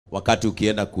wakati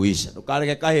ukienda kuisha.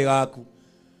 Ndukareke kahi gaku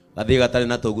gathie gatari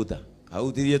na tuguta.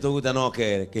 Autirie tuguta no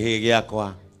kere kihi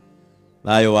giakwa.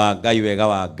 Thayo wa Ngai wega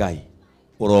wa Ngai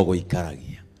urogo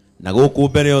ikaragia. Na guku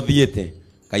mbere othiete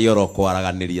Ngai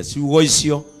orokwaraganiria. Ciugo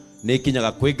icio ni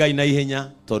kinyaga kwi Ngai na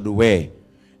ihenya tondu we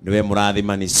niwe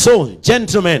murathimani. So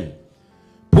gentlemen,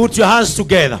 put your hands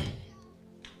together.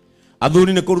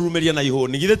 Athuri ni kururumeria na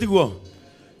ihoni githe tiguo,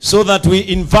 so that we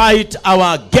invite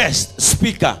our guest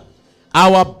speaker,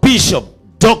 our bishop,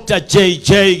 Dr.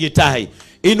 JJ Gitahi.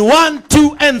 In 1,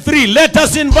 2 and 3, let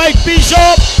us invite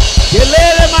Bishop.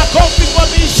 Kelele makofi kwa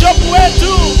Bishop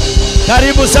wetu.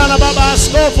 Karibu sana baba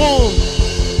askofu,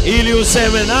 ili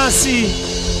useme nasi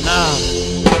na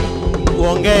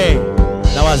uongee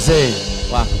na wazee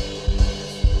wako.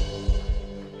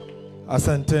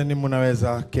 Asanteni,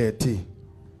 mnaweza keti.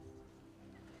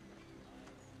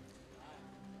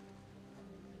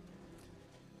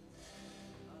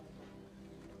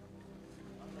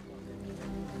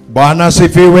 Bwana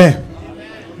sifiwe.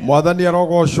 Mwadhani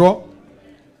arogoshwo.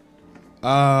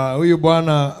 Huyu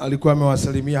bwana alikuwa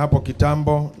amewasalimia hapo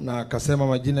kitambo na akasema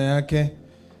majina yake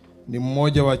ni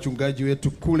mmoja wa wachungaji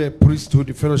wetu kule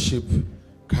Priesthood Fellowship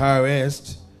Kaa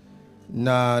West,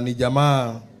 na ni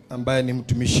jamaa ambaye ni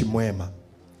mtumishi mwema.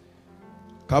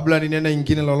 Kabla ninene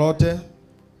ingine lolote,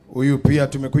 huyu pia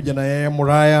tumekuja na yeye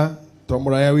Muraya,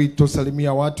 Muraya wetu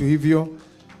salimia watu hivyo.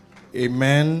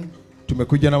 Amen.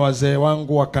 Tumekuja na wazee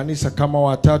wangu wa kanisa kama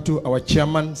watatu, our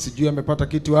chairman, sijui amepata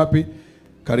kitu wapi,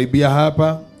 karibia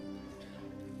hapa.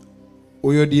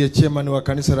 Huyo ndiye chairman wa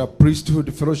kanisa la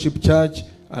Priesthood Fellowship Church,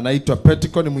 anaitwa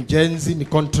Petico, ni mjenzi, ni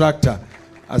contractor.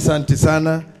 Asante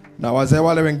sana. Na wazee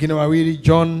wale wengine wawili,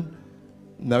 John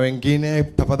na wengine,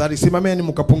 tafadhali simameni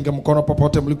mkapunge mkono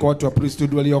popote mliko, watu wa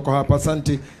Priesthood walioko hapa.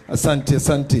 Asante, asante,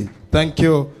 asante. Thank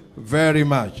you very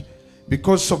much.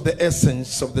 Because of the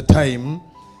essence of the time,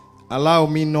 allow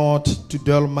me not to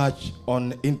dwell much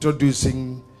on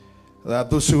introducing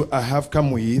those who I have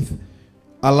come with.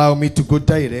 Allow me to go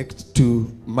direct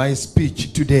to my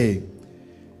speech today.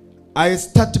 I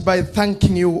start by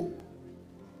thanking you,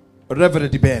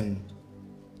 Reverend Ben.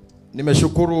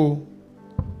 Nimeshukuru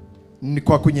ni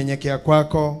kwa kunyenyekea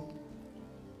kwako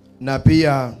na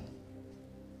pia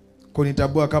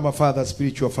kunitambua kama father,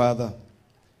 spiritual father.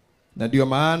 Na ndio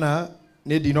maana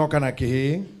nidinoka na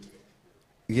kihi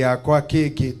ya kwa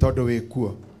kiki todo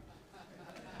wekuo.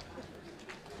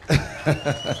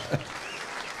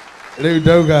 Leo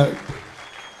dauga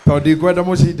todi kwenda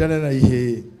mushindane na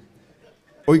ihe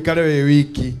oikare we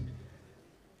wiki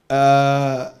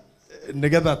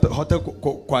nigetha hote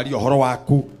kwaria horo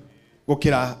waku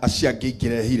gukira acia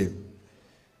ngingire hire.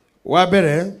 Wa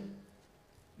mbere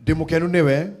ndimukenu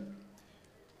niwe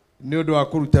ni undu wa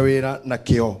kuruta wira na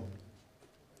kio,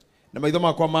 na maitho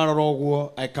makwa marora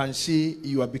uguo, I can see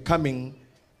you are becoming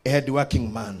a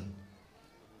hard-working man.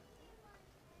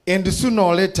 And sooner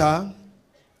or later,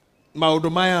 maundu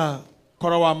maya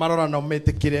korwa marora na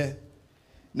umetikire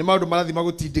ni maundu marathi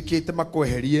magutindikite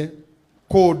makweherie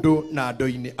kundu na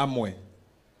andu-ini amwe,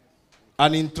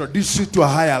 and introduce you to a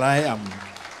higher I am.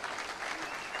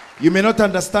 You may not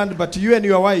understand, but you and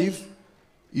your wife,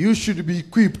 you should be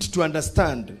equipped to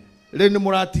understand. Leni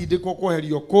muratindikwo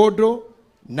kweherio kundu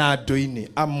na andu-ini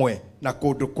amwe na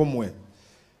kundu kumwe.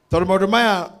 Tondu maundu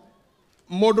maya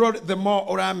mundu the more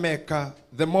urameka,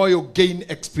 the more you gain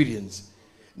experience.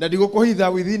 Na ndigukuhitha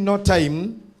within no time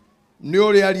ni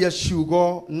uri aria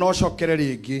ciugo no cokere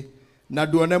ringi na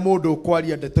duone mundu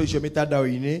kwaria ndeto icio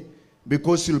mitandao-ini,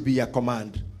 because you'll be a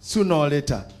command sooner or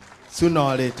later, sooner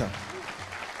or later.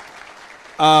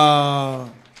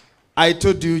 I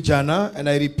told you jana, and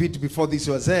I repeat before this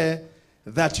was there,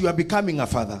 that you are becoming a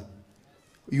father.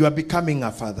 You are becoming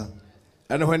a father.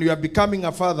 And when you are becoming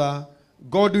a father,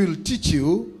 God will teach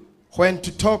you when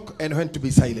to talk and when to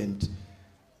be silent.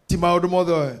 Timaudu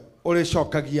mothe ore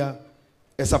shokagia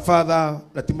as a father,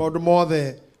 na timaudu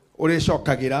mothe ore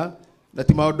shokagira, na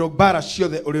timaudu bara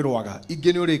ciothe ore rwaga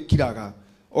ingeni ore kiraga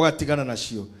ugatigana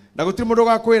nacio. Na gutiri mundu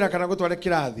gakwira kana gutware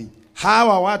kirathi.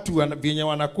 Hawa watu vienye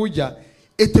wanakuja,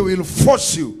 it will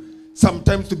force you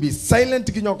sometimes to be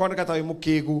silent kinyo kona kata we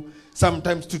mukegu,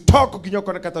 sometimes to talk kinyo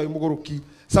kona kata we muguruki,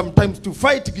 sometimes to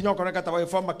fight kinyo kona kata we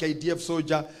former KDF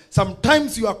soldier,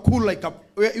 sometimes you are cool like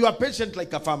you are patient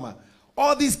like a farmer.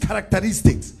 All these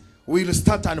characteristics will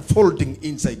start unfolding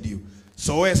inside you.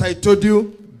 So as I told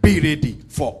you, be ready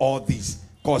for all this,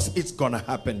 because it's gonna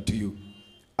happen to you.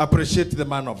 Appreciate the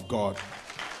man of God.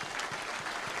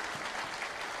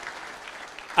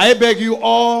 I beg you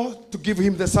all to give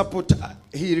him the support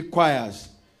he requires.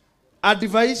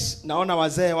 Advice, naona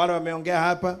wazee wale wameongea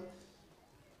hapa.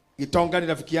 Gitonga ni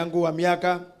rafiki yangu wa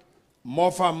miaka,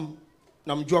 Mofam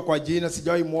namjua kwa jina,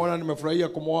 sijawahi muona, nimefurahia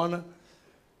kumuona.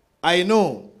 I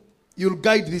know you'll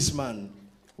guide this man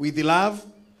with love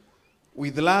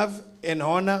and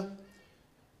honor.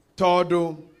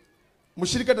 Todo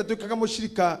mushirika tatukaga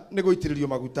mushirika nego itiririo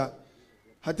maguta.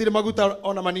 Hatire maguta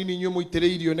ona manini nyu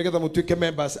muitiririo negetha mutuike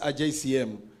members a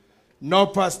JCM. No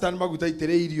pastor maguta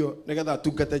itiririo negetha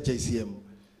tukata JCM.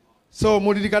 So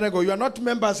muririkane go, you are not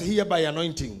members here by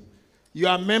anointing. You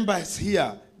are members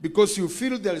here because you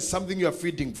feel there is something you are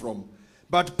feeding from.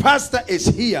 But pastor is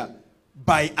here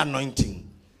by anointing.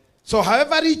 So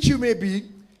however rich you may be,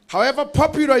 however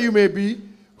popular you may be,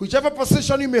 whichever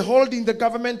position you may hold in the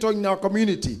government or in our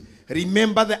community,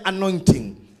 remember the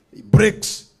anointing. It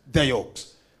breaks the yokes.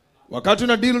 Wakati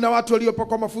una deal na watu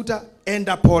waliopakwa mafuta,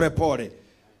 enda pore pore.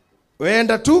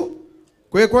 Weenda tu,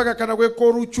 kweka kana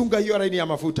kwekoru chunga hiyo raini ya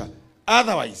mafuta.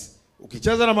 Otherwise,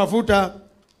 ukicheza na mafuta,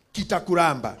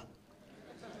 kitakuramba.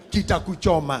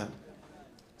 Kitakuchoma.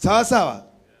 Sawa sawa?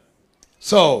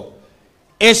 So,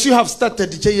 as you have started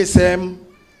JSM,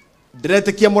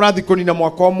 direte kia murathi koni na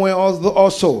mwakomwe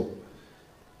also.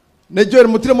 Nejoer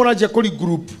mutire muraji koli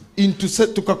group into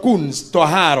to cocoons to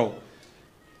haro.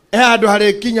 Ado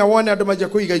hare kinya wone ado maja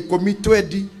kuiga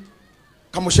 10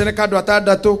 kamushene kado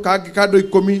atandatu kagi kado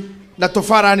 10 na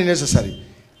tofara ni necessary.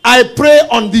 I pray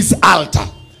on this altar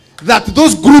that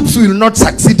those groups will not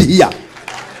succeed here.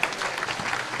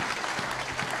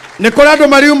 Nekolado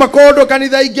mariu makodo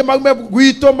kanitha inge maume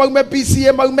gwito maume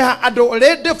PCA maume ado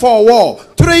ready for war,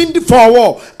 trained for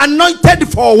war, anointed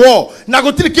for war. Na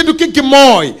gutiri kindu kingi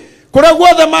moi. Kura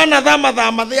guothe mana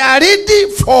thama they are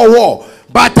ready for war.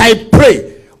 But I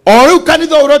pray or you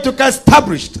kanitha urotuka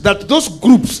established that those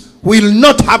groups will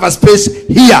not have a space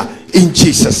here in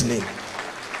Jesus name.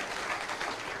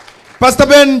 Pastor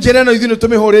Ben Jeneno idino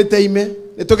tumehorete ime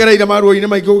netogera ira maruo ine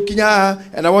maigo kinya,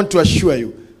 and I want to assure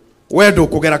you wedo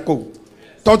kugera ku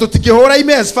tondu tikihora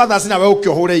ime as father as na we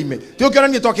ukihora ime ti ukiona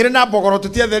ni twakire na mbogoro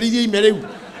tutietheririe ime riu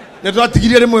ne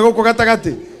twatigirie rimwe guku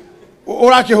gatagati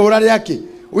urakihora riake.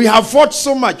 We have fought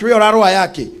so much we orarwa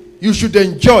yake. You should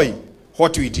enjoy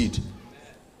what we did.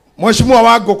 Mheshimiwa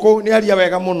wa Ngoko ni aria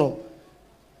wega muno.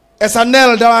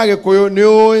 Esanel dawage koyo ni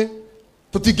oe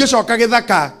tutingicoka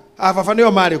githaka ababa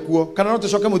nio mari kuo kana no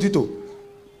tucoke mutito.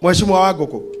 Mheshimiwa wa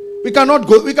Ngoko, we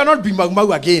cannot be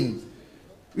mau again.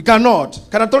 We cannot.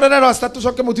 Kana torerero asta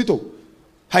tucoke mutito.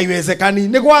 Haiwezekani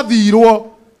ni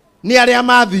gwathirwo ni aria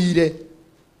mathire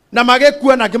na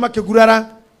magekua na ngimakigurara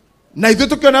na ithu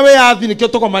tukiona we yathi nikio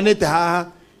tukomanite haha.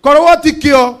 Korwo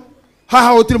tikio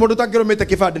haha utiri mundu tangiromete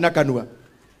kibande na kanua.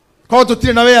 Korwo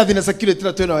tutire na we yathi na security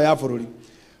na twena ya bururi.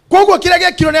 Koguo kira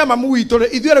gekiro ne mamu witore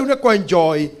ithuĩ rĩu nĩ kwa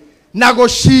enjoy na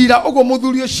gũcira ũguo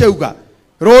mũthuri ũcauga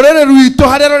rũrĩrĩ rwitũ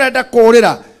harĩa rũrenda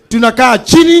kũrĩra tunakaa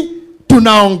chini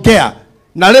tunaongea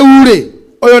na rĩu rĩ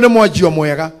ũyũ nĩ mwanjio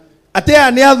mwega atĩ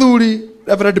aya nĩ athuri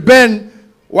Reverend Ben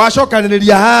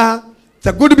wacokanĩrĩria haha. It's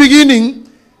a good beginning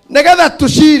nĩgetha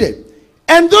tũcire,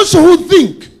 and those who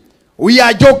think we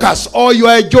are jokers or you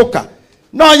are a joker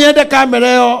no nyende kamera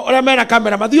ĩyo ũrĩa mena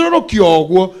kamera mathiũrũrũkio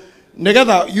ũguo.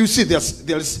 Negather, you see,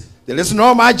 there is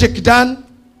no magic done.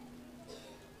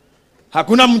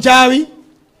 Hakuna mchawi.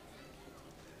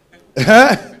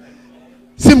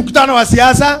 Si mkutano wa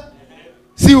siasa.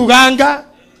 Si uganga.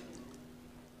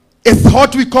 It's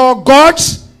what we call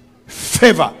God's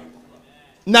favor.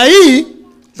 Na hii,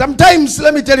 sometimes,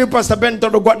 let me tell you, Pastor Ben,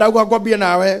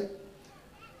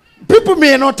 people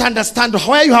may not understand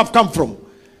where you have come from.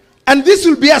 And this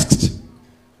will be asked.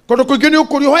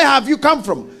 Where have you come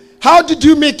from? How did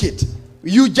you make it?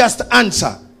 You just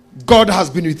answer, God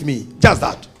has been with me. Just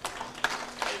that.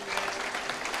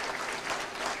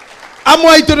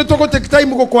 Amwa itore take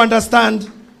time to understand.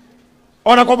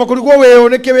 Ona kwa kulikuwa wewe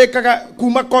onekeweka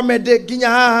kuma comedy ginya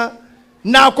haha.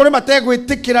 Na kule matego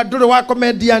itikira ndure wa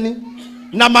comedian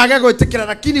na magego itikira,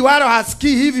 lakini wale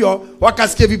hasikii hivyo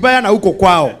wakasikia vibaya na huko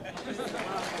kwao.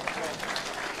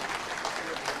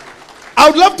 I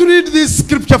would love to read this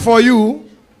scripture for you.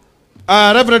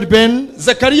 Reverend Ben,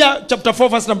 Zechariah chapter 4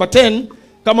 verse number 10.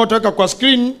 Kama utaweka kwa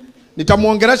screen,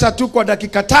 nitamuongelesha tu kwa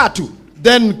dakika 3,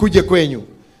 then kuje kwenyu.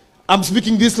 I'm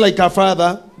speaking this like a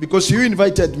father because you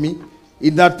invited me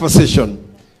in that position.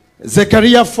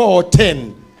 Zechariah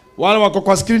 4:10. Wale wako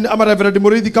kwa screen ama Reverend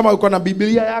Murithi kama uko na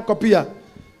Biblia yako pia.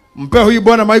 Mpe huyu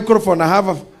bwana microphone.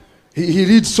 He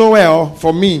reads so well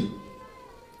for me.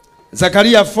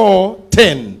 Zechariah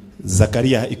 4:10.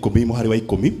 Zakaria 10 muhari wa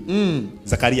 10.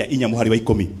 Zakaria 4 muhari wa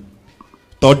 10.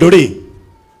 Tondu ri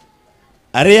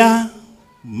aria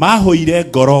mahoire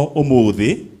ngoro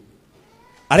umuthi,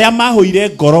 aria mahoire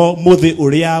ngoro muthi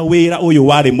uria wira uyu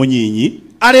wari munyinyi,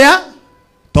 aria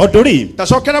Tonduri.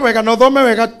 Tacokera wega na thome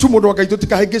wega tu mundu wa Ngai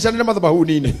tutikahingicane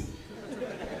madhabahuni-ini.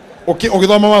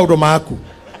 Ukithoma maundu maku.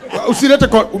 Usirete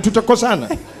tutakosana.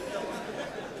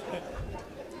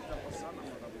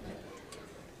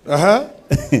 Aha.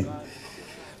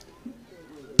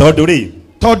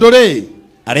 Tonduri.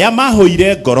 Aria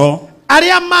mahoire ngoro.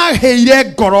 Aria maheire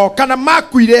ngoro kana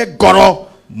makuire ngoro.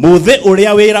 Muthe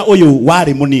uria wira uyu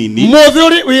wari munini. Muthe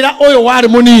uria wira uyu wari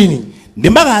munini.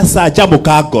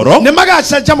 Nimagacanjamuka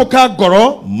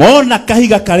ngoro. Mona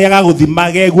kahiga karia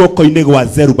gaguthima ge guoko-ini gwa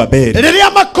Zerubabeli.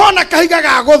 Riria makona kahiga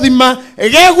ga guthima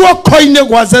ge guoko-ini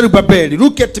gwa Zerubabeli.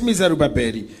 Look at me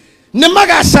Zerubabeli.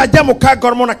 Nimagacanjamuka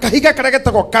ngoro mona kahiga karia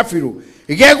getagwo kabiru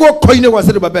ge guoko-ini gwa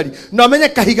Zerubabeli. No menye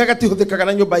kahiga gatihuthikaga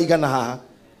na nyumba igana haha.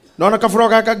 Nona kaburo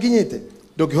gaka nginyite.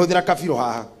 Ndungihũthĩra kabiro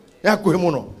haha. Yakuhe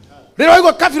muno. Riria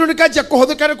waigua kabiro nikanjia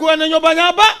kuhuthika ni kuga na nyumba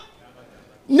nyamba.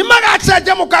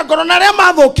 Nimagacanjamuka ngoro na aria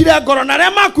mathũkire ngoro na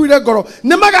aria makuire ngoro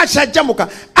nimagacanjamuka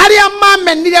aria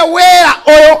mamenire wĩra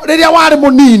ũyũ rĩrĩa warĩ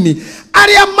mũnini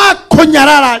aria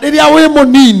makunyarara rĩrĩa wĩ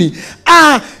mũnini.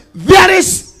 There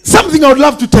is something I would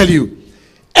love to tell you.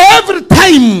 Every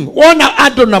time wona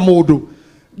andũ na mũndũ,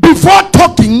 before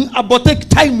talking about, take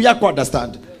time ya ku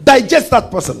understand, digest that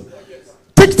person,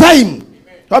 take time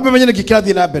wabe menye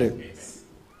nikikirathi na mbere.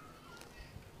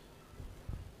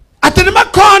 Ati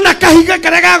nimakona kahiga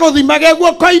karia gaguthima ge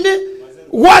guoko-ini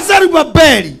gwa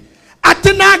Zerubabeli.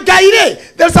 Ati na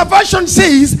Ngai, there's a version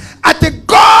says ati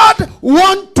God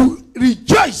want to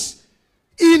rejoice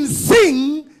in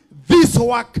seeing this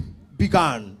work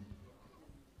begun.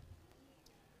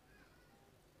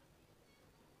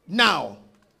 Now,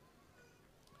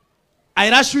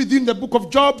 I rush with you in the book of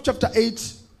Job chapter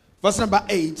 8 verse number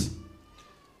 8.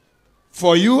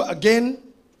 For you again,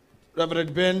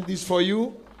 Reverend Ben, this for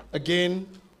you. Again,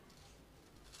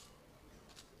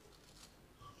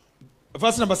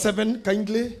 verse number 7,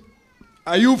 kindly.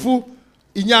 Ayubu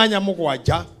inyanya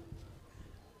mugwanja.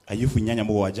 Ayubu inyanya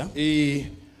mugwanja.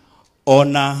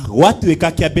 Ona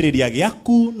gwatuika kiambiriria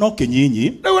giaku no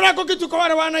kinyinyi. Riu nako gituka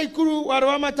wale wana ikuru wale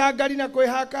wa matangari na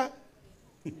kwihaka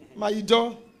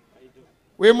maido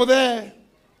we muthe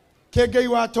kengei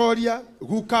wa toria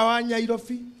guka wa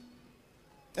Nyairobi.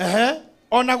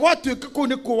 Ona gwatuika ku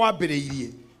ni ku wambiriirie.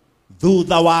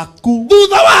 Thutha waku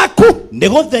ni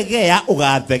guthegea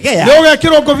ugathegea ni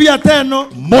ugekirwo ngobia teno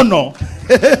muno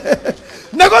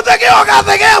ni guthegea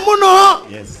ugathegea muno.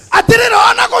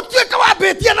 Atirira ona gutuika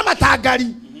wambitie na matangari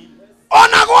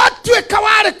ona gwatuika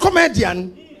wari comedian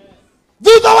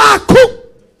thutha waku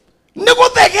ni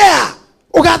guthegea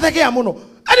ugathegea muno.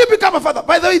 And you become a father.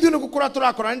 By the way, you gukura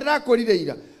turakora ndirakorire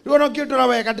ira riu no ngindura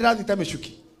wega ndirathita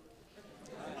micuki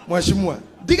mweshimua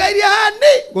ndigairia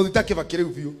hani guthita kibaki riu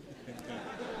biu.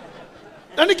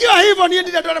 Na nikiwa hivyo niye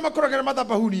ndiye ndo makorogera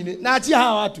madhabahuni na achia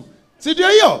hawa watu. Si ndio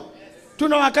hiyo?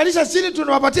 Tunawakalisha chini,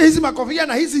 tunawapatia hizi makofia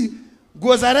na hizi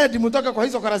nguo za red mtoka kwa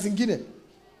hizo kara zingine.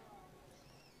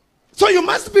 So you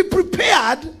must be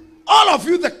prepared, all of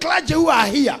you the clergy who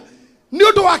are here.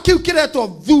 Ndio wakiukireto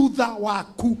thutha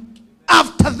waku,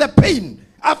 after the pain,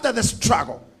 after the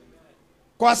struggle.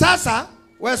 Kwa sasa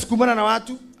wewe sukumana na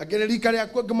watu, agene rika ya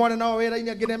kwa gemone nao wera ini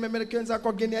agene memerekenza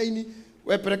kwa gene aini,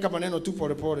 wewe peleka maneno tu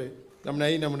pole pole. Namna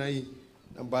hii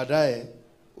na baadaye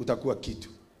utakuwa kitu.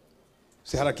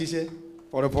 Usiharakishe,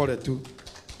 pole pole tu.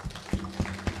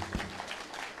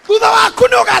 Thutha waku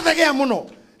ni ugathegea muno.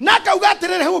 Naka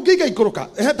ugaterere hu ngiga ikuruka.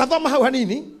 Tathoma hau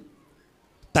hanini.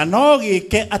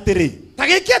 Tanogike atiri.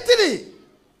 Tagike atiri.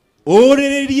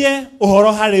 Uriririe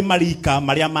uhoro hari marika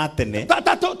maria matene.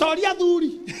 Toria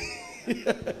Athuri.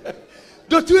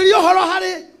 Ndotuirie uhoro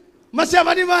hari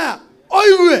macemani maya.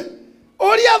 Oigwe.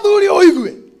 Oria Athuri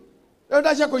oigwe.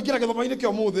 Ndacia kuingira githomo-ini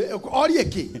kio muthe orie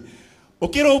ki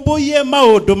ukirumbuye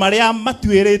maundu maria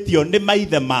matuiritio ni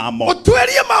maithe mamo.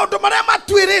 Utuirie maundu maria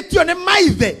matuiritio ni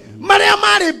maithe maria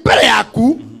mari mbere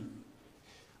yaku.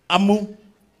 Amu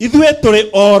ithue turi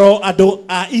oro andu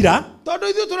a ira. Tondu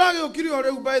ithu turagiukirio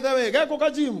riu by the way geko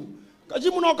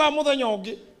kajimu no ka muthenya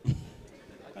ungi.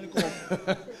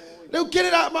 Riu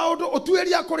kirira maundu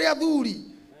utuiria kuri Athuri.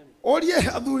 Orie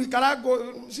Athuri karango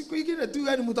siku ingine tu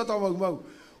yani mutata mau.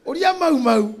 Uria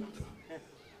mau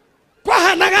kwa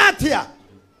hanaga atia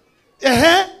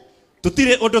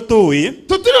tutire undu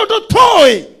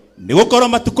tui ni gukorwo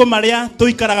matuko maria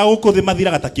tuikaraga guku thi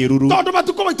mathiraga ta kiruru tondu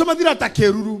matuko maitu mathira ta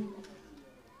kiruru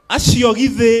acio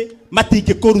githe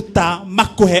matingikuruta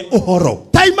makuhe uhoro.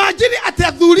 Ta imagine ati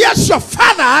Athuri acio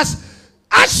fathers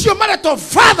acio mareto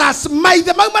fathers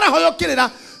maithe mau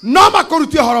marahoyokirira no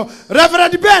makuruti uhoro.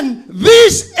 Reverend Ben,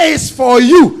 this is for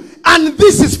you and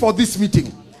this is for this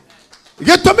meeting.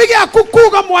 Gitumi gya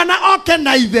kukuga mwana oke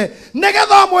na ithe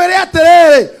nigetha mwire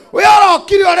atiriri we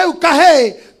orokiri ore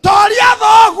ukahe toria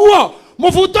thoguo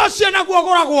mubuto cio naguo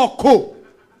guragwo ku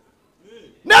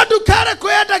na ndukare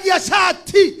kwendagia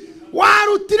shati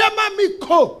warutire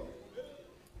mamiko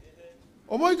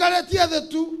omoigaretie the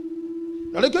two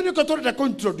na lekyo ni kotorete ko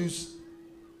introduce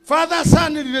father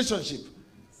son relationship.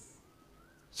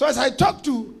 So as I talk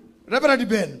to Reverend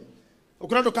Ben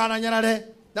ukura ndukana nyarare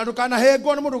na ndukana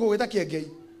hego ni mundu gugita kiengei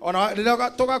ona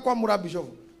rira toga kwa murabisho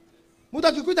mundu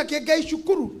akikuita kiengei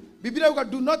shukuru Biblia yuka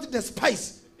do not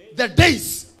despise the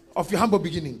days of your humble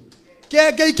beginning.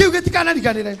 Kiengei kiu gitikana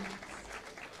riganire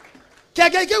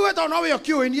kiengei kiu weto no we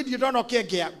kiu ni ndi ndono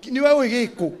kiengea ni we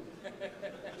ugiku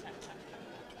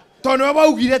tono we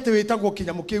baugire te witagwo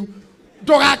kinyamu kiu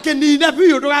ndogakinine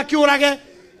biu ndogakiurage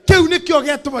kiu ni kio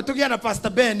getuma tugia na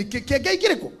Pastor Ben kiengei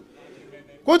kiriko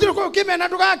kutiro ko kimena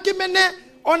ndugakimene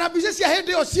ona bice cia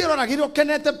hindi yo ciiroragire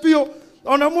ukenete pio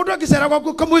ona mundu akicera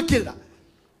gwaku kamwikira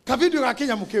ka video ga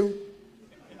kinyamu kiu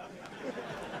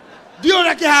dio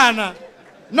na kihana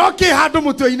no ki handu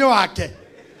mutwe-ini wake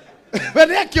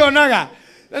bene akionaga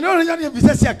na no nyoni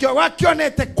bice cia kio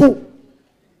wakionete ku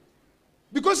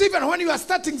because even when you are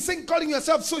starting sing calling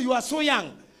yourself so you are so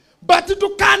young but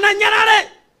tukana nyarare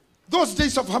those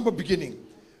days of humble beginning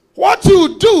what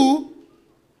you do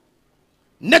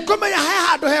nekomenya he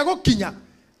handu he gukinya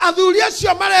athuri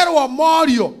acio marerwo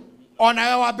morio ona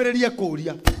we wambiririe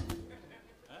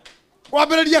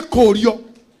kurio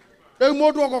riu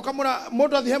mundu ogoka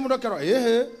mundu athi he mundu akero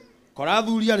kora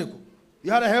athuri ariku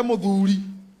ihare he muthuri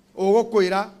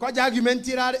ugukwira kwa argument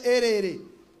iriri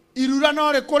irura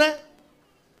no rikure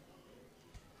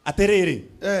atiriri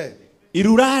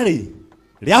irurari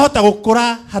riahota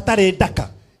gukura hatari ndaka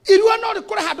irua no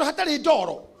rikure handu hatari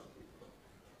ndoro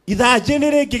ithanje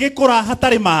ni ringi gikura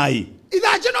hatari mai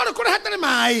ithanje no rikure hatari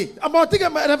mai amotige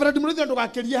Reverend Murithi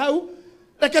ndugakirie hau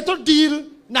reke to deal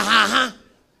na haha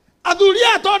athuri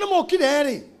ato ni mokire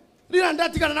ri rira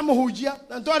ndatigana na muhunjia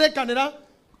na ntwarekanira.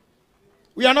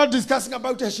 We are not discussing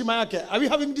about heshima yake. Are we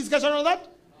having discussion on that?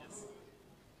 Yes.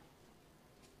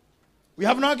 We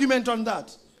have no argument on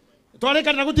that.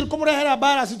 Twarekanira gutiri kumurehera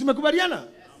bara si tumekubaliana?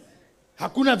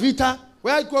 Hakuna vita.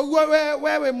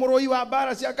 Wewe muroi wa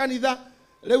bara cia kanitha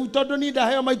leu tondu ni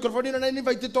ndaheo microphone na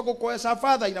invite to go as a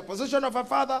father in a position of a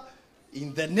father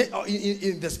in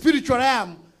the spiritual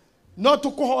realm not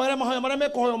to kuhoera mahoya maria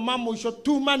mekuhoyo mamu ico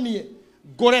tumanie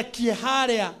ngorekie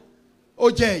haria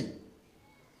ojei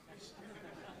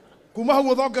kuma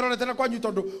hu thongero tena kwanyu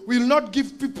tondu we will not give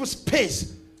people space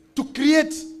to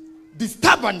create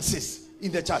disturbances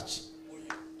in the church.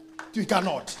 We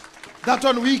cannot. That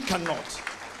one we cannot.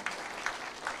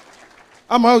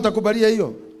 Ama utakubalia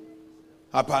hiyo?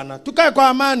 Hapana. Tukae kwa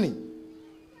amani.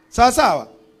 Sawa sawa.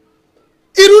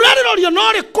 Irurari rorio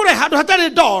no rikure handu hatari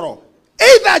ndoro.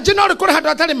 Either jino rikure handu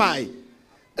hatari mai.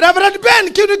 Reverend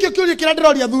Ben kiurio kira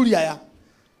ndiroria athuri aya.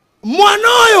 Mwana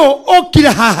uyu okire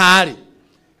hahari.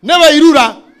 Newe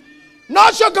irura. No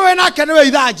cio we nake newe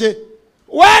ithanje.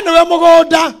 We newe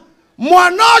mugunda.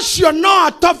 Mwana ucio no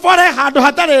atofore handu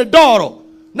hatari ndoro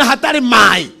na hatari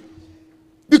mai.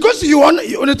 Because you want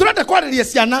to kwariria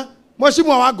ciana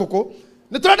mweshimwa wa nguku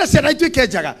niturenda ciana ituike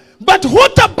njaga. But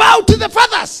what about the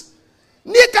fathers?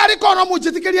 Ni kari kono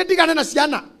mujitikirie ndigane na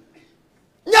ciana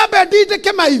nyambe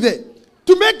ndindike maithe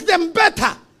to make them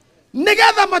better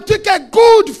nigetha matuike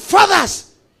good fathers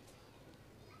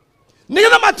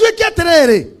nigetha matuike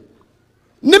atiriri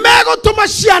nimegutuma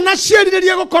ciana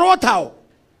cieririe gukorwo tao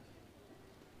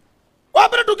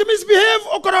wabere to misbehave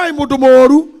ukorwo i mundu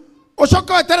moru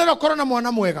ucoka weterera ukorwo na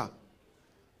mwana mwega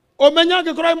omenya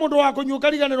ngikorwo i mundu wa kunyuka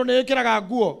riganiro ni ikiraga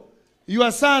nguo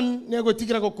your son ni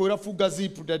egutigira gukwira funga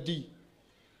zip daddy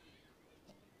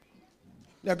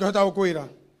ni akihota gukwira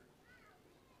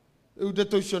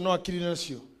ndeto icio no akiri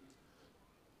nacio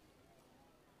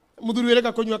muthuri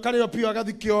wereka kunyua kario pio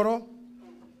agathi kioro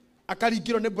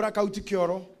akaringiro ni blackout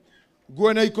kioro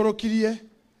nguo na ikorokirie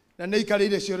na ni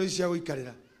ikarire cioro cia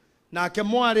guikarira nake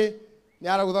mwari ni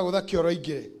aragutha kioro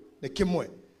ingire ni kimwe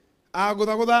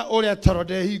agutha uria toro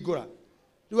de hingura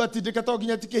riu atindika to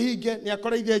nginya tikihinge ni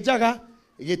akora ithe njaga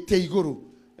gite iguru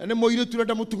na ni moire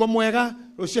turenda mutugo mwega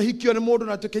rucio hikio ni mundu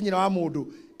na tukinyira wa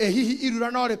mundu hihi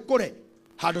irura no rikure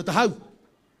handu ta hau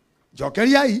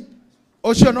njokeriai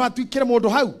ucio no atuikire mundu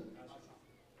hau.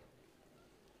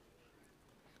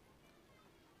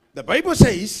 The Bible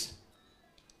says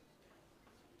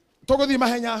togothi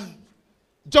mahenya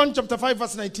John chapter 5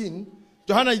 verse 19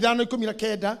 Johana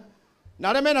 5:19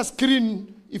 na remena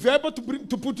screen if you're able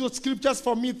to put the scriptures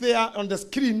for me there on the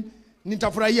screen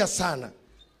nitafurahia sana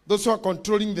those who are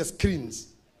controlling the screens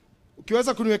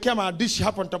Ukiweza kuniwekea maandishi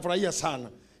hapo nitafurahia sana.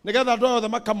 Nigetha andũ othe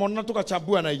makamona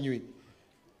tukachambua na inyui.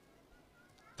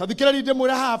 Tathikĩrĩria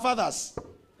ndĩmwĩra haha fathers.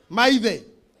 Maithe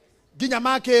nginya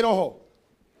make roho.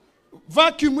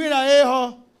 Vacuum ĩrĩa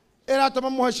ĩho ĩratũma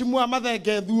mũheshimiwa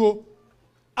mathenge thuo.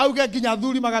 Auge nginya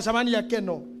athuri magacamania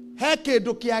keno. He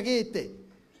kĩndũ kĩagĩte.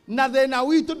 Na thĩna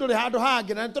witũ ndũrĩ handũ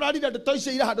hangĩ. Na nĩtũrarire ndeto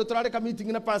icio ira handũ tũrarĩka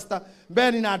meeting na pastor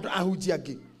Ben na andũ ahunjia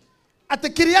angĩ. Atĩ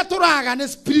kĩrĩa tũraga nĩ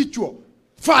spiritual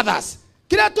fathers.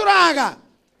 Kĩrĩa tũraga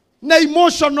na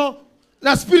emotional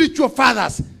na spiritual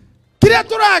fathers. Kĩrĩa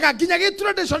tũraga nginya gĩ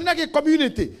tradition na gĩ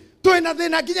community. Twĩna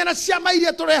thĩna nginya na ciama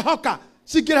iria tũrehoka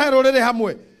cingĩrehe rũrĩrĩ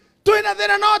hamwe. Twĩna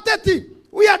thĩna na ũteti.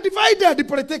 We are divided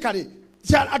politically.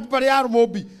 Atbari ya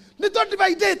Rumombi. Nĩtũ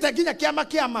divided nginya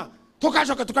kĩama.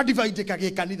 Tukacoka tukadivide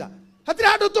kanitha. Hatirĩ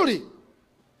handũ tũrĩ.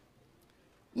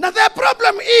 Now the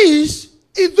problem is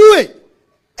ithuĩ.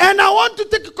 And I want to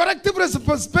take corrective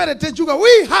responsibility.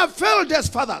 We have failed as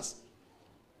fathers.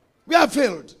 We have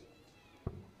failed.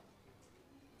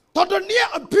 Todo niye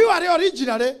pure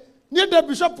originally niye the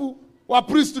bishop wa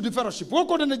priesthood fellowship.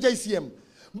 Woko na JCM.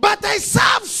 But I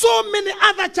serve so many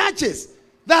other churches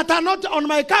that are not on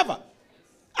my cover.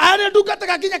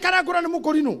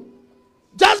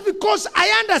 Just because I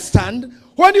understand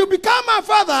when you become a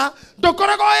father,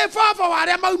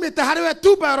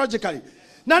 too biologically.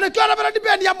 Na nikiona vile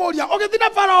depend ya moria ogithina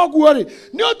fara oguo ri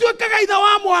ni utuikaga itha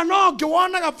wa mwana onge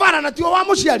wonaga fara na tio wa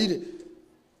muciarire.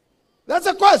 That's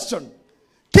a question.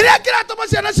 Kiria kiratuma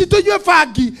ciana citu inyue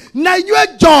fangi na inyue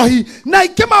njohi na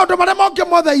iki maundu maria monge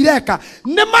mothe ireka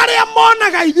ni maria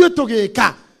monaga ithuĩ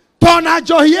tugika tona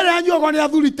njohi ĩrĩa anyuagwo nĩ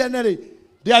athuri tene ri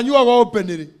ndianyuagwo open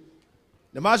ri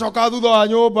ni macoka thutha wa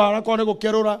nyũmba na kone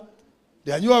gukerura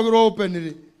ndianyuagwo open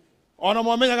ri ona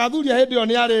momenyaga athuri hĩndĩ ĩyo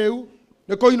nĩ arĩu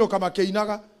ni koinuka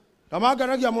makĩinaga na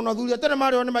manganagia mũno athuri tene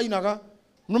marĩo nĩ mainaga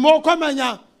nĩ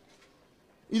mũkũmenya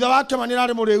ithe wake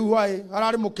manĩrarĩ mũrĩu hwaĩ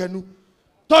ararĩ mũkenu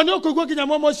toni ũkũigua kinya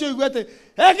mũmwe ũcio igwete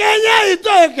ekenye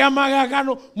itoke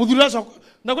magakano muthuri acoka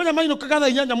na kwenye mainukaga thaa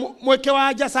inyanya mweke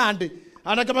wa nja Sunday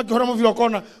anake makĩhora mũbira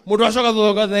kona mũndũ acoka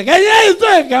thutha ekenye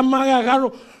itoke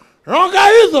magakano roga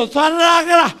hizo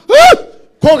saragara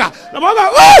koga na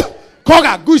mama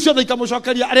koga ngui ciothe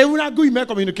ikamũcokeria rĩu na ngui me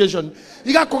communication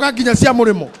igakoga nginya cia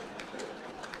mũrĩmo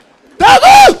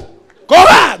tago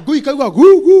koga ngui kaigua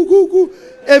gu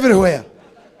everywhere.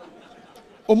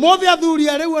 Umuthi athuri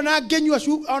rĩu ona ngenyua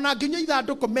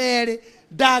ithandũkũ merĩ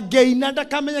ndangĩina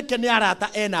ndakamenyeke nĩ arata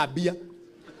ena mbia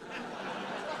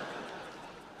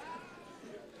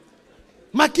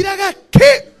makiraga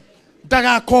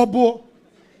ndagakombwo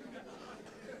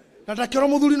na ndakĩrwo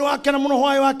mũthuri nĩ wakena mũno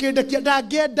hwaĩ wakĩndekia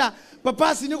ndangĩenda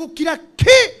papasi nĩ gũkira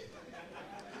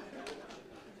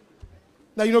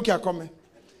na inũke akome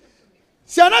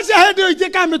ciana cia hĩndĩ ĩyo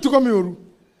itĩkaga mĩtugo mĩũru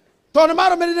tondũ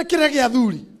nĩmarũmĩrĩire kĩrĩa gĩa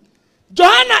athuri.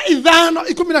 Johana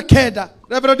 5:19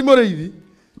 Reverend Mũrĩithi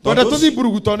tondũ tũthi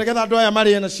buruguto nĩgetha andũ aya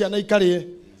marĩe na ciana ikarĩe.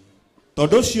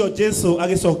 Tondũ ũcio Jesu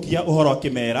agĩcokia ũhoro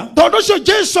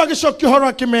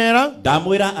akĩmera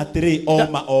ndamwĩra atĩrĩ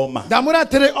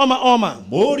oma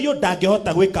mũriũ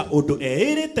ndangĩhota gwĩka ũndũ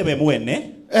eĩrĩte we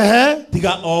mwene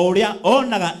tiga o ũrĩa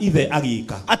onaga ithe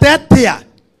agĩka. Atĩa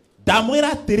ndamwĩra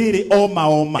atĩrĩrĩ oma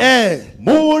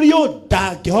mũriũ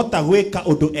ndangĩhota gwĩka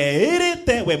ũndũ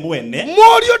eĩrĩte we mwene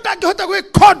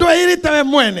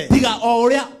tiga o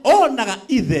ũrĩa onaga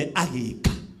ithe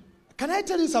agĩka. Can I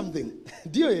tell you something?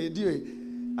 Dear,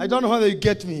 I don't know whether you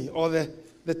get me or the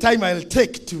time I'll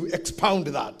take to expound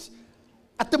that.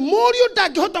 At the more you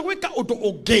ndangĩhota gwĩka ũndũ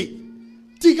ũngĩ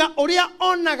tiga ũrĩa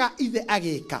onaga ithe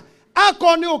agĩka.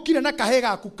 Akorwo nĩ ũkire na kahĩ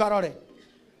gaku karore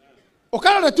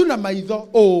ukarore tu na maitho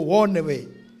wone we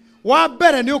wa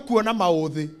mbere nĩ ũkuona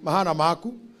maũthĩ mahana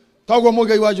maku toguo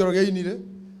mũigai wa njoroge-inĩ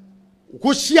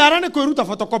gũciara nĩ kwĩruta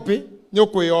photocopy nĩ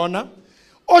ũkwĩona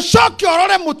ũcoke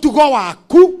ũrore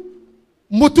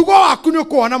mũtugo waku nĩ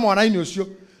ũkuona mwana-inĩ ũcio.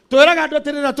 Twĩraga andũ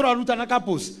atĩrĩ na tũraruta na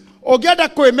couples ũngĩenda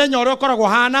kwĩmenya ũrĩa ũkoragwo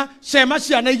hana cema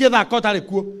ciana igĩthaka ũtarĩ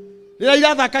kuo rĩrĩa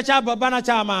irathaka cha baba na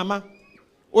cha mama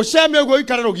ũceme ũguo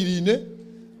ikare rũgiri-inĩ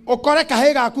ũkore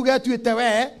kahĩ gaku getuĩte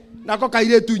we nako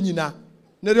kairĩtu nyina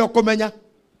nĩrĩo kũmenya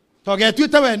to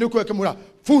getuĩte we nĩ ũkwĩke mũra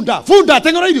funda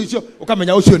teng'ora irio icio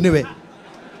ũkamenya ũcio nĩwe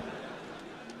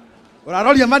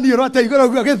ũraroria maniũrũ atĩ igũrũ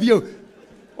ũguo gĩthiũ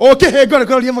ũkĩhĩngũre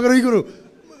kũroria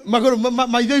magũrũ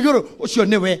maitho igũrũ ũcio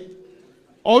nĩwe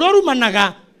ũrĩa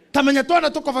rumanaga tamenya twana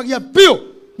tũkobagia biũ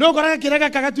nĩ ũkoraga kĩrĩa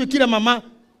gaka gatuĩkire mama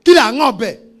kira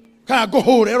ng'ombe kana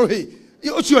ngũhũre rũhĩ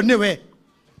ũcio nĩwe.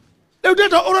 Rĩu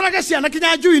ndĩrenda ũrorage ciana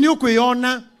kinya njui nĩ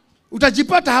ũkwĩona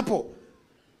utajipata hapo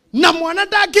na mwana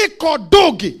ndangĩka ũndũ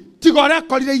ũngĩ tiga ũrĩa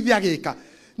akorire ithe agĩka.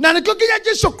 Na nĩkĩo nginya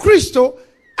Jesu Kristo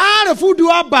are fundi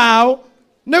wa mbao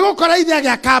nego kora ithe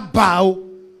giaka mbao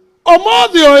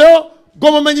omothi uyu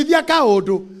ngomumenyithia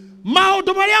kaundu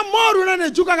maundu maria moru na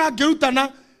njugaga ngirutana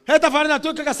he tabarĩra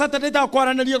twĩkaga Saturday ta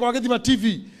kwaranĩria kwa Gĩthima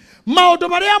TV maundu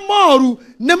maria moru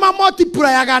nĩ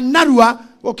mamultiplyaga narua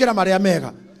gũkĩra maria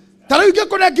mega tarĩu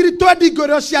ingĩkũne ngiri 20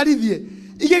 ngũrĩ ũciarithie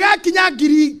igĩgakinya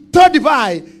ngiri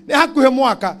 25 nĩ hakuhĩ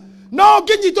mwaka no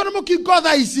ũngĩnyitwo nĩ mũkingo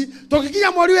thaa ici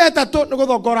tũgĩkinya mweri wa ĩtatũ nĩ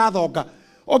gũthonga ũrathonga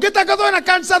ũngĩtangathwo na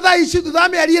cancer thaa ici thutha wa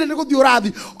mĩeri ĩrĩ nĩ gũthiĩ ũrathi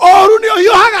ũru nĩ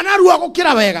ũhiũhaga narua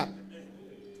gũkĩra wega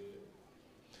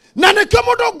na nĩkĩo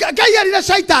mũndũ Ngai erire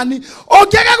Shaitani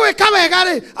ũngĩaga gwĩka wega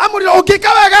rĩ amũrire ũngĩka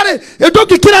wega rĩ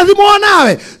ndũngĩkĩrathimwo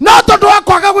nawe no tondũ wa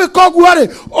kwaga gwĩka ũguo rĩ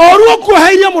ũru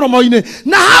ũkuoheirie mũromo-inĩ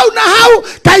na hau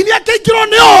Kaini akĩingĩrwo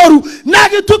nĩ ũru na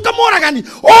agĩtuĩka mũragani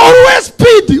ũru wĩ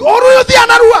speed ũru ũthiaga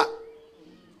narua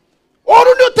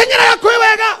ũru nĩ ũteng'eraga kwĩ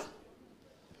wega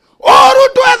ũru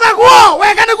ndwethagwo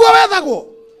wega nĩguo wethagwo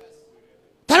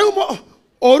tarĩu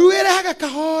ũru ĩrehaga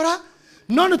kahora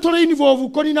no nĩ tũrĩ involve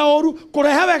kũnina ũru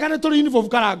kũrehe wega nĩ tũrĩ involve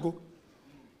karango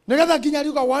nĩgetha nginya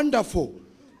riuga wonderful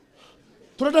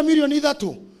tũrenda milioni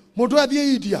 3 mũndũ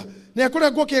athiĩ India nĩ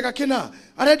ekũrengwo kĩega kĩna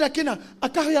arenda kĩna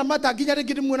akahĩa mata nginya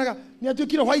rĩngĩ ndĩmuonaga nĩ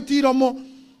atuĩkire white iromo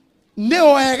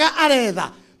nĩ wega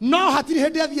aretha no hatirĩ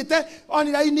hĩndĩ athiĩte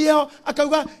online ĩyo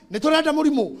akauga nĩ tũrenda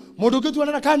mũrimũ mũndũ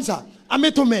ũngĩtuana na cancer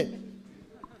amĩtũme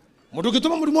mũndũ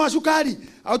ũngĩtũma mũrimũ wa cukari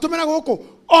aũtũmĩra gũkũ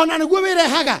ona nĩguo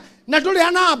wĩrehaga na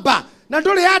ndũrĩ namba na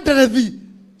ndũrĩ aderethi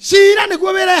cira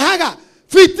nĩguo wĩrehaga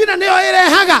fitina nĩyo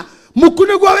ĩrehaga muku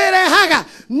nĩguo wĩrehaga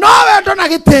no wendo na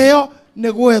gĩtĩo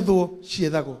nĩ gwethwo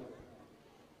ciethagwo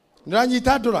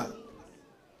nĩranyita ndũra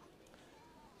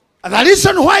the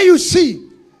reason why you see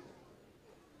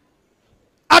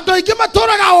andũ aingĩ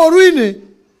matũraga ũru-inĩ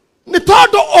nĩ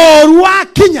tondũ ũru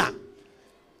wakinya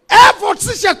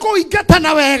efforts cia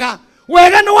kũingatana wega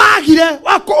nĩ wagire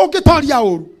ũngĩtoria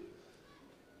ũru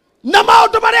na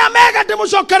maũndũ marĩa mega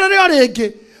ndĩmũcokerere o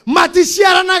rĩngĩ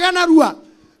maticiaranaga narua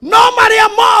no marĩa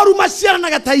moru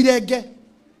maciaranaga ta irenge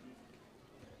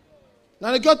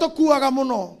na nĩkĩo tũkuaga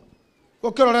mũno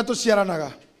gũkĩra ũrĩa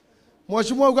tũciaranaga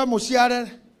mwecimu auga mũciare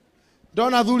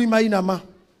ndona Athuri mainama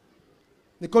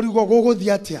nĩ kũrigwo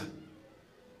gũgũthiĩ atĩa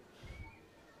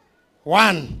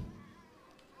 1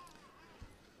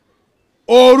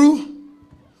 ũru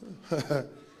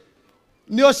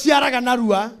nĩ ũciaraga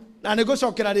narua na nĩ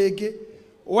gũcokera rĩngĩ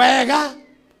wega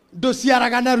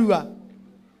ndũciaraga narua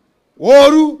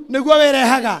ũru nĩguo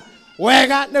wĩrehaga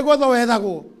wega nĩguo thũ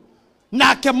wethagwo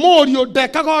nake mũriũ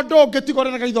ndekaga ũndũ ũngĩ tiga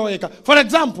ũrĩa Ngai thogeka for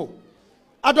example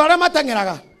andũ arĩa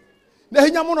mateng'eraga nĩ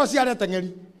hinya mũno ciare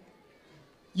teng'eri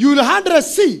you'll hardly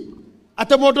see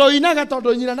atĩ mũndũ ũinaga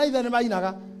tondũ nyina na ithe nĩ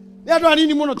mainaga nĩ andũ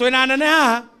anini mũno twĩna nene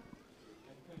haha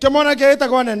kĩmwana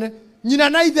kĩĩtagwo nene nyina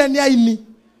na ithe nĩ aini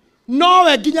no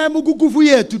we nginya mgugufu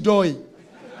yetu ndoi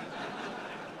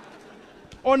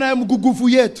ona mgugufu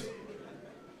yetu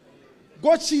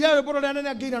gochira we bora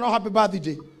nene ngina no happy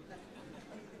birthday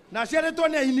na ciaretwo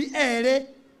nĩ aini erĩ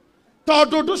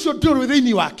tondũ ũndũ ũcio ndũrĩ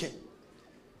thĩinĩ wake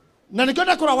na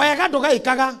nĩkĩenda kũra wega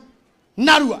ndũgaĩkaga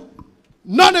narua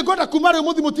no nĩngwenda kuma rĩu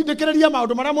mũthi mũtindĩkĩrĩria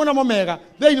maũndũ marĩa mwĩnamo mega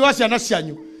thĩinĩ wa ciana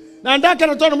cianyu na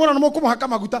ndakena tondũ mũno nĩ mũkũmũhaka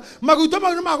maguta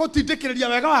mau nĩ magũtindĩkĩrĩria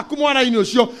wega waku mwana-inĩ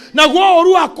ũcio naguo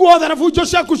ũru waku wothe na bunjo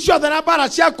ciaku ciothe na mbara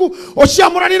ciaku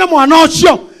ũciamũrani na mwana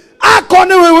ũcio akorwo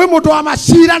nĩ wĩ mũndũ wa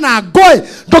macira na ngũĩ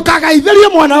ndũkagaithĩrie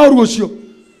mwana ũru ũcio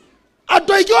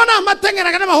andũ aingĩ ona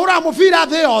mateng'eraga na mahũraga mũbira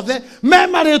thĩ yothe me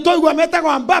marĩtwo igua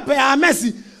metagwo Mbappe ya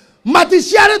Messi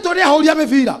maticiarĩtwo nĩ ahũri a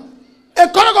mĩbira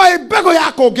ĩkoragwo ĩ mbegũ ya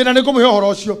kũngĩ na nĩ ngũmũhe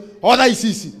ũhoro ũcio o thaa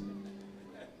ici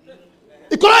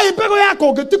ikoragwo ĩ mbegũ ya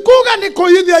kũngĩ ti kuga nĩ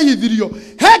kũyithia yithirio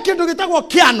he kĩndũ gĩtagwo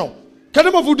kĩano kana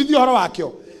mũbundithia ũhoro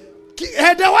wakĩo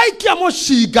hĩndĩ waikia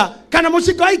mũcinga kana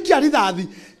mũcinga waikia rithathi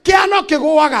kĩano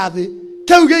kĩgũaga thĩ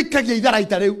kĩu gĩikagia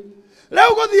itharaita rĩu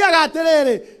gũthiaga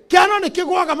atĩrĩrĩ kĩano nĩ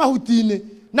kĩgũaga mahuti-inĩ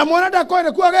na mwana ndakoĩ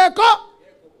nĩ kuo gĩko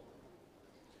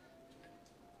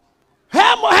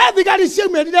he thigari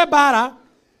ciaumĩrire mbara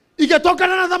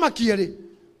igĩtũngana na thamaki ĩrĩ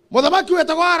mũthamaki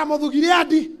wetagwo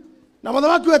Aramothu-Gileadi na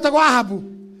mũthamaki wetagwo Ahabu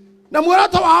na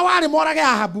muoroto wao warĩ morage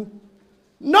Ahabu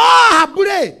no Ahabu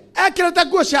rĩ ekĩrĩte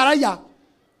nguo cia raia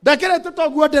ndekĩrĩte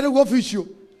to nguo ndĩ rĩu official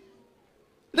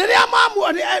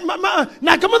rĩrĩa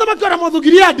nake mũthamaki wa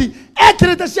Aramothu-Gileadi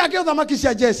ekĩrĩte ciake ũthamaki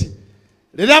cia jeshi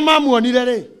rĩrĩa mamuonire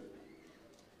rĩ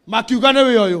makiuga nĩ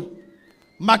wĩ ũyũ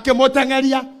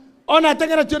makĩmũteng'eria ona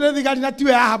ateng'eretio nĩ thigari na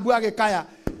tiwe Ahabu agĩkaya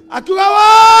akiuga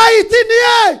woi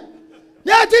tinie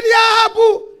nyetinie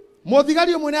Ahabu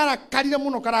mũthigari ũmwe nĩ arakarire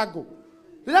mũno karango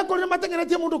rĩrĩa kũrĩ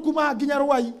mateng'eretie mũndũ kuma nginya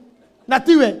rwai na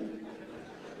tiwe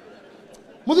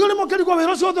mũthigari mũkĩrigwo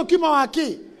wĩra ũcio ũthũkima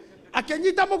wake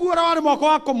Akenyita muguora wari moko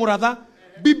wa kumuratha.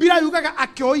 Biblia yugaga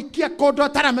akioikia kondo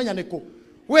ataramenya niko.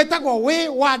 Wetagwo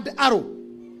wayward arrow.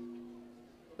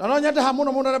 Na no nyende ha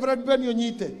muno Reverend Ben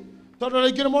onyite. Tondu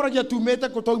ringi moragia tumete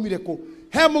ko taumire ko.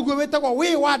 He mugu wetagwo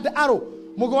wayward arrow.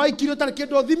 Mugu wa ikiro tari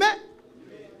kindu thime.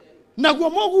 Naguo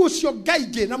mugu ucio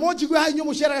ngaige na monjigwe ha inyu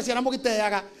muceraga ciana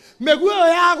mugiteaga. Meguo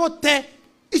ya gote.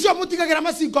 Icio mutigagira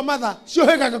macingo matha. Cio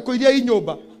hegaga kuiria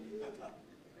inyumba.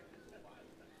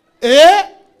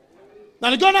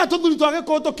 Na nikona tuthuri twage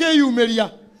ko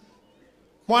tukiyumiria.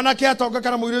 Mwanake atonga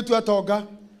kana muiritu atonga.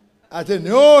 Ate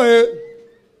ni oe.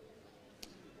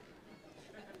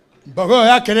 Mbago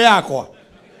yake ni yakwa.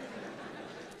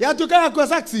 Yatuka yakwa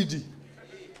succeed.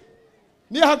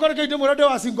 Ni hakore kaide murade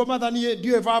wa single mother ni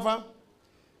ndiwe baba.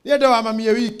 Ni ende wa mamie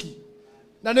wiki.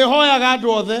 Na ni hoyaga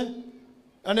andu othe.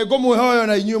 Na ni ngumuhoyo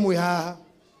na inyuĩ mwi haha.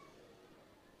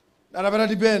 Na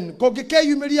Reverend Ben,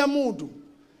 kungikeyumiria mundu.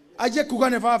 Aje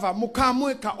kugane baba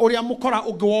mukamwika uria mukora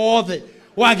ungi wothe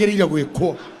wagirire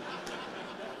gwikwo.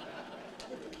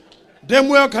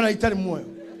 Ndemwe kana itari mwe.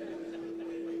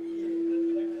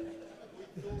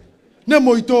 Ne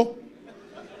moito.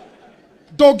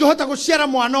 Ndongihota guciara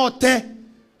mwana ote.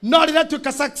 No rira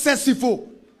tuika successful.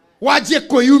 Wajie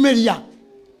kwiyumiria.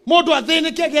 Mundu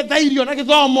athinike gethairio na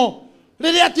githomo.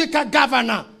 Rira tuika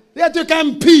governor, rira tuika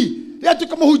MP, rira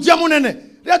tuika muhunjia munene,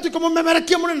 rira tuika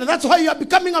mumemerekia munene. That's why you are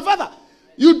becoming a father.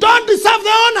 You don't deserve the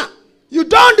honor. You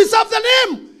don't deserve the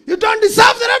name. You don't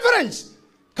deserve the reverence.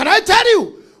 Can I tell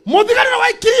you? Muthigarira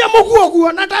waikiria muguo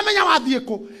guo na ndamenya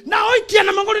wathieko na oikia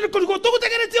na mangori nikugo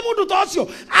tugutegeretie mundu ta ucio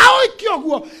aoikio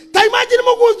guo ta imagine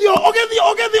muguthio ogethi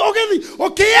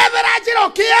okiyethera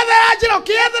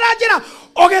njira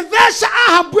ogethesha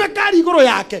ahambue kari iguru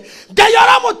yake Ngai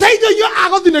ara muteithio nyu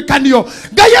agothinekanio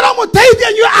Ngai ara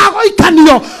muteithio nyu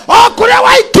agoikanio o kuria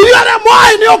waikirio re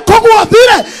moi ni ukugwo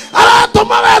thire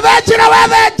aratuma wethe njira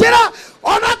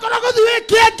ona kona guthiwe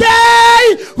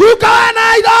kiekei huka wa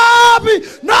Nairobi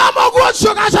no muguo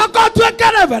cio gacoka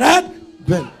tueke Reverend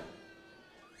Ben.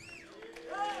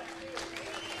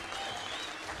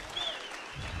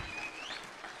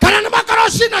 Kana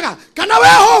nĩmakarocinaga kana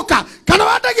wehuka kana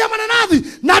wandagia mananathi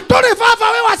na ndũrĩ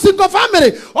baba we wa single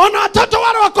family ona watoto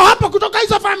wale wako hapa kutoka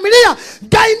hizo familia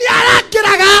Ngai ni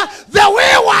arakiraga the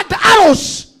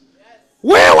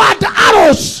wayward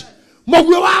arrows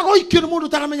Muguo wago ikiri mundu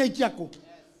taramenya ikiako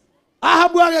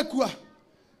Ahabu agekua.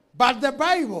 But the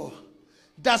Bible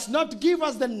does not give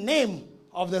us the name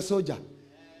of the soldier.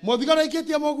 Muthigara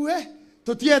ikitia mugue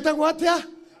tutiete gwatia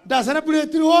da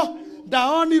celebrateirwo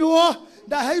da onirwo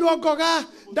da heirwo ngoga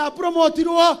da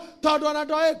promotirwo tondu ana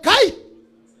ndoe kai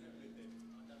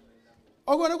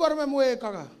ogo ni gwarome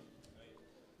mwekaga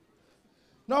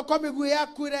no komigu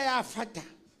yaku ire ya fata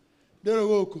ndero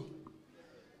guku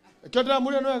Kedra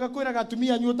muri no agakwira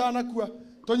gatumia nyuta nakua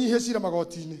tonyihe cira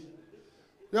magoti-ini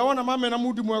ria wona mame na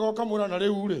mundi mwega ukamura na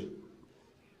riu ri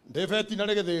ndebeti na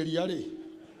rigetheria ri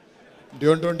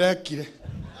ndio ndo ndekire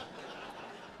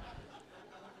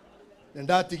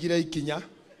ndatigire ikinya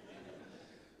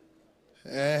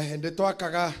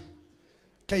nditwakaga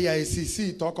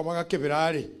KICC tokomaga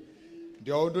kibirari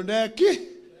ndio ndo ndeki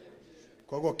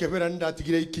kogo kibira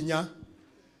ndatigire ikinya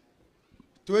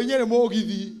twenyere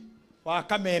mugithi wa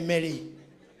kamemeri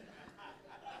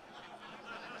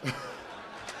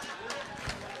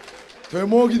twe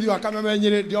mugithi wa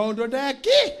kamemeri ndio ndo ndeki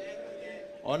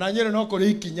ona nyere no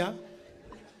kuri ikinya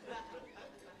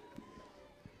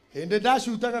hende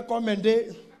ndashutaga comment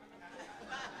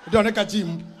ndoneka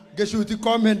gym geshuti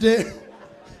comment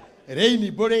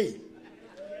reini bore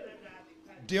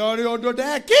ndio ndo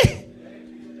ndeki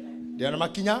ndio na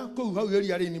makinya ku hau eri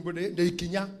reini bore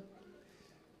ndikinya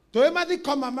Toe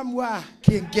mathiko mama mwa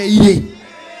kingeire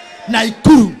na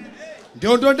ikuru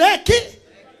ndio ndo ndeki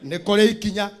ni kuri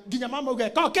ikinya nginya mama uge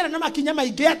kokera na makinya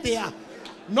maingi atia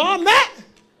no me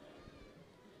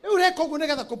ureko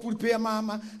gunegetha ko prepare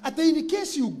mama ate in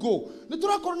case you go ni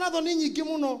turakorwo na thoni nyingi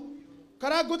muno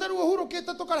karango taru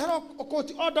hurukite tukarehera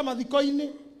okoti order mathiko-ini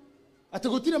ate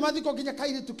gutire mathiko nginya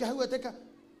kaire tukihau ateka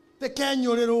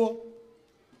tekenyurirwo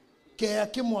ke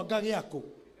kimwanga giako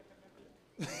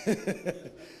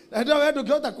Ndio wewe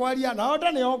ndio kwaria na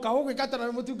order ni oka ugikatana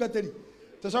na mutungatiri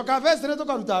tucoka vestre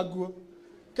tukaruta nguo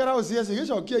kera uciece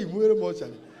gicokia imwire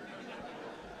mochari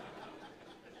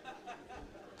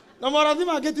na marathi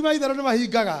maketi maithero ni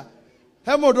mahingaga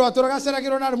he mundu aturaga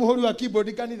ceragirwo na muhuri wa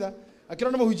keyboard kanitha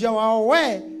akirona muhunjia wao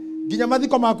we nginya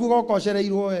mathiko maku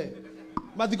gokocereirwo we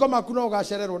mathiko maku no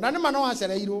gacererwo na ni mano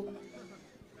wacereirwo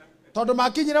tondu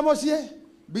makinyire mucie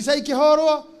bisa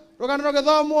ikihorwo rugano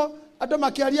githomwo andu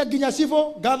makiaria nginya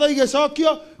cifo ngatho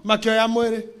igicokio makioya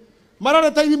mwiri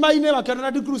marore ta irima-inĩ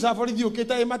makĩona ndi cruiser borithi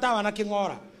ũkĩte matawa na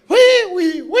kĩng'ora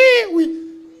wi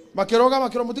makĩroga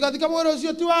makĩro mũtigathika mwĩrĩ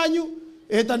ũcio ti wanyu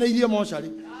ĩhĩtanĩirie mocarĩ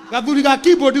gathuri ga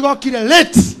keyboard gokire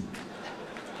late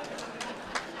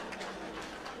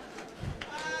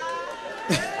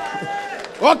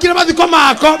okire mathiko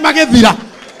mako magĩthira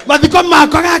mathiko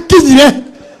mako gakinyire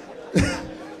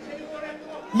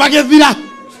magĩthira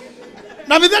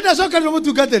na mithenda cokanĩrwo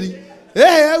mũtungatĩri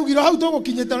augire hau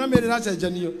tũgũkinyĩte na mĩrĩ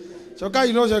racenjanio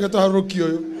cokai no coke tũharũrũkie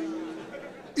ũyũ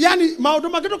yani maũndũ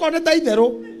mangĩ tũkone ta itherũ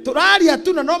tũraria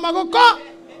tu na no magũko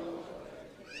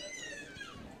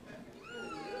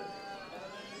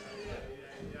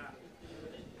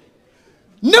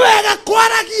nĩ wega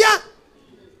kwaragia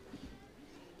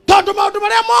tondũ maũndũ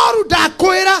marĩa moru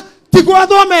ndakwĩra ti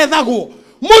gwathwo methagwo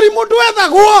mũrimũ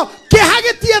ndwethagwo kĩeha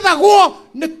gĩtiethagwo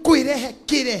nĩ kwĩrehe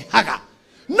kĩrehaga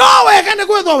no wega nĩ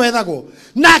gwethwo wethagwo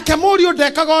nake mũriũ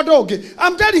ndekaga ũndũ ũngĩ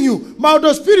I'm telling you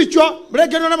maũndũ spiritual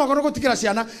mrengeno na magono gũtigĩra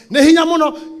ciana nĩ hinya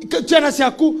mũno ciana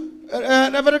ciaku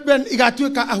Reverend Ben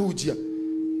igatuĩka ahunjia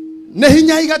nĩ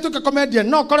hinya igatuĩka comedian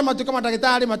no kore matuĩka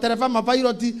mandagĩtarĩ matereba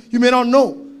mapilot you may not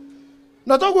know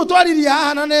na toguo twariria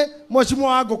haha na nĩ mwecimu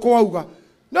wa ngũkũ wauga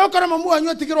no kore mamu wanyu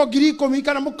atigĩrwo 10,000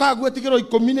 kana mũkagu atigĩrwo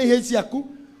 10 nĩ ihe ciaku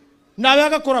nawe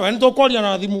agakũra we nĩ tũkwaria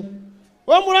na thimũ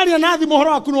we mũraria na thimũ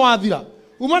ũhoro waku nĩ wathira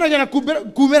umanagia na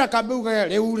kumĩra kambe ugaga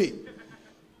rĩu rĩ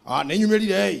nĩ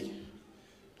nyumĩrire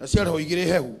na ciarĩho igĩrĩ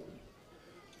hehu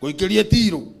ngũikĩrie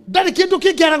tirũ ndarĩ kĩndũ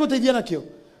kĩngĩara gũteithia nakĩo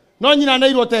no nyina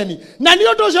nairwo teni na nĩ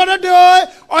ũndũ ũcio ndĩoĩ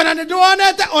ona nĩ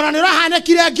ndĩwonete ona nĩ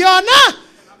ũrahanĩkire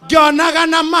ngĩonaga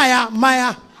na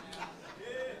maya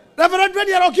Reverend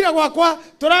Ben arokire gwakwa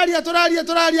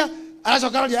tũraria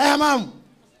aracoka aroria mamu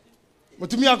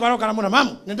mutumia wakwa aroka na mũna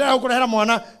mamu nĩ ndĩrenda gũkũrehera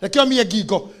mwana reke omie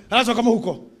ngingo aracoka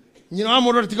mũhuko nyina wa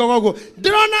mũndũ tigaga ũguo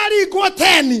ndĩrona ringwo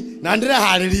 10 na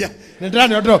ndĩreharĩria nĩ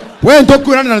ndĩrani ũndũ we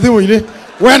nĩtũkwĩrana na thimũ-inĩ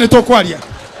we nĩtũkwaria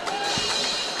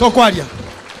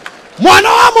mwana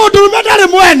wa mũndũrũme ndarĩ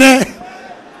mwene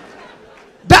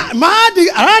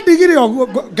arandigire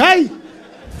ũguo Ngai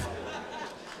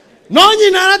no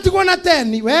nyina aratigwo na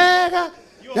 10 wega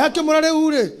yakĩmũra rĩu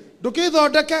rĩ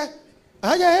ndũkĩthondeke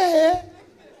aja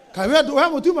kawe we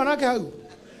mũtuma nake hau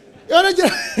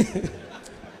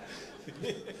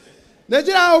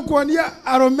Nejira okuania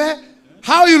arome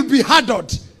how you'll be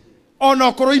handled on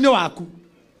okoro-inĩ waku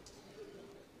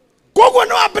koguo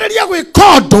nĩ wambĩrĩria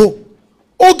gwĩka ũndũ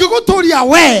ũngĩgũtũria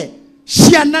we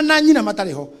ciana na nyina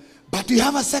matarĩ ho but we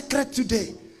have a secret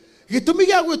today gĩtũmi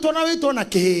gĩa gwĩtwo na wĩtwo na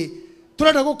kĩhĩ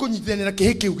tũrenda gũkũnyitithania na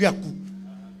kĩhĩ kĩu gĩaku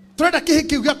tũrenda kĩhĩ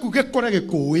kĩu gĩaku gĩkore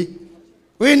gĩkũĩ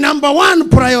we number 1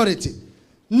 priority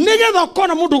nĩgetha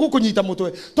ũkona mũndũ gũkũnyita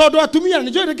mũtwe tondũ atumia nĩ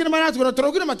njũĩ rĩngĩ nĩ maratwĩra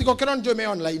tũraugire matigokĩrwo nĩ njũĩ me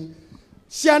online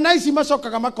ciana ici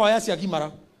macokaga makoya cia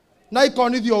gimara na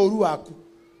ikonithio ũru waku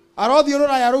arothiĩ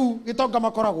rũraya rũu gĩtonga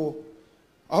makoragwo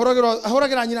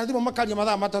ahũragĩra nyina thimũ makaria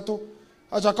mathaa matatũ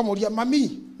acoka mũria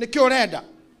mami nĩkĩ ũrenda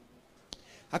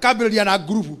akambĩrĩria na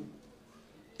ngurubu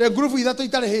ngurubu ithatũ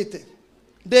itarĩhĩte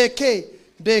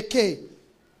ndĩkĩ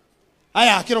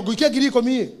aya kĩrongo ikia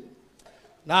 10,000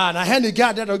 na heni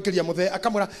ngada ndagĩkĩria mũthee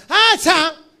akamwĩra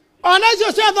aca ona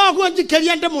icio cia thoguo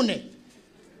njikĩria ndĩmũne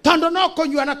tondũ no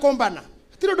kũnyua na kũmbana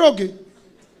tiro ndũngĩ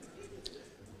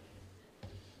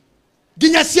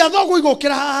nginya cia thoguo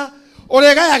igũkĩra haha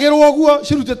ũrĩgayagĩrwo ũguo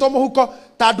cirutĩtwo mũhuko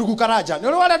ta ndugu karanja nĩ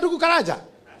ũrĩ wale ndugu karanja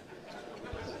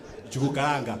njugu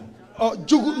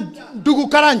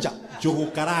karanga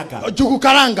njugu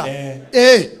karanga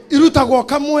irutagwo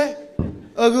kamwe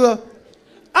ũguo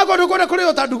ago ndũkũne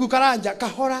kũrĩo ta ndugu karanja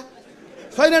kahora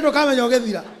faina ndũkamenya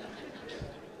ũgĩthira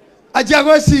anjia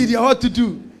gwĩciria what to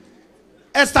do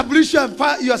establish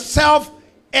yourself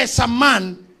as a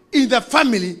man in the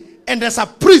family and as a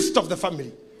priest of the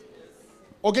family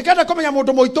ũngĩkenda kũmenya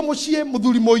mũndũ mũitũ mũciĩ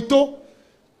mũthuri mũitũ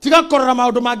tiga kũrora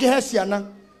maũndũ mangĩ he ciana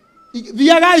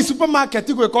thiaga i supermarket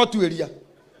gwĩka ũtuĩria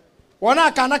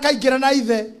wona kana kaingĩra na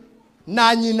ithe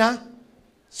na nyina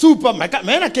supermarket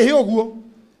mena kĩhĩ ũguo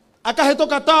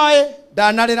akahĩtũka toĩ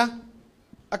ndanarĩra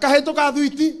akahĩtũka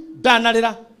thwiti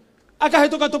ndanarĩra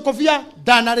akahĩtũka tũkobia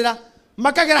ndanarĩra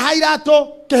makagera ha iratũ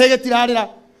kĩhĩ gĩtirarĩra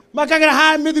makagera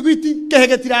ha mĩthiguiti kĩhĩ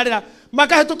gĩtirarĩra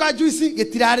makahĩtũka juici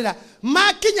gĩtirarĩra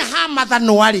makinya ha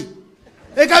mathanwarĩ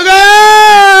ĩkauga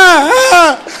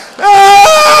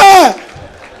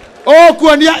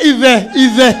kuonia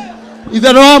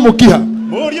ithe no amũkiha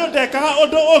mũriũ ndekaga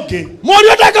ũndũ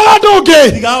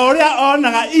ũngĩ tiga ũrĩa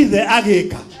onaga ithe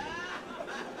agĩka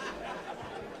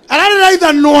ararĩra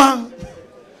ithanwa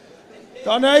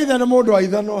tondũ ithe nĩ mũndũ wa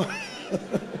ithanwa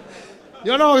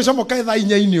nĩona ũgĩcomoka thaa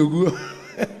 4 ũguo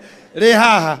rĩ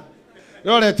haha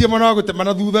rĩoretie mwena wa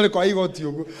gũtemana thutha rĩkwa igoti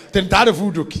ũguo tĩ nĩtarĩ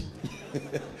bunduki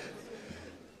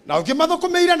Na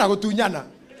ukimathukumeire na gutunyana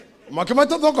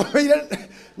makimathukumeire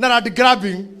na rad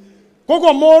grabbing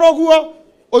koguo moroguo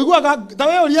oiguaga ta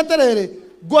we uri aterere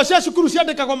nguo cia cukuru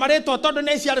ciandikagwo marĩtwa tondu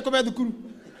nĩ ciarĩ kũme thukuru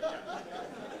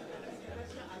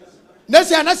nĩ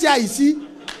ciana cia ici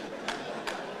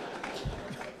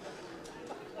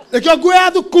nĩkĩo nguo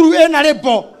ya thukuru ĩna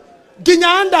rĩbo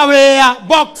nginya underwear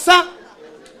boxer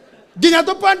nginya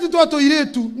tũpanti twa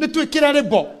tũirĩtu nĩ twĩkĩre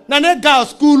rĩbo na nĩ girl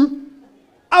school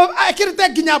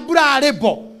ekĩrĩte nginya mbura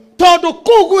rĩbo tondu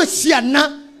kũu gwĩ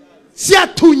ciana cia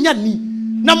tunyani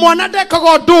na mwana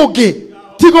ndekaga ũndũ ũngĩ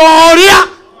tiga ũrĩa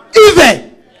ithe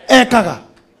ekaga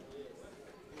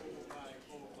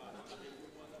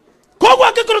koguo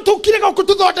angĩkorwo tũkire gũkũ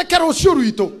tũthondeke rũciũ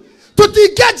rwitũ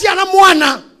tũtingĩanjia na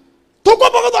mwana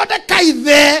tũkwamba gũthondeka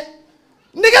ithe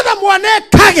nĩgetha mwana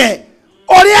ekage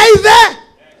ũrĩa ithe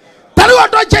ta rĩu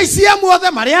andũ a JCM othe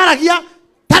marĩa aragia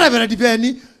ta Reverend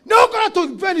Beni nĩ gũkorwo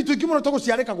Beni tũingĩ mũno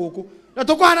tũgũciarĩka gũkũ na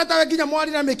tũkũhana tawe nginya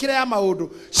mwari na mĩkĩre ya maũndũ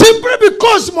simply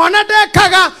because mwana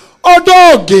ndekaga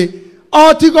ũndũ ũngĩ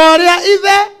o tiga ũrĩa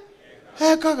ithe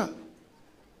ekaga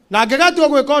na angĩgatua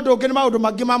gwĩka ũndũ ũngĩ nĩ maũndũ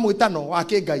mangĩ ma mwĩtano wa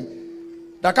kĩngai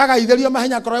ndakagaithĩrio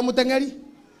mahenya akorwo e mũteng'eri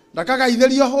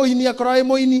ndakagaithĩrio ũini akorwo e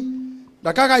mũini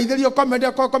ndakagaithĩrio comedy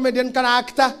akorwo comedian kana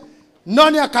actor no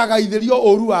nĩ akagaithĩrio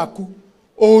ũru waku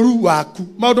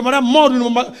maũndũ marĩa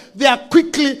moru they are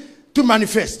quickly to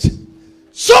manifest.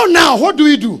 So now what do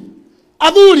we do?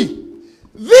 Athuri,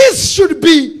 this should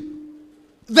be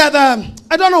the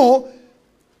I don't know,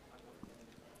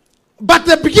 but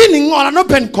the beginning or an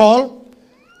open call.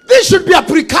 This should be a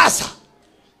precursor.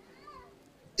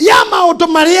 Yama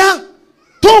otomaria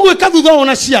togo ikathutha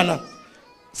ona ciana.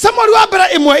 Samuel wa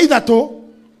mbere imwe ithatu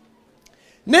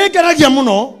nĩ ngeragia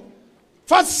mũno.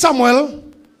 1 Samuel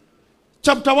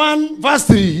chapter 1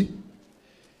 verse 3.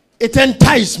 It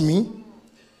enticed me.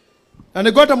 And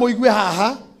I got a moigwe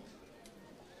haha.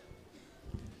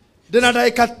 Then I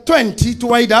got 20 to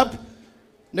wind up.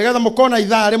 Negada mokona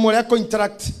idare mo ya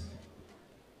contract.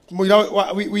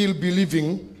 We will be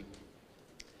leaving.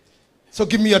 So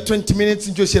give me your 20 minutes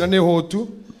in just ne hotu.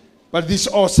 But this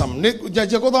is awesome.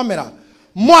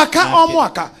 Mwaka or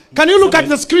mwaka. Can you look at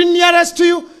the screen nearest to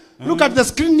you? Look at the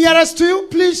screen nearest to you,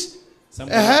 please.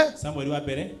 Samuel wa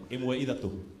mbere imwe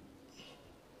ithatu.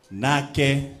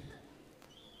 Nake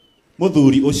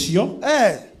muthuri ucio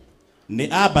ni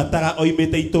ambataga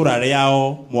oimite itura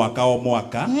riao mwaka o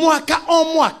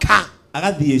mwaka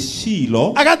agathie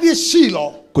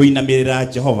Shilo kuinamirira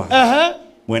Jehova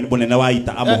munene wa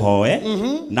ita amuhoe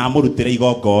na amurutire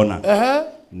igongona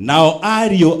nao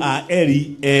ariũ a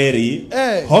Eli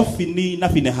Hofini na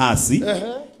Finehasi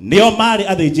nio mari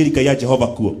athĩnjĩri Ngai ya Jehova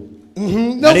kuo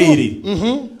na rĩrĩ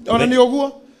ona nĩ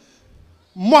ũguo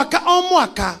mwaka o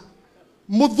mwaka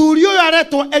muthuri ũyũ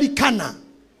aretwo Elikana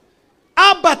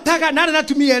ambataga na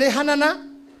anatumia ere Hanana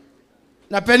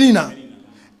na Penina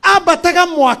ambataga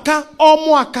mwaka o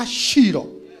mwaka Shilo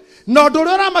na ũndũ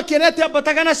ũrĩa ũramakenete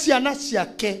ambataga na ciana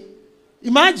ciake.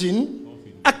 Imagine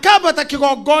akabata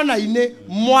kigongona-inĩ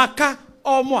mwaka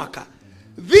o mwaka.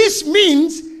 This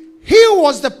means he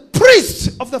was the priest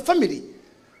of the family.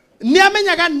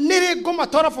 Niamenyaga nire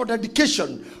ngomatora for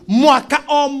dedication mwaka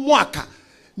o mwaka.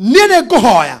 Nire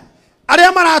ngohoya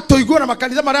aria maratoigua na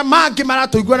makanitha maria mangi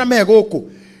maratoigua na megũkũ.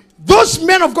 Those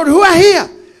men of God who are here,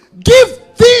 give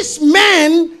these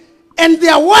men and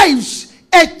their wives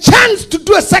a chance to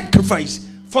do a sacrifice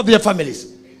for their families.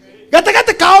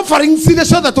 Gata ka offering sile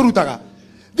so that turutaga.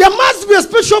 There must be a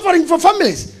special offering for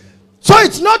families. So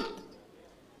it's not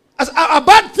a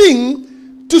bad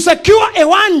thing to secure a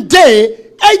one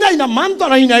day, either in a month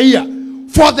or in a year,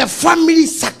 for the family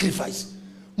sacrifice.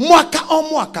 Mwaka o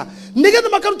mwaka. Nigenda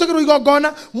makarutagĩrwo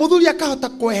igongona muthuri akahota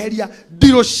kweheria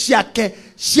ndiro ciake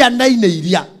ciana-inĩ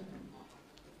iria.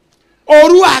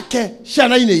 Oru wake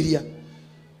ciana-inĩ iria.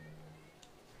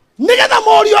 Nigenda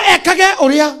morio ekage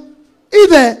ũrĩa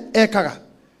ithe ekaga.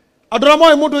 Andũ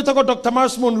amwe mũndũ wĩtagwo Dr.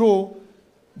 Miles Monroe,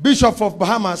 Bishop of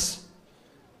Bahamas,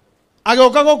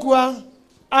 agĩũka gũkua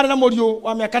arĩ na mũriũ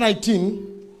wa mĩaka 19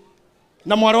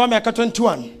 na mwarĩ wa mĩaka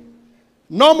 21.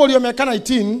 No mũriũ wa mĩaka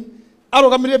 19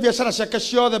 arũgamirie biashara ciake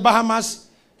ciothe Bahamas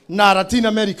na Latin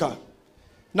America.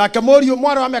 Na mũriũ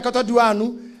mwarĩ wa mĩaka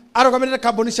 21 arũgamirie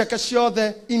kambuni ciake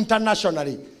ciothe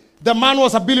internationally. The man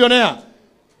was a billionaire.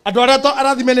 Andũ arĩa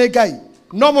arathime nĩ Ngai.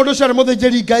 No mũndũ ũcio arĩ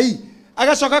mũthĩnjĩri Ngai.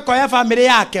 Agacoka koya family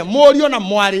yake mũriũ na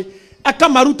mwarĩ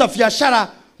akamaruta biashara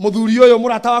muthuri ũyũ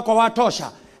mũrata wakwa wa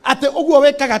Tosha ate ũguo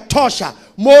wekaga Tosha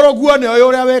mũrũguo nĩ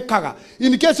ũyũ ũrĩa wekaga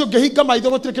in case ũngĩhinga maitho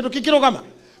gũtirĩ kĩndũ kĩkĩrũgama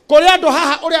kũrĩ andũ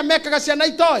haha ũrĩa mekaga ciana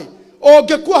itoĩ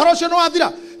ũngĩkua horo ũcio nĩ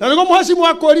wathira na nigo muhasimu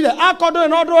akorire akondo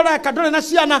no ndora kadore na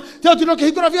ciana te utino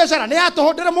kihingura biashara ni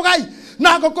atohondere mugai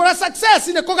na gukora success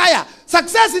ni kugaya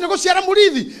success ni guciara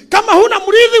murithi kama huna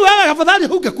murithi wewe afadhali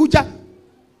hungekuja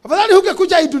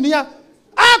hii dunia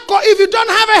ako. If you don't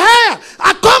have a hair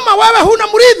akoma wewe huna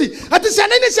murithi ati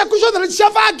ciana ini cia kucotha cia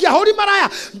vagia hori maraya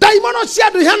daimono cia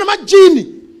ndu ihana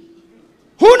majini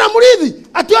huna murithi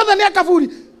ati othe ni akaburi.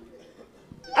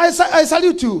 I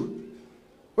salute you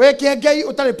we kiengei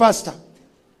utari pastor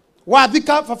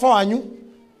wathika baba wanyu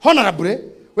honorable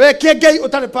we kiengei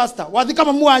utari pastor wathika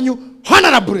mamu wanyu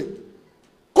honorable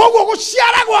koguo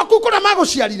guciara gwaku kuna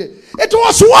maguciarire it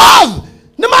was worth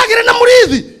ni magire na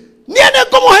murithi nie ne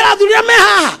kumuhera thuria me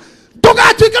haha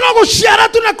ndugatuike no guciara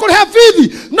tu na kuriha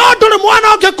bithi no nduri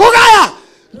mwana unge kugaya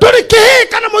nduri kihi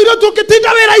kana muiro tu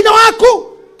kitinda wira-ini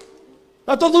waku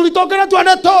na tuthuri tongera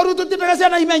twane toru tutindaga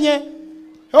ciana imenye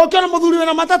ukiona muthuri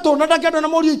wena matatu na ndakenda na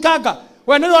murio ikanga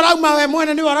we ni orauma we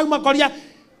mwene ni orauma koria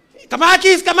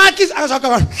kamakis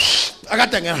agacoka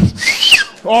agatengera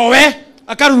owe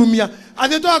akarurumia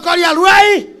athito akoria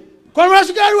ruai kwa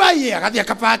masuka ruai akathia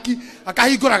kapaki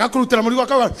akahingura akakurutira murigo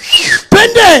akawa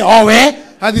pende owe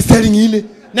athi selling ine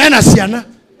nena ciana.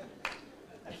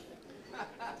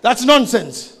 That's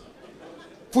nonsense.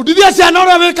 Fundithia ciana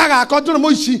ora wekaga akontu na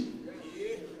muici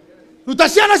ruta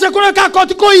ciana cia kureka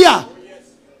akontu kuia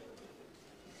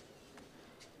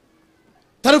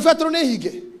taru Petro ne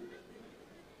hige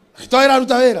toira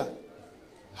ruta wera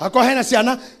hako hena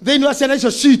ciana thiini wa ciana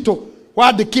icio cito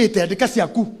wandikite andika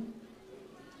ciaku.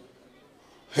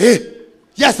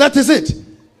 Yes, that is it.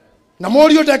 Na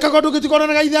morio ndekaga ndu gitikona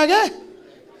na gaithage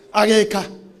ageka.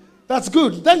 That's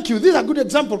good. Thank you. This is a good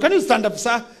example. Can you stand up,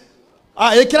 sir?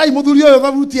 Ekirai muthuri oyo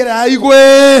babutiere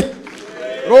aigwe.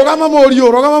 Rogama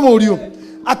morio.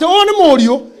 Ate one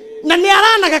morio na ni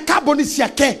aranaga carbon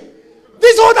ciake.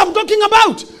 This is what I'm talking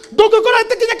about. Ndungikora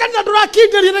tikinya kanitha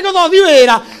ndurakinderia ni guthothi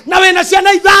wira na wena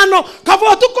ciana ithano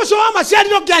kabo tukuco wa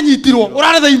maciariro kianyitirwo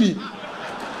urare thiini.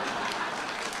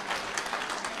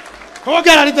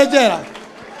 Kogera ritejera.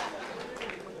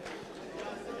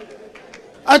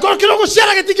 Akora kiro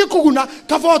guciara gitiki kuguna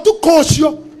kabo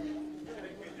tukucio.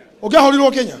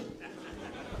 Ugehorirwo Kenya.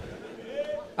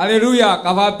 Hallelujah,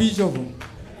 kava bishop.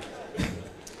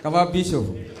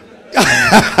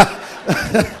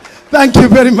 Thank you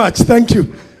very much. Thank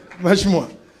you. Much more.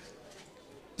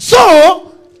 So,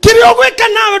 kirio gweka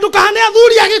nawe ndukahane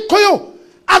athuri agikuyu.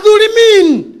 Athuri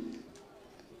mean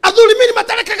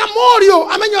matarekaga morio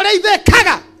amenyore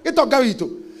ithekaga gitonga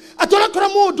witu. Atwara kora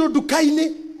mundu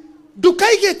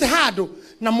ndukaigite handu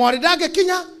na mwari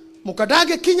ndagikinya muka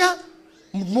ndagikinya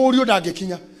morio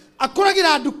ndagikinya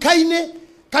akuragira ndukaini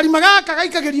karima gaka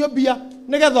gaikagirio bia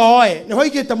nigetha oe niho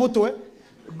igite mutwe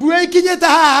bue ikinyete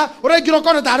haha uraingira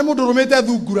kona tari mundu rumite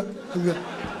thungura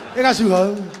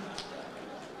igacuha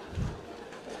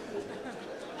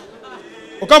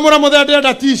ukamura muthende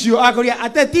nda ticio akuria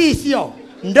ate ticio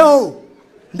ndo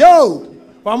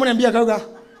wamurembia kauga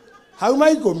hauma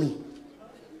 10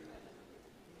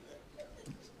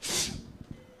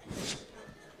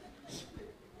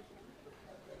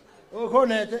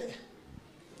 ukonete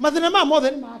mathina ma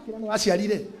mothe ni makira ni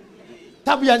waciarire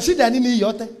tabu ya shida nini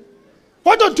yote.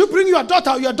 Why don't you bring your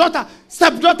daughter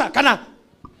stepdaughter kana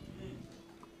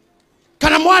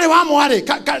mwari wa mwari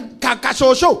ka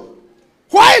shosho.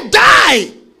 Why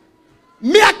die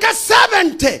miaka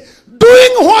 70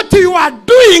 doing what you are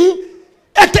doing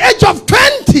at the age of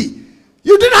 20?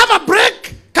 You didn't have a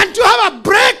break. Can't you have a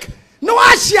break? No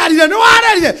ashiarire no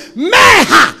ararire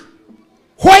meha.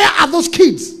 Where are those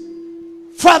kids?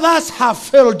 Fathers have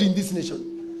failed in this nation.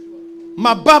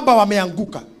 Mababa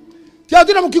wameanguka. Tia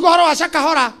tuna mkikohora wa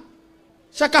shakahora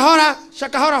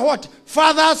what?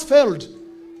 Fathers failed.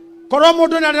 Koromo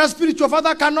dona na spiritual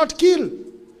father cannot kill.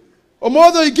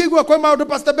 Omodo igigwe kwa maudo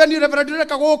Pastor Benny Reverend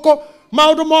Reka goko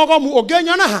maudo mogo mu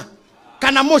ogenya na ha.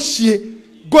 Kana moshie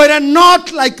goira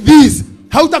not like this.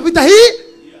 Hautapita hii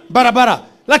barabara.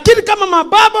 Lakini kama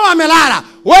mababa wamelala,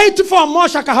 wait for more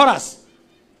shakahoras.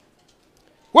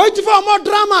 Wait for more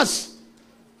dramas.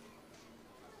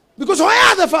 Because where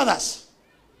are the fathers?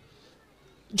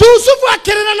 Yusufu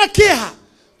akirina na kiha.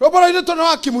 Robora ile tono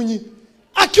wa kimunyi.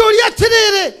 Akioria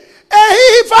tirire.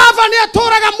 Hihi baba ni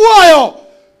atoraga muoyo.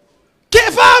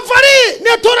 Ke baba ni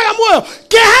atoraga muoyo.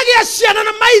 Ke hagia ciana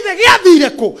na maithe giathire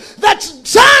ku. That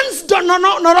sons do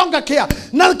no longer care.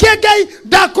 Na kegai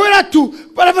dakwira tu.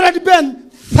 Reverend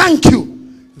Ben, thank you.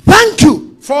 Thank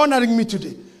you for honoring me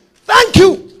today. Thank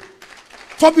you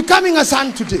for becoming a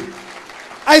son today.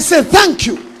 I say thank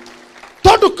you.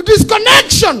 Total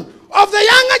disconnection of the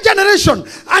younger generation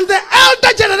and the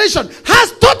elder generation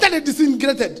has totally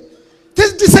disintegrated.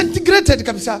 is disintegrated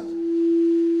kabisa.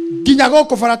 Ginya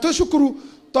goko bara tu cukuru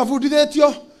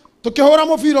twabundithitio tukihura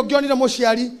mubira ngionire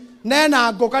muciari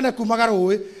nena ngoka ne kumaga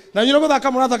ruwi na nyiro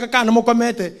guthaka murathaka kana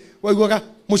mukomete waiguaga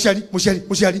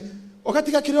muciari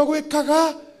ukatiga kirio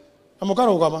gwikaga na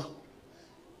mukarugama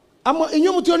amwe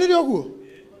inyu mutionire oguo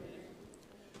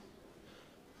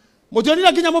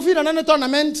mutionire ginya mubira nene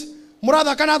tournament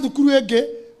murathaka na thukuru ingi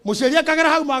muciari akagera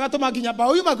hau magatuma ginya ba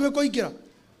uyu makwe kuingira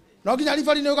no ginya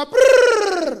rifari ne uga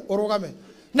urugame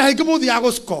na hingi muthi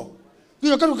aguscore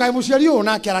ngiyo karu kai muciari uyu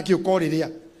na kera Kwariria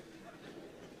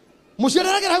muciari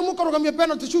agera hau mukarugamia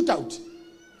penalty shootout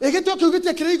egitio kiu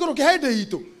gitie kire iguru kihende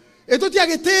itu etutia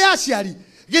gitie aciari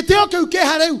gitio kiu ke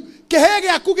hareu kihe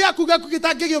giaku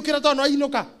gitangigiukira tono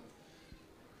ainuka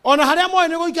ona haria moe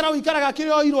ni guikara wikaraga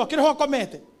kirio irwo kiriho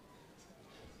komete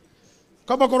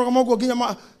kaba korogama guo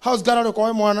ginya house gararo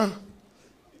kwa mwana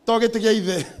to gitigia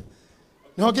ithe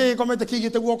niho gikomete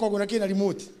kigite guoko guna kina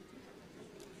remote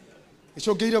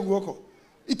icogeire guoko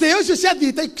ite ucio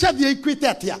ciathie ikwite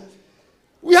atia.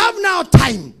 We have now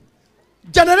time.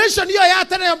 Generation hiyo ya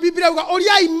tene ya Biblia uga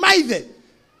oria imaithe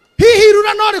hihi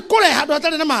rura no rikure handu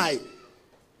hatari na mai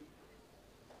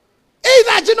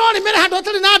either jino ni mere handu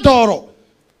hatari na ndoro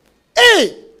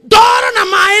ndoro na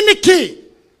mai ni ki.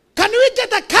 Can we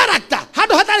get a character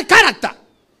handu hatari character?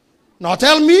 No,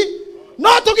 tell me. No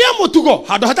tugie mutugo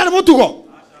handu hatari mutugo.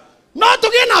 No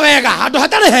tugie na wega handu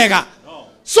hatari hega.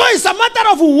 So it's a matter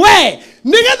of where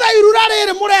nigetha irura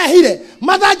riri murehire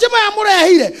mathanji maya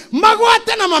murehire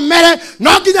magwate na mamere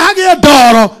no nginya hagie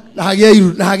ndoro na hagie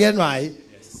iru na hagie mai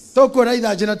tokora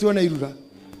ithanji na tuone irura.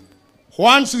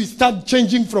 Once we start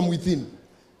changing from within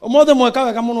omothe mweka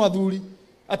wega muno athuri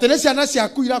atene ciana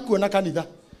ciaku irakuona kanitha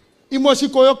imwe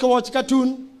cikoyoke watch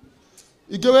cartoon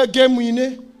igewe game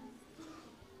ine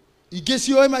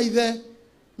igecio maithe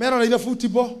meroreire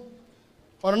football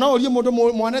ona no orie mundu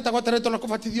mwaneta gwateretwo na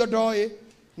kubatithio ndoi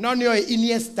no ni oi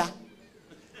Iniesta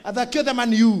athakio the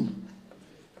Man U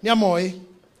ni amoi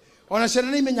ona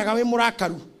ciana ni imenyaga wi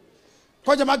murakaru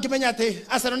koja mangimenya ati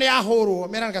Arsenal ni yahurwo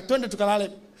meranga twende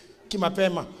tukalale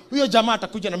kimapema huyo jamaa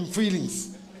atakuja na feelings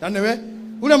na newe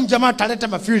ule mjamaa ataleta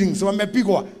ma feelings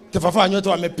wamepigwa tafafanya wote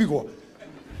wamepigwa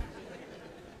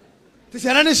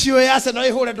tisiana ni shio ya Arsenal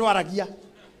ihore ndwaragia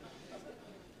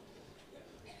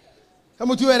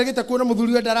kama tu weregeta kuona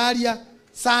muthuri wa dararia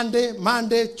Sunday,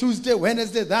 Monday, Tuesday,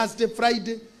 Wednesday, Thursday,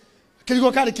 Friday.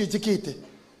 Kiligo kale kijikite.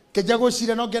 Kejago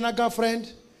shire no gena girlfriend.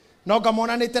 No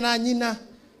gamona nete na nyina.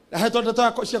 Na heto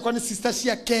ndoto cia kwa ni sister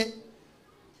ciake.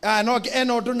 No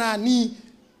eno nduna ni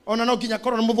ona no ginya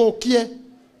korona muthukie.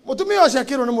 Mutumia ucio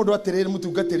akirwo ni mundu atiriri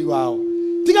mutungatiri wao.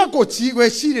 Tiga kochi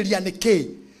gweciriria niki.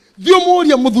 Thio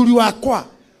muria muthuri wakwa.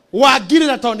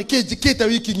 Wangirira to ni kijikite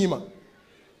wiki ngima.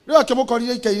 Rio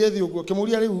akimukorire ikaire thi uguo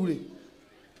kimuria riu ri.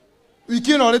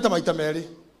 Wiki no reta maita meri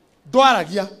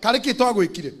ndwaragia kariki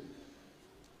twagwikire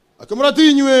akimura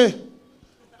tinywe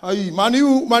ai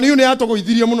maniu ne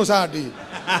atogoithirie muno Sunday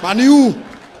maniu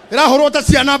irahorwo ta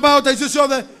ciana bao ta icio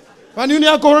ciothe maniu ne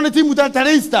akohorwo ni timu ta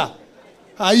Leicester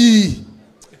ai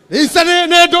Leicester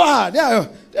ne ndoa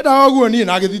nda oguo ni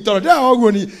na githitoro nda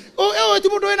oguo ni ti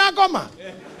mundu ina ngoma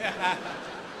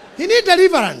he need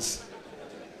deliverance.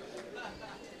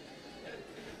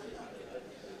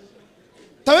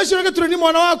 Taweshiro ke tureni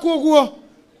mwana waku oguo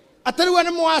atari wane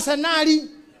mu Arsenal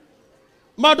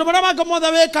maundu maria manga mothe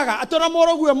wekaga atona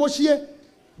moroguo mucie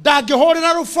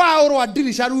ndangihorera rufao rwa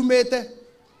dirisha rumete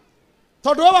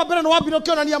tondu wa mbere no wambire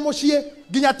kionania mucie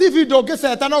ginya TV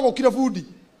ndungiseta no gukire budi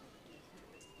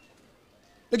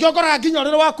nikio koraga ginya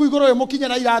rero waku iguru we mukinye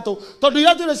na iratu tondu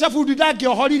iratu cia budi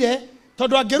ndangihorire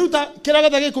tondu angiruta kira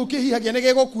gethe giku kihihagia ni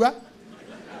gigukua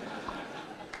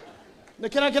ni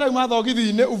kira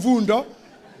mathogithi-ini uvundo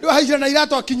ndio haicira na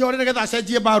iratu akinyorere getha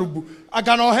cenjie barubu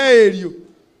agano herio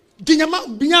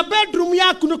ginya bedroom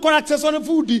yaku ni kora access on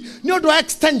food ni ndo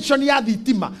extension ya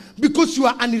thitima because you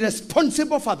are an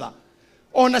irresponsible father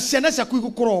ona ciana ciaku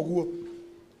igukura oguo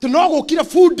tuno gukira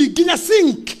food ginya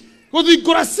sink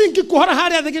guthingura sink kuhora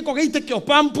haria thigi ko geite kio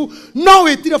pampu no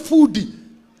witire food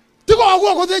tigo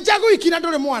oguo guthinja gwikina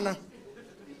nduri mwana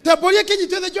Taboria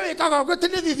kinyite the joy kaga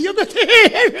gutene thithio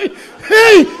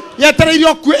ya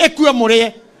tareirio ku ekue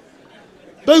murie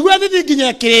ndoigua thithi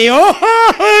nginya kirio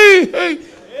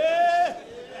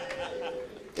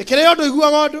kirio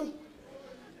ndoigua ngondu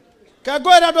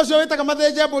kagoera ndo cio witaga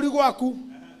mathenje mburi gwaku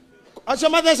acio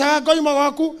mathecaga ngoima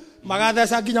gwaku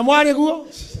magatheca nginya mwari guo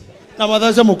na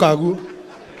mathece mukaguo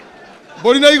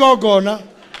mburi na igongona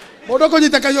mundu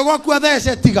kunyita kaio gwaku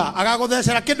athece tiga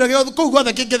agaguthecera kindu giothe kuu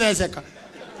guothe kingitheceka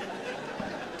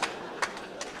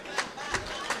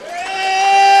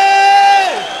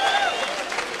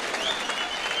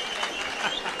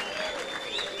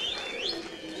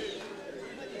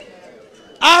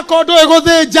akondo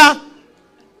egothenja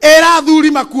era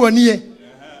Athuri makuonie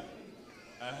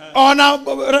ona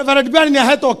Reverend Bani ni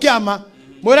ahetwo kiama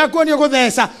mwira kuonie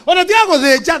gutheca ona tiga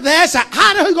guthenja theca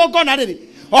hana igongona riri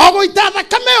ogoita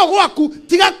thakame ogwaku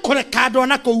tiga kureka andu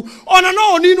na kuu ona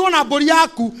no uninwo na mburi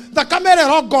yaku thakame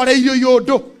rongoreirio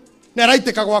yundu na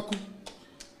raiteka gwaku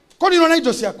koninwo na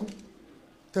indo ciaku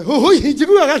te hui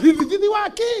njiguaga thithithi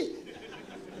waki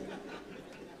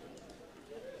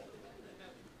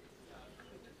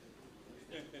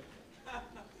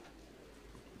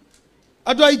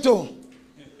andu aitu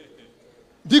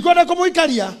ndikwenda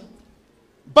kumuikaria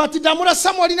but ndamura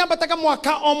Samuel nambataga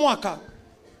mwaka o mwaka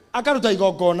akaruta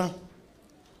igongona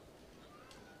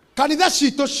kanitha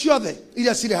citũ ciothe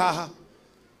iria cirĩ haha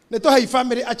nĩ tũhei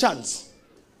family a chance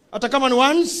ata kama ni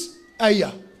once a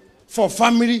year for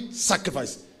family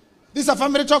sacrifice. This is a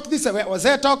family talk, this was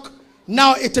a talk.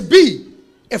 Now it be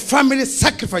a family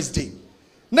sacrifice day.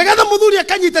 Negatha muthuri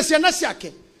akanyita ciana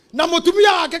ciake na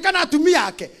mutumia wake kana atumia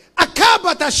ake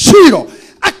akambata Shiro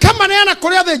akamaneana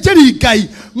kuri athĩnjĩri Ngai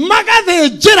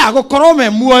magathĩnjĩra gũkorwo me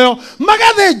muoyo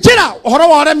magathĩnjĩra ũhoro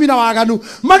wa ũremi na waganu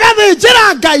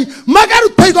magathĩnjĩra Ngai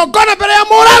magaruta igongona mbere ya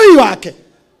mũrawi wake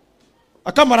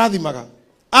akamarathimaga.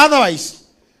 Otherwise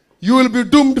you will be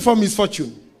doomed for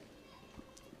misfortune.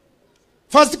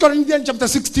 1 Corinthians chapter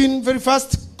 16, very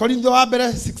fast.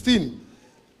 Corinthians 16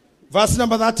 verse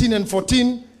number 13 and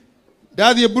 14.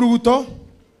 Dadhi Bruto.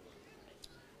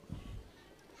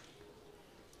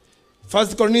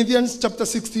 1 Corinthians chapter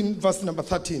 16 verse number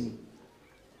 13.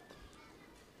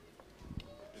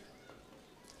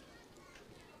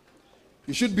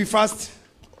 You should be fast.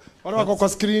 What do I go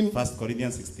screen? 1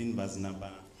 Corinthians 16 verse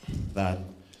number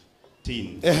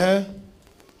 13.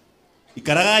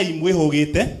 Ikaragai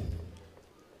mwihugite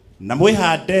na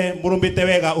mwihande murumite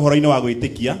wega uhoro-ini wa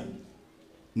gwitikia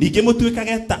ninge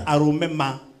mutuikage ta arume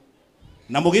ma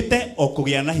na mugite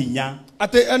okugia na hinya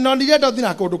ate no ndigenda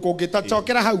thina kundu kungita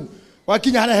chokera hau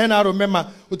wakinya hana hena arume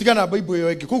ma utigana Bible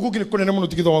yo ingi kuku kini kunene muno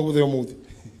tigithoma guthe umuthi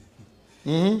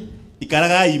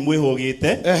ikaragai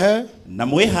mwihugite na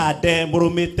mwihande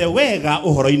murumite wega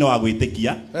uhoro-ini wa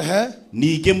gwitikia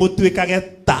ninge mutuikage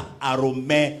ta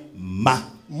arume ma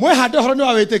mwihande uhoro-ini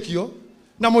wa witikio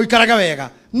na muikaraga wega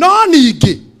no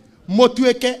ningi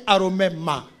mutuike arume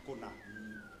ma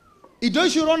indo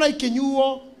icio urona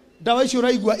ikinyuo ndawa icio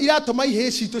uraigua iratuma ihĩ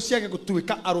citũ ciage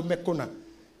gutuika arume kuna.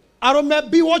 Arume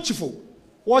be watchful,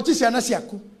 watch ciana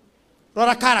ciaku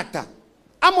rora character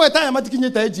amwe ta aya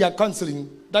matikinyite age ya counseling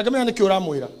ndakamenya nĩ kĩ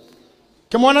ũramwĩra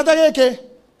kĩmwana ta gĩkĩ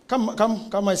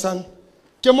come my son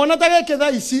kĩmwana ta gĩkĩ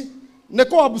thaa ici nĩ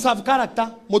ku observe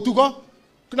character mũtugo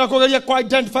na kũgeria ku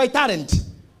identify talent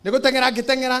nĩ gũteng'era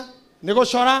ngĩteng'era nĩ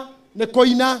gũcora nĩ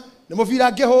kũina nĩ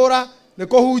mũbira ngĩhũra nĩ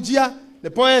kũhunjia nĩ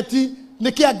poeti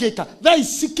nĩ kĩ angĩka thaa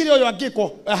ici kĩrĩ ũyũ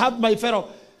angĩkwo. I have my fellow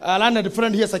learned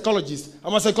friend here, psychologist.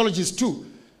 I'm a psychologist too.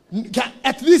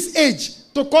 At this age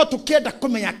tuko tukienda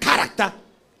kumenya character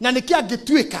na nĩ kĩ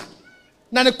angĩtuĩka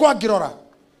na nĩ kwa ngĩrora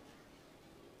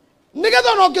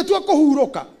nĩgetha no ngĩtua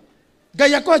kũhurũka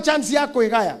Ngai akũhe chance ya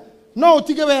kwĩgaya no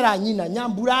ũtige wera nyina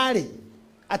nyamburarĩ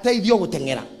ateithio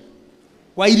gũteng'era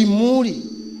wa irimuri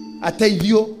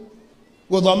ateithio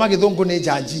gũthoma gĩthũngũ nĩ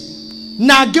njanji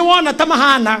na ngĩ wona ta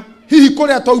mahana hihi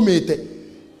kũrĩa twaumĩte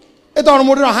ĩtondũ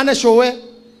mũndũ no hane cũwe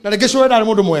na rĩngĩ cũwe ndarĩ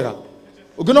mũndũ mwega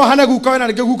ũngĩ no hane gukawe na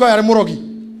rĩngĩ gukawe arĩ mũrogi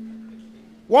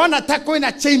wona ta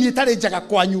kwĩna chain ĩtarĩ njega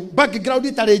kwanyu background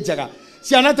ĩtarĩ njega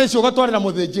ciana ta icio ũgatwarĩra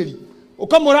mũthĩnjĩri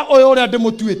ũkamũra ũyũ ũrĩa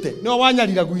ndĩmũtuĩte nĩwe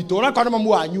wanyarira gwitũ ũrakora nĩ mamu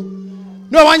wanyu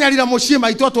nĩwe wanyarira mũciĩ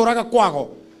maitũ atũraga kwago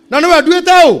na nĩwe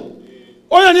nduĩte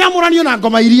ũyũ nĩ amũranio na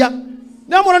ngoma iria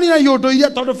nĩ amũranio na iũndũ iria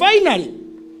tondũ finally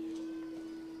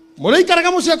mũrĩikaraga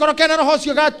mũciĩ koro kena roho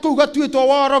ũcio kũu gatuĩtwo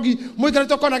worogi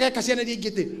mũikarĩtwo kona geka ciana iria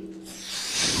ingĩ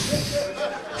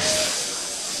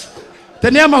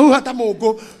tene amahuha ta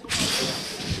mũngũ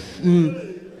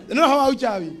nĩ roho wa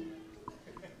uchawi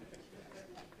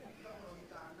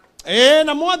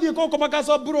na mwathiĩ kũkũ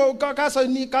makacoburo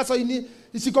kaco-ini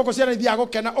ici kũkũ ciana ithiaga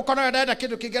gũkena ũkona ndenda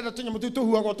kĩndũ kĩngĩenda tũnyamũ tũu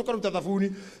tũhuhagwo tũkaruta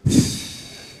thabuni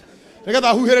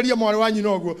nĩgetha ahuhĩrĩrie mwarĩ wa nyina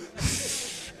ũguo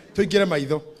tũingĩre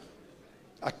maitho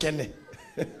akene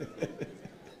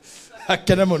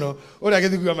akene mũno ũrĩa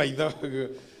agĩthigua maitho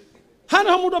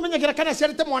hana mũndũ amenyagĩra kana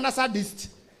ciarĩte mwana sadist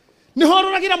nĩho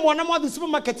ũroragĩra mwana mwathi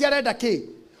supermarket arenda kĩ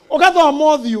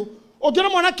ũgathoma ũthiũ ũngĩona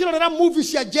mwana akĩrorera movie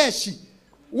cia jeshi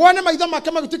wone maitho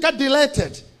make magĩtuĩka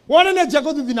dilated wone nĩ njia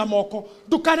gũthithina moko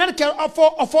ndũkanareke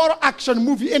for action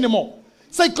movie anymore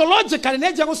psychologically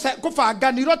nĩ njia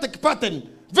gũbanga neurotic pattern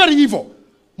very evil.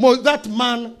 That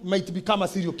man might become a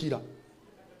serial killer.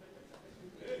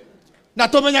 Na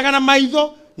tumenyaga na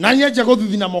maitho na nĩ njia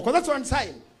gũthithina moko. That's one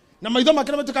sign. na maitho make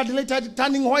matuka dilated,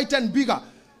 turning white and bigger.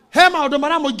 He maundu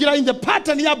maramuingira in the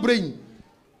pattern ya brain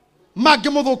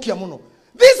magimuthukia muno.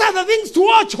 These are the things to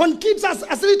watch when kids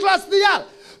as little as they are.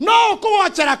 No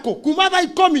kuwachera ko kuma thaa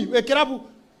 10 wekirabu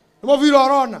moviro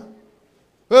orona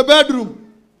a bedroom.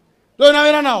 Don't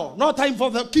have now. No time for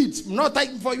the kids. No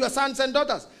time for your sons and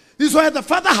daughters. This is where the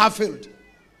father have failed.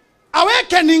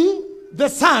 Awakening the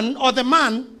son or the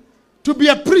man to be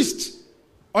a priest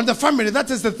on the family. That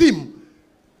is the theme,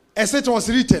 as it was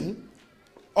written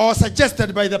or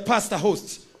suggested by the pastor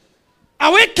host.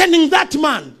 Awakening that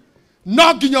man,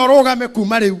 knocking your rogame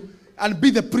kumariu, and be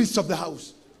the priest of the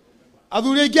house.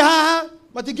 Athuri gaha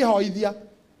matike hoithia.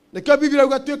 Nekyo biblia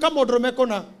ugatuika modrome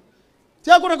kona.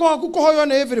 Tia kuna kwa kukohoyo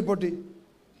na everybody.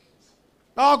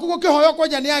 Na kukohoyo kwa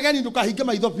jani agani ndukahinge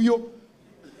maitho biyo.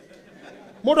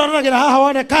 Mundu araragira haha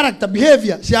wane character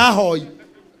behavior cia ahoi.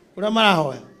 Ura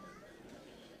marahoya.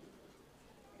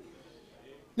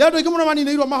 Ni andu ingi muno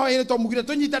maninairwo mahoya-ini to mugire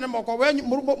tunyitane moko we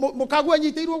mukagu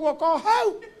anyitĩirwo guoko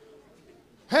hau.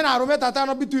 Hena arume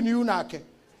tatano between you nake.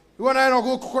 Iwona eno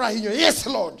gukura hinyo. Yes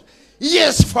Lord.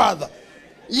 Yes Father.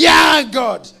 Yeah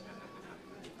God.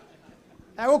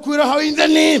 I will quit how in the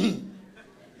name.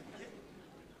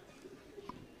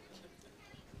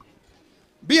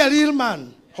 Be a real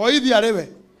man. Hoithi arewe.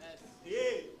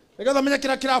 Ega menya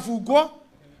kila kirafungwa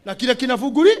na kile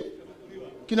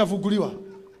kinafunguliwa.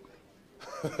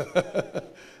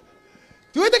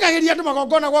 Tuwete kageria tu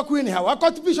magongona gwaku ini hawa.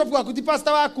 Akoti bishop gwaku ti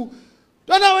pastor waku.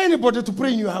 Don't have anybody to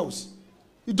pray in your house.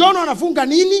 You don't know anafunga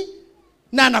nini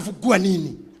na anafungua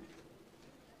nini.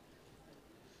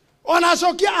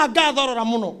 Onacokia agathorora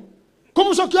muno.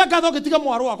 Kumucokia ngatho gitiga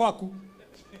mwaru wa gwaku.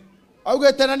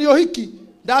 Augete na ni uhiki.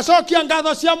 Ndacokia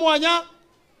ngatho cia mwanya.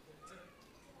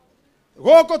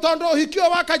 Goko tondo uhikio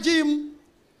waka gym.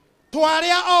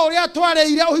 Twaria o uria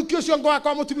twareire uhiki ucio ngo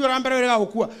wakwa mutumia urambere wega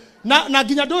gukua. Na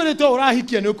nginya ndurite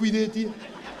urahikia ni ukuithitie.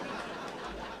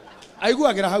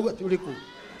 Aiguagira hau aturiku.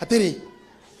 Atiri.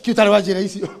 Kiutare wa njira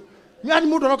icio. Nyani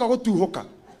mundu roka gutuhuka.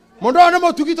 Mundu ona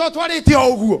mutugito twarite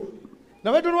o uguo.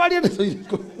 Na wewe ndurwarie ndeto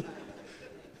iriko.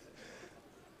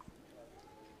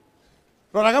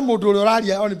 Roraga mundu uri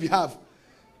uraria on behalf.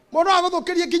 Mundu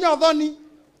aguthukirie nginya thoni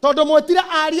tondu mwetire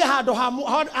arie handu ha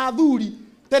Athuri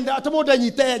tende atamundu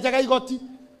anyite njaga igoti.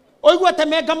 Oigua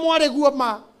temenga mware guo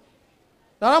ma.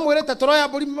 Na ramwirete turoya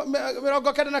mburi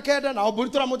 99 na mburi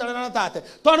turamutarana na tate.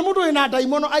 Tondu mundu ina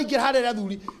daimono aingira harire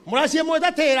Athuri. Muracie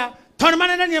mwetatira tondu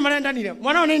manendanire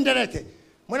mwana one nderete.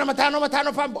 Mwana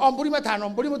matano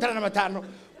mburi mutarana matano.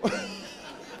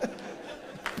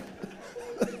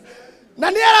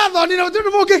 Na ni arathonire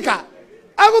utundu mukika.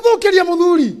 Aguthukiria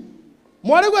muthuri.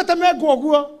 Mware gwete mengwo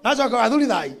guo na coka Athuri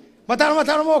thai.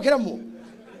 Matano mokira mu.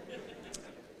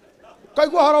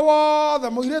 Kaigua horo wothe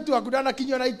muiretu aku ndana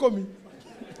kinywa na 10.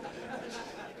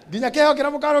 Ginya keho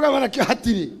kira mukaroga mana kyo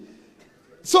hatiri.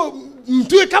 So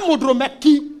mtuika mudrume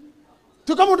ki.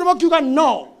 Tuka mudrume kiuga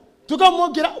no. Tuka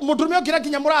mudrume okira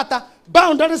kinya murata.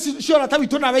 Boundaries sure ta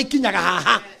witu na weikinyaga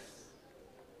haha.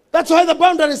 That's why the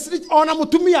boundaries ona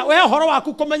mutumia we horo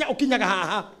waku kumenya ukinyaga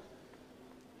haha.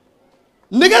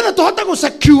 Nigetha tuhota go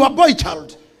secure boy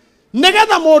child.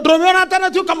 Nigetha mudrume ona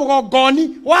tana tuka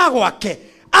mugongoni wa gwake.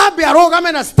 Abe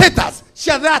arogame na status.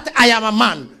 Share that I am a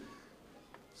man.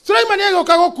 Suleiman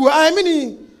yagoka gukua. I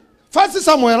mean 1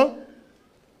 Samuel.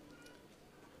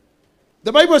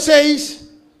 The Bible says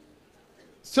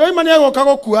Suleiman yagoka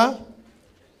gukua.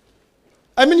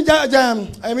 I mean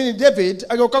David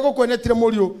agoka gukua netire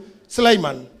murio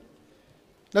Suleiman.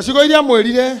 Na ciugo iria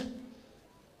mwirire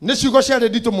ni ciugo cia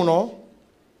ndito muno.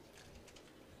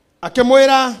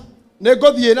 Akemwira ne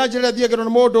gothie na njira thiegero na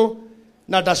mundu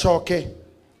na ndacoke.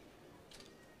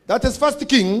 That is 1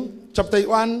 King chapter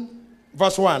 1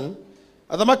 verse 1.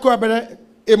 Athamaki wa mbere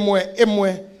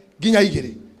imwe ginya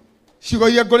igiri. Ciugo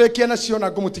iria ngorekia nacio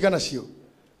na ngumutiga nacio.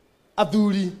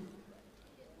 Athuri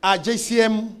a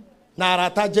JCM na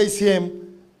arata JCM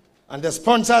and the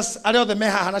sponsors aria othe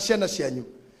mehaha na ciana cianyu.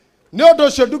 Ni undu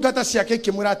ucio ndungata ciake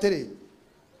ikimwira atiri.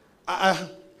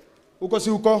 Uko si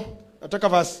uko nataka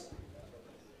verse.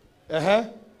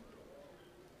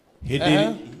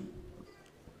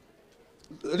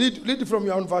 Read from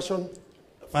your own version.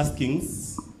 1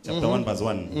 Kings chapter 1 verse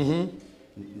 1.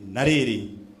 Na riri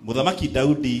muthamaki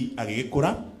Daudi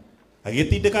agigikura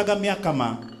agitindikaga miaka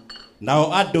ma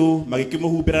nao andu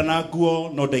magikimuhumbira na nguo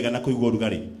no ndaigana kuigwa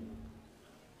rugari.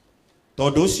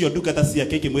 Tondu ucio ndungata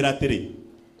ciake ikimwira atiri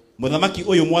muthamaki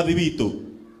uyu mwathi witu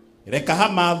reka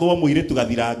hamathwo muiritu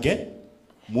gathirange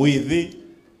muithi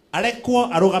arekwo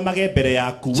arugamage mbere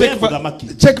yaku we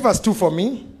muthamaki. Check verse 2 for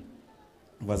me.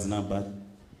 Verse number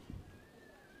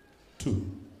 2.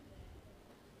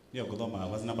 Ndio kuthoma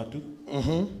verse number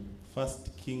 2. First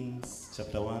Kings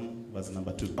chapter 1 verse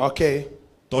number 2. Okay.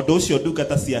 Tondu ucio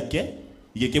ndungata ciake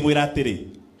igikimwira atiri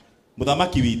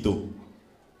muthamaki witu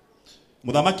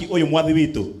muthamaki uyu mwathi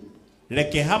witu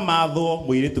reke hamatho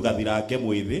muiritu gathirange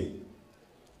mwithi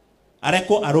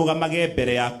areko arugamage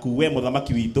mbere yaku we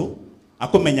muthamaki witu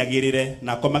akumenyagirire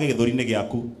na akomage githuri-ini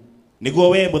giaku niguo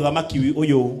we muthamaki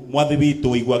uyu mwathi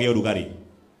witu igwage urugari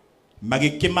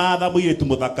magikimatha muiritu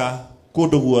muthaka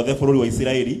kundu guothe bururi wa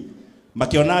Isiraeli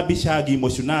makiona Bishagi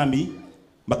Mushunami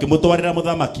makimutwarira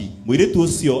muthamaki muiritu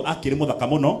ucio akiri muthaka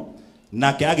muno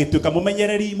nake agituika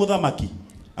mumenyereri muthamaki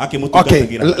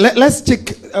akimutungatagira. Okay, let's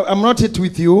check. I'm not yet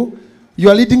with you. You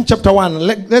are leading chapter 1.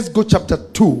 Let's go chapter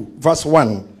 2 verse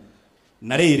 1.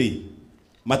 Na riri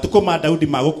matuko ma Daudi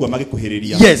magukua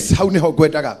magikuhiriria. Yes, how niho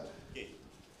gwendaga.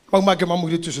 Pagmake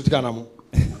mamuritu ucio tikana mu.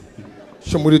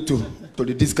 Cio muritu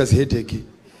tuli discuss headache.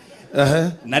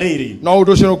 Na riri no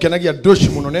undu ucio ukenagia ndoshi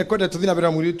muno ne kwenda tuthi na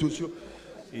bera muritu ucio.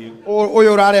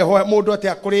 Uyu urareho mundu ati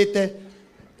akurite.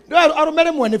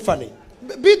 Arumere mwene funny.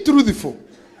 Be truthful.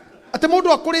 Ate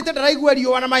mundu akurite ndaraigua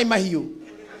riũa na mai mahiũ.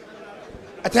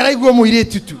 Ate araigua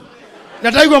muiritu tu.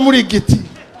 Na ndaigua muringiti.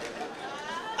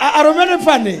 Arumere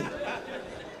funny.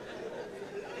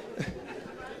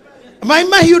 Mai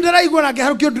mahiũ ndaraigua na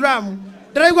ngeharũkio drum.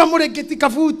 Ndaraigua muringiti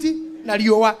kabuti na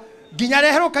riũa. Nginya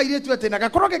reherwo kairitu ati na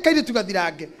gakorwo ke kairitu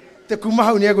gathirange. Te kuma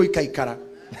hau ni egũikaikara.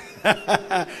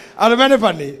 Arumere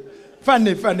funny.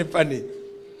 Funny.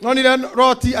 No ni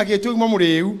roti agĩtuma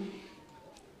mũrĩu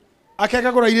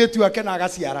akagagũra iretu ake na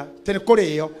agaciara tene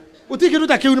kũrĩo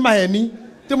ũtingĩruta kĩu nĩ maheni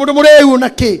te mũndũ mũrĩu na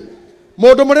kĩ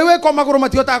mũndũ mũrĩu eko magũrũ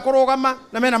matihotaga kũrũgama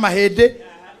na mena mahĩndĩ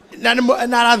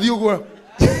na arathiĩ ũguo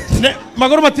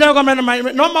magũrũ matirarũgama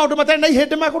no maũndũ matarĩ na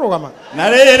ihĩndĩ ma kũrũgama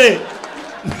na rĩrĩ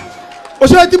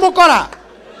ũcio ti mũkora.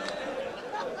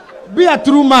 Be a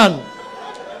true man.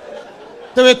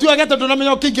 Te wĩtuage tondũ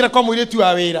ndũnamenya ũkĩingĩra kwa mũirĩtu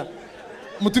wa wĩra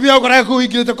mutumia ukora ku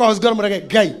ingirite kwa hosgara murage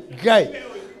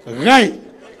gai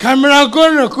kamera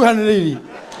kono kuhaniriri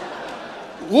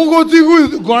ugo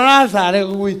tigu gorasa re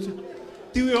kuitu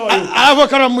tiwe oyo abo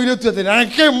kara mwire tu ate na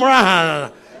ke murahana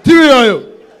tiwe oyo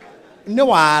ne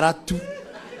wara tu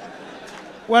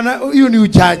wana uyu ni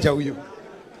ujaja uyu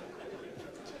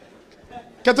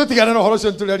kato tigana no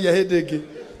horoso ntularia hedege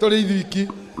tole idiki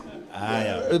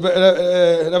aya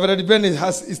Reverend Ben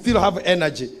still have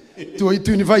energy to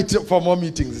invite for more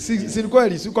meetings. Si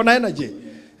kweli, si uko na energy.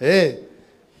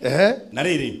 Na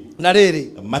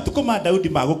riri matuko ma Daudi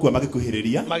magukua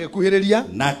magikuhiriria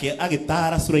nake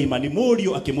agitara Suleimani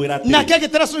murio akimwira atiri nake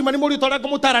agitara Suleimani murio tonda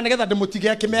kumutara nigetha ndimutige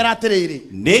akimera atiriri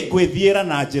ni gwithiera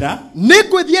na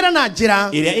njira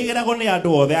iria igeragwo ni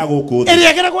andu othe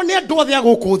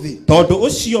aguku thi tondu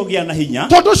ucio gia na hinya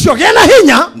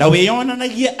na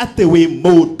wiyonanagie ati wi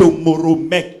mundu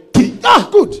murume.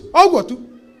 Good. Augo tu.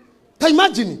 Ta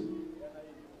imagine.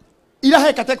 Ila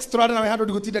heka text rada na wehando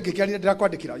digutinda kikiarira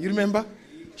ndirakwandikira. You remember?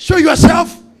 Show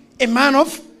yourself a man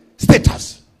of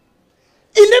status.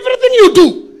 In everything you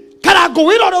do, karago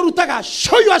wiro rutaga,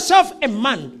 show yourself a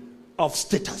man of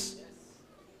status.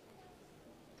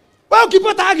 Well, keep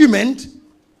that argument.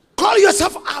 Call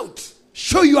yourself out.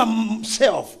 Show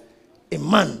yourself a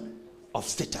man of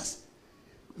status.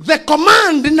 The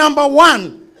command number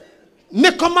 1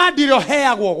 ne command iro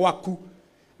heagwo gwaku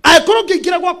aikoro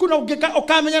ngingira gwaku na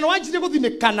ukamenya no wanjire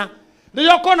guthinikana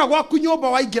riria ukona gwaku nyumba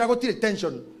waingira gutire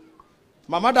tension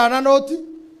mama dana noti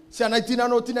ciana itina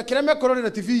noti na kireme kororera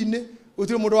TV-ini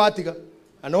utire mundu watiga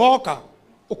ana woka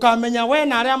ukamenya we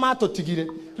na aria matutigire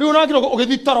riu no ngiro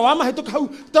ugithi toro wa mahituka hau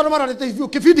toro marorete TV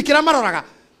ukibindi kira maroraga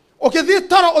ukithi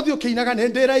toro uthi ukinaga ne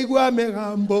ndira igwa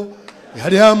megambo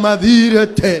yaria mathire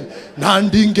ten na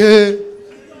ndinge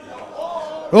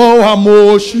oh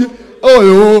amoshi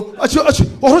oyo acho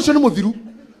ohoro ni muthiru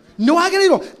ni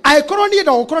wagereiro aikoro ni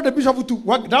ndo ukoro the bishop tu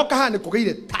da kahane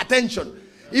kugeire attention.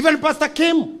 Even pastor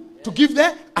came to give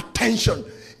the attention.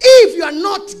 If you are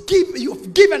not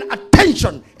given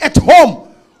attention at home,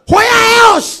 where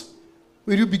else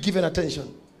will you be given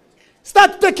attention?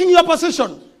 Start taking your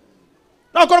position.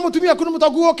 Na kono mutumia kuno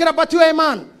mutaguo kira batio e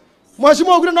man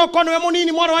mwashimo ogure no kono we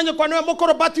munini mwana wanyu kono we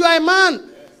mukoro batio e man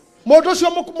modo cio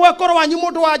mwekoro wanyu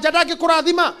mundu wa jadage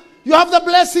kurathima. You have the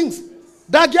blessings.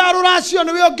 Dagiaru ratio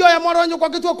no we ogioya mwana wanyu kwa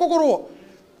kitu kugurwo.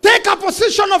 Take a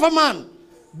position of a man.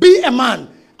 Be a man.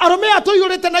 Arome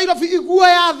atoyurete Nairobi igua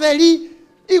ya theri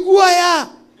igua ya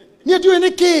ni ndiwe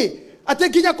niki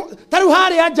atekinya taru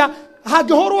hari anja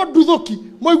hangihorwo nduthuki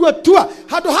moigwe tua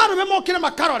handu harume mokire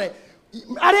makarore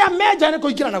aria meja ne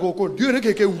kuingira na guku ndiwe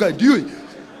niki kiunga ndiwe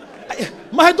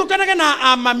mahitukanage na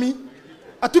amami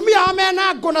atumia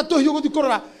amena ngona tuhiu guthi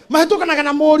kurora mahitukanage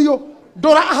na morio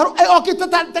Ndora okite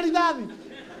tarithathi.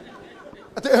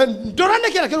 Ndora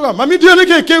nekera kiruga mami ndio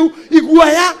neke kiu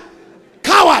iguaya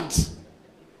cowards.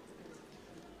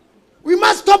 We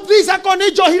must stop this.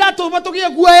 Akoni johira to batugie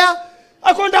guaya.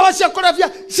 Akonda wasia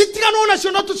korafia. Sitigano na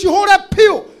cio no tucihore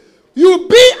pio. You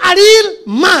be a real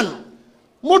man.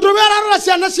 Mundu werarora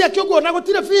ciana ciake uguo na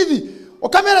gutire bithi.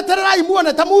 Ukamera tererai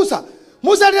muone ta Musa.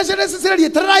 Musa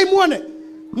rĩrĩa tererai muone.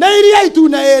 Na iria itu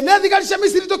na ne thigari cia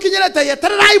Misiri tukinyerete ye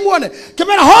tererai muone.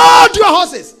 Kemera hold your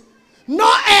horses. No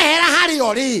ehera hari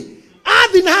ori.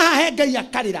 Athi na haha he Ngai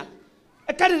akarira.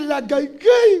 Akarira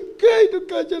Ngai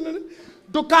ndukajana.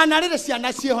 Ndukanarire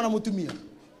ciana cieho na mutumia.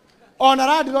 Ona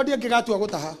radiro ndingĩgatua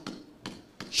gũtaha.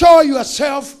 Show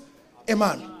yourself a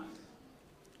man.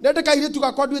 Nende kairitu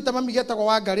gakwa nduĩte mami getagwo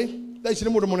Wangari. Thaa ici nĩ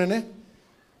mũndũ mũnene.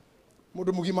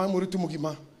 Mũndũ mũgima mũritu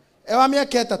mũgima. Ewa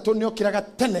mĩaka 3 nĩ okiraga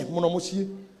tene mũno mũciĩ.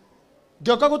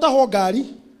 Ngĩoka gũtahwo ngari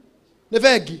nĩ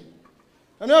bengi.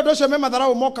 Na nĩ ũndũ ũcio me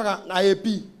matharau mokaga na AP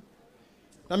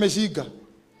na mĩcinga.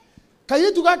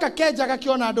 Kairitu gaka kenja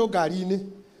gakiona andũ ngari-inĩ.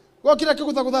 Gokira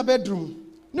kĩgũthagũtha bedroom.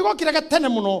 Nĩ gokiraga tene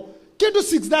mũno. Kĩndũ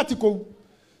 6:30 kũu.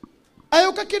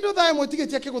 Ayoka kĩndũ thaa ĩmwe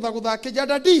tigĩtie kĩgũthagũtha kĩnja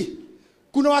dadi.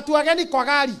 Kuna watu wageni kwa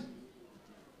gari.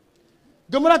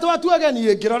 Ngamũra tu watu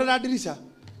wageni ngĩrorera dirisha.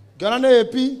 Ngĩona nĩ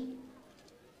AP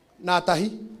na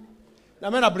atahi.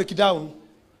 Na mena breakdown.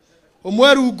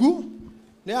 Ũmwe rungu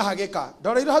nĩ ahagĩka.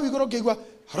 Ndoreire hau igũrũ ngĩigua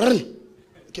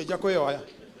kĩnja kwĩyoya.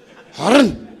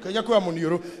 Kĩnja kwĩya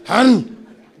mũniũrũ.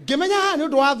 Ngĩmenya nĩ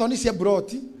ũndũ wa thoni cia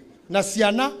broti na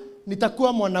ciana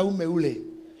nitakuwa mwanaume ule.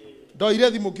 Ndoire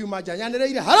thimũ kiuma nja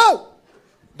nyanĩrĩire. Hello.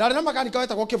 Ndarĩ na makanika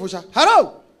wetagwo Kĩbũca.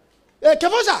 Hello.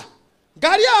 Kĩbũca.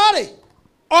 Ngari ĩyo rĩ.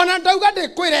 Ona ndauga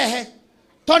ndĩkwĩrehe.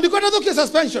 Tondũ ndikwenda thũkia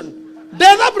suspension.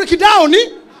 Ndetha breakdown.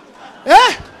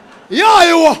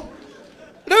 Yoywo.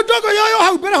 Rĩu ndogo yoyo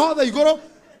hau mbere hothe igũrũ.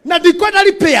 Na ndikwenda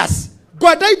repairs.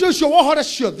 Ngwenda indo icio wohore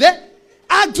ciothe.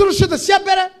 Axle ciothe cia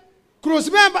mbere.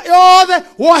 Cross member yothe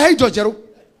wohe indo njerũ.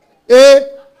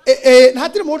 Na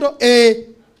hatirĩ mũndũ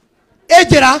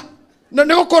njĩra.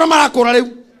 Nĩ gũkũra marakũra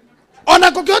rĩu. Ona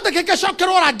kũngĩhotekeka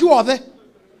cokerwo rangi wothe.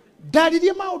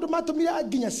 Ndaririe maũndũ matũmire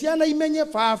nginya ciana imenye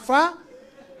baba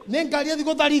nĩ ngari ĩthi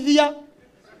gũtharithia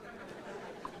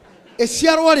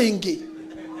ĩciarwo rĩngĩ.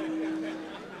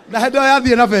 Na hĩndĩ ĩyo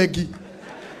yathiĩ na bengi.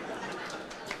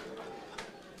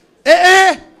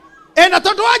 Na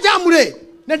tondũ wa jamu rĩ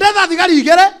nĩ ndetha thigari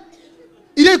igĩrĩ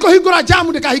iria ikũhingũra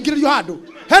jamu ndĩkahingĩrĩrio handũ.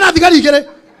 Hena thigari igĩrĩ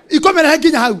ikũmĩrehe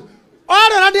nginya hau.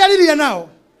 Ore na ndiaririe nao.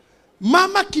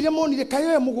 Mama kire monire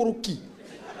kayo mũgũrũki.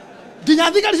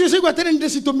 Nginya thigari cio cigwa tene nĩ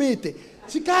citumĩte.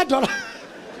 Cikandora.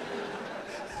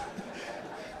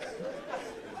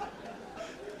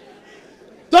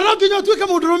 Tondũ nginya ũtuĩke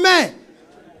mũndũrũme.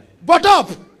 But up.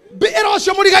 Ĩra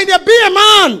ũcio mũrigai-inĩ be a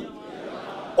man.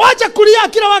 Wacha kulia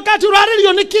kila wakati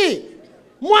urarĩrio nĩkĩ?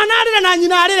 Mwana arĩre na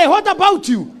nyina arĩre. What about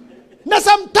you? Na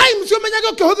sometimes ũmenyage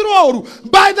ũkĩhũthĩrwo ũru.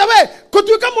 By the way,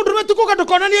 kutuĩka mũndũrũme ti kuga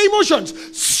ndũkonania emotions.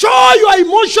 Show your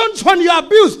emotions when you are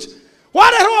abused.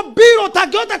 Warehwo biro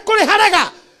ũtangĩhota kũrĩha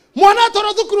rega. Mwana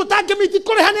atwarwo thukuru ũtangĩmĩti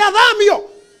kũrĩha nĩ athamio.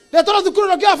 Nĩatwarwo thukuru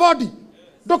ndũngĩabondi.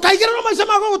 Ndũkaigĩrĩrwo maica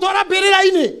ma gũgũtwara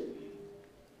mbĩrĩra-inĩ.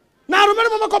 Na arũme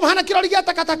nĩmo makomahana kĩrori gĩa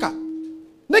takataka.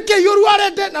 Nĩkĩ iũru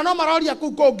arende na no maroria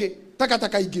kũu kũngĩ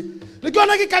takataka ingĩ.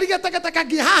 Nĩkĩona gĩkari gĩa takataka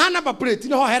nginya haha number plate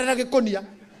nĩho herera gĩkonia.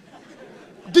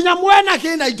 Nginya mwena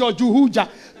kĩna indo njuhunja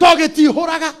to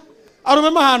gĩtihũraga. Arũme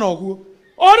mahana ũguo.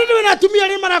 Ori nĩ wĩna atumia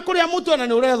arĩa marakũrĩa mũtwe na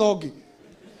nĩ ũretha ũngĩ.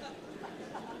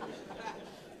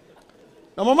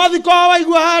 Na mamathiko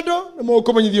waigua handũ nĩ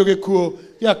mũkũmenyithio gĩkuũ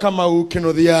gĩa Kamau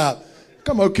Kĩnuthia.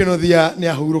 Kamau Kĩnuthia nĩ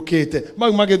ahurũkĩte.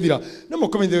 Mau magĩthira nĩ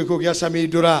mũkũmenyithio gĩkuũ gĩa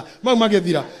Samindũra. Mau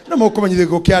magĩthira nĩ mũkũmenyithio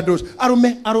gĩkuũ kĩa andũ.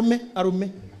 Arũme.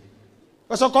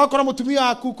 Wacoka wakora mũtumia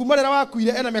waku kuma rĩrĩa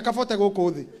wakuire ena mĩaka 40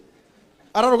 gũkũ thĩ.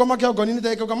 Ararũgama kĩongoni-inĩ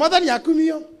ndagĩkauga mwathani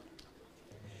akumio.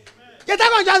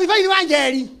 Gĩtagwo Josephine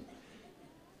Wanjeri.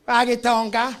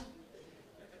 Agĩtonga.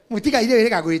 Mũtigaire wĩrĩ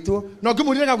gagwĩtwo. No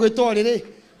ngĩmũrire gagwĩtwo rĩrĩ.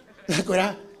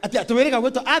 Kwĩra atĩ atũmĩrĩ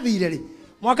gagwĩtwo athire rĩ.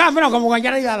 Mwaka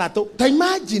 1973. Ta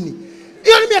imagine.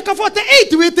 Iyo nĩ mĩaka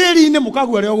 48 wĩ tĩri-inĩ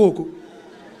mũkagua rĩo gũkũ.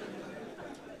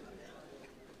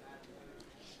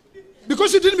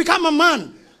 Because you didn't become a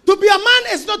man. To be a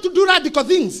man is not to do radical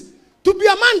things. To be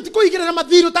a man ti kũigĩrĩra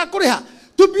mathiirũ ũtakũrĩha.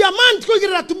 To be a man ti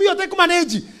kũigĩrĩra atumia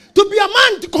ũtekũmanĩnji. To be a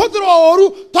man ti kũhũthĩrwo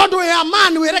ũru tondũ wĩ a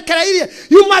man wĩrekereirie.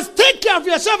 You must take care of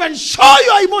yourself and show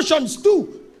your emotions too.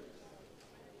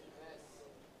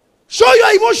 Show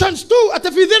your emotions too. At the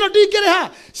fideno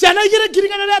digere ciana igire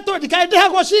kirigana rĩa twenty kaĩ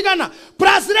ndĩhagwo cigana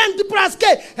plus rent plus k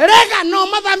rega no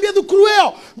mathambie thukuru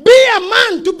ĩyo. Be a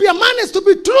man. To be a man is to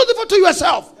be truthful to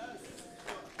yourself.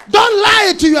 Don't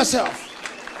lie to yourself.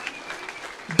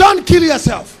 Don't kill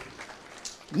yourself.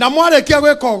 Na mwarekia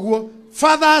gweka oguo,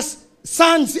 fathers,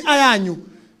 sons ayanyu.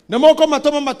 Na moko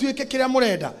matoma matuike kiria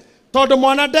murenda. Tondu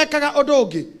mwana ndekaga undu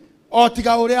ungi o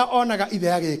tiga uria onaga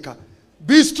ithe agika.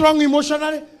 Be strong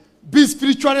emotionally, be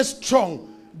spiritually strong.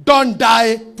 Don't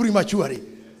die prematurely.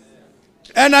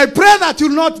 And I pray that you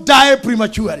will not die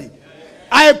prematurely.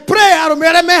 I pray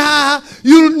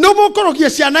you'll no more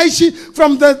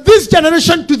from this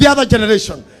generation to the other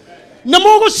generation.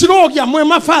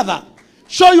 My father,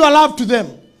 show your love to them.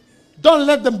 Don't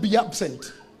let them be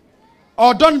absent.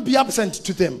 Or don't be absent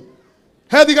to them.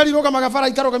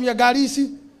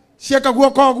 Sieka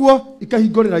guoko guo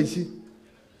ikahingurira ici.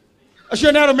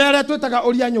 Acio nero mere twitaga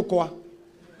uria nyukwa.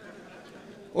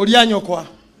 Uria nyukwa.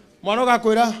 Mwana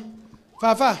gakwira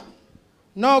baba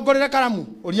no ngorire karamu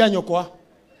uria nyukwa.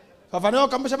 Baba no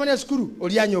kamucemania cukuru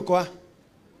uria nyukwa.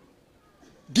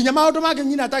 Ginya maundu mangĩ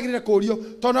nyina atagirire kurio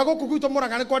tondu guku gwitũ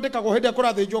Mũrang'a nĩ kwandĩkagwo hĩndĩ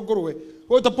kũrathĩnjwo ngũrwe.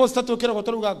 Gwĩtwo posta twĩkĩragwo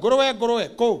tũruga ngũrwe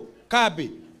kũ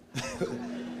kambi.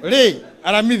 Rĩ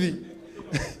aramithi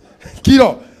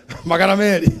kilo magana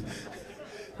meri.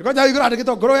 Ngoja igura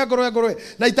ndikito ngũrwe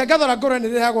na itangatho la ngũrwe nĩ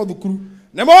rĩhagwo thukuru.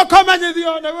 Nĩ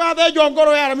mũkomenyithio nĩ gwathĩnjwo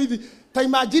ngũrwe aramithi. Ta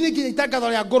imagine nginya itangatho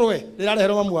rĩa ngũrwe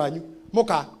rĩrareherwo mamu wanyu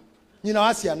mũka nyina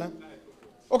wa ciana.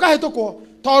 Ukahĩtũkwo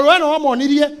tondũ we no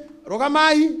wamonirie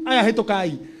rugamai aya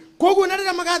hĩtũkai. Koguo na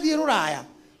rĩrĩa magathiĩ Rũraya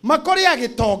makore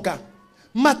agĩtonga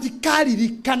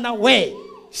matikaririkana we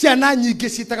ciana nyingĩ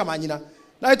ciĩtaga manyina.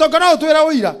 Na itonga no twĩra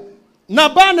ũira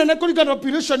namba nene kũringana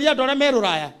population ya andũ arĩa me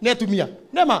Rũraya nĩ atumia.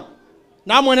 Nema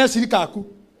na mwene sirikaku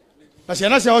na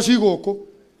ciana ciao ci gũkũ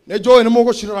nĩ njũĩ nĩ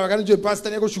mũgũcirora wega nĩ njũĩ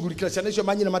pastor nĩ egũcugurikĩra ciana icio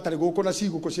manyina matarĩ gũkũ na ci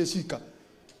gũkũ ciĩ cika.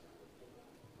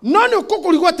 No nĩ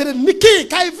ũkũkũrigwo atĩrĩ nĩkĩ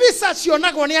kaĩ visa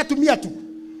cionagwo nĩ atumia tu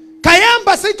kaĩ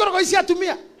embassy ikoragwo ici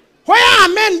atumia. Why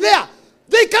are men there?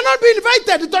 They cannot be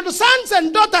invited to the sons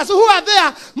and daughters who are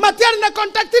there matiarĩ na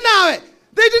contact nawe.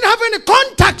 They didn't have any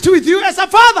contact with you as a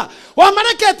father.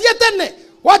 Wamareketie tene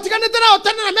watiganĩte nao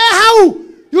tene na me hau.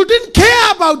 You didn't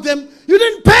care about them. You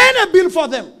didn't pay a bill for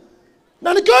them.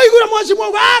 Na nikio igura mwaci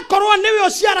mwa korwa niwe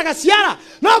ociaraga ciara.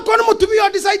 Na kono mutumia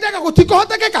decide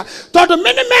gutikohotekeka. Tondu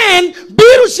many men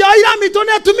bill cia iramitwo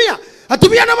ni atumia.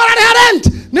 Atumia no marareha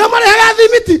rent, no marareha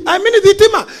thimiti,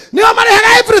 thitima, no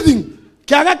marareha everything.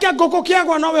 Kiaga kia ngoko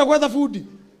kiagwa nowe gwetha food.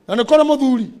 Na nikoro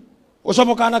muthuri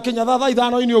ucomokana Kenya thaa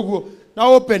 5 ini uguo na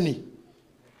open.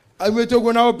 Aimete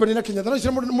uguo na open na Kenya.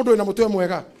 Thaa mundu ina mutwe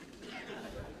mwega.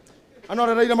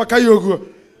 Anorereire makai uguo.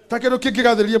 Takeru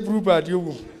kĩngĩgatheria bluebird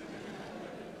uguo.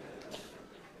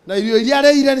 Na irio iria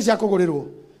areire nĩ cia kũgũrĩrwo.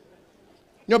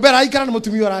 Nyombera ikara nĩ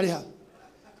mũtumia ũrarĩha.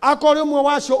 Akorwo ũmwe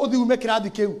wacio ũthiume kĩrathi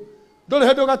kĩu. Ndũrĩ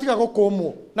hĩndĩ ũgatiga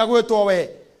gũkũmwo na gwĩtwo we.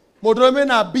 Mũndũ ũrĩa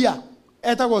mena mbia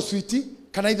etagwo switi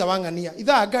kana itha wa ng'ania.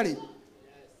 Itha ngarĩ.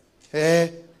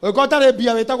 Ũngĩkorwo ũtarĩ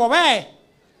mbia wĩtagwo we.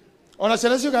 Ona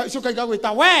ciana ciũkaiga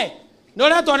gwĩta we. Nĩ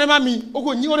ũretwo nĩ mami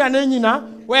ũguo ũrĩa nĩ nyina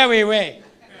we.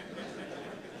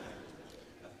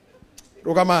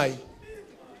 Rugamai.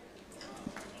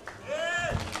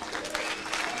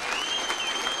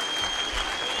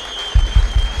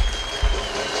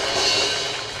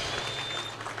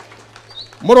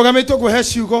 Murugamite oguo he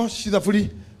ciugo Cithaburi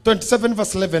 27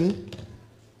 verse 11.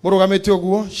 Murugamite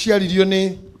oguo ciaririo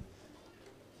ni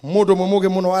mundu mumuge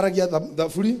muno aragia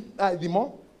thaburi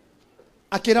thimo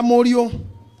akira murio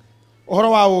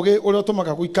uhoro wa ugi uria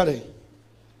utumaga guikare.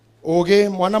 Ugi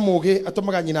mwana mugi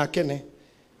atumaga nyina akene.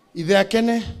 Ithe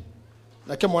akene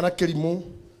nake mwana kĩrimũ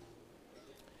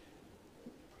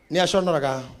nĩ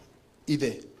aconoraga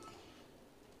ithe.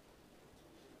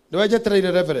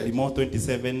 Nĩwenjetereire Reverend Thimo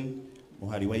 27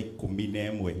 muhari wa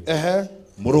 11.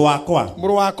 Mũrũ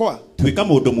wakwa tuĩka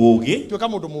mũndũ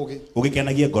mũũgĩ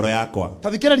ũgĩkenagia ngoro yakwa.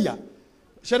 Tathikĩrĩria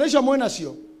ciana icio mwĩ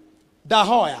nacio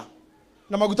ndahoya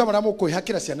na maguta marĩa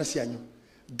mũkwĩhakĩra ciana cianyu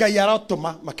Ngai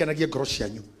arotũma makenagie ngoro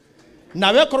cianyu.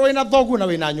 Na wekorwo wĩna thoguo na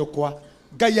wĩna nyũkwa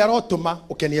Ngai arotũma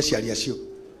ũkenie aciari acio.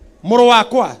 Mũrũ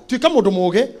wakwa tuĩka mũndũ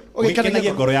mũũgĩ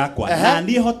ũgĩkenagia ngoro yakwa na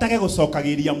niĩ hotage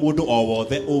gũcokagĩria mũndũ o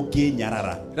wothe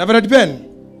ũngĩnyarara. Reverend Ben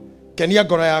kenia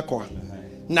ngoro yakwa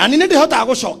na niĩ ndĩhotaga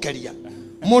gũcokeria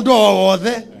mũndũ o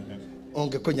wothe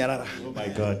ũngĩkũnyarara. Oh my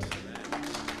God.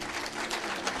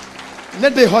 Nĩ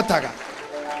ndĩhotaga.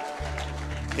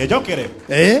 Njokere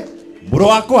mũrũ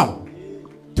wakwa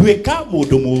tuĩka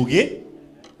mũndũ mũũgĩ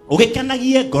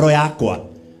ũgĩkenagie ngoro yakwa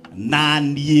na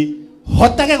niĩ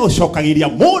hotage gũcokagĩria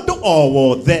mũndũ o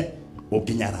wothe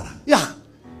ũngĩnyarara.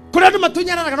 Kũrĩ andũ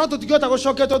matunyararaga no tũtingĩhota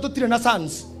gũcokia tondũ tũtirĩ na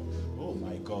sons. Oh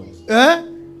my God.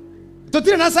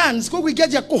 Tũtirĩ na sons koguo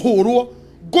ingĩanjia kũhũrwo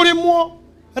ngũrĩmwo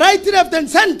right left and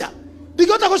center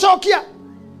ndingĩhota gũcokia.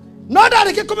 No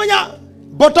ndarĩkia kũmenya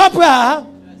botop haha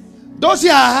Dosi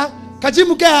haha,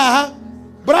 Kajimu ke haha,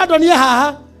 Brandon ye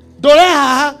haha, Dore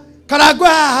haha, Karagwe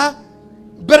haha,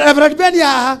 Reverend Ben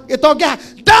haha, Itoge haha.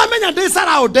 Damenya they said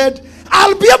I dead.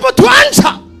 I'll be able to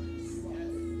answer.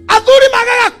 Athuri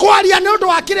magaga kwaria ne undu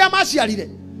wa kiria maciarire.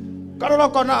 Karora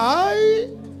kona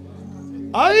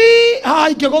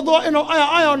ai kegothwo ino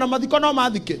aya ona mathiko no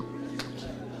mathike.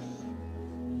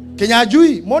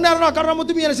 Kinyanjui mone arora karora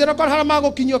mutumia ne cero kora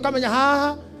magukinyio kamenya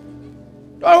haha.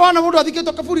 Doi wana mundu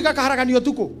athikitwo kaburi gakaharaganio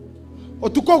tuko.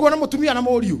 Otuko gwo na mutumia na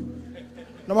moriu.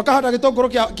 Na makahanda gitongoro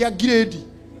kia grade.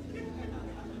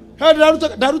 He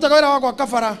daruta wira wakwa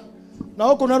kabara. Na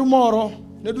huko na rumoro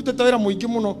ne ndutete wira muingi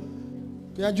muno.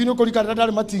 Kinyanjui no kurikana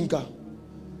ndari matinga.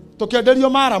 Tukienderio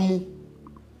maramu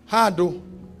handu.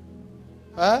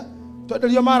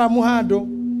 Twenderio maramu handu.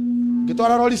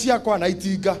 Ngitwara rori ciakwa na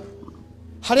itinga.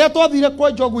 Haria twathire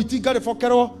kwa njogu itinga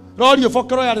ribokerwo. Rori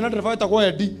ibokerwo yari na ndereba wetagwo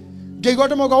Endi. Ngeigwa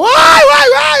ndimoga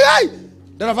wai.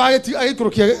 Ndereba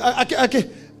agikurukia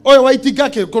oyo wa itinga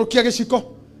akikurukia giciko.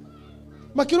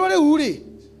 Makiro riu ri.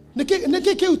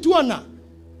 Niki kiu tuona.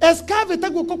 Excavator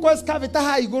guko kwa excavator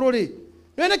ha iguru ri.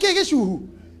 Nene ki gicuhu.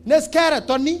 Ne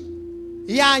skeleton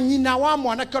ya nyina wa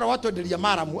mwana kero watwenderia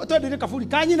maramu. Atwenderia kaburi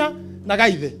ka nyina na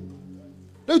gaithe.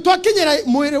 Riu twakinyira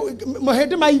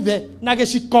muhindi maithe na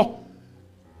giciko.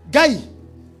 Ngai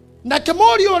na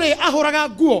kemori uri ahuraga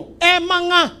nguo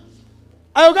manga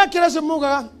ayuga kirase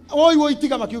muga oi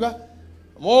itiga makiuga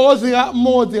mothiga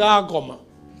ngoma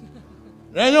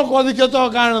renyo kothike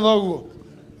tokana thoguo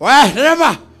we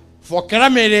dereva fokera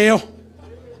mereo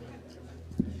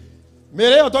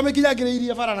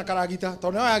twamekinyagiriirie bara na karagita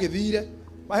tondu no yagithire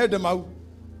mahinde mau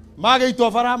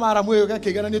mageitwo bara mara mweyo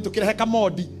gakigananie tukirehe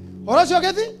kamodi oracio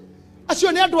gethi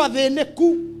acio ni andu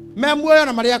athiniku memuoyo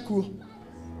na maria kuo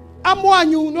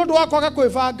amwanyu no ndo wakwaga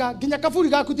kwibanga nginya kaburi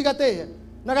gaku tigatehe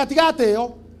na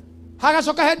gatigateo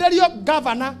hagacoka henderio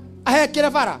governor ahekire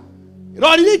bara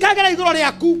rori ikagera iguru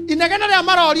riaku inegena ria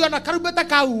marorio na karumbeta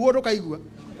kau undu kaigua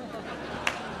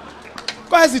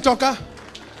kwezi toka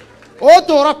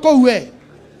otora kowe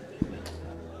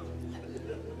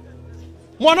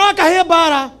mwana akahe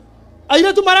bara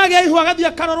aire tu marage ihu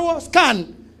agathia karorwo scan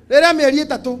rere mieri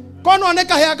 3 kono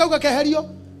oneka he akauga keherio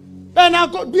bena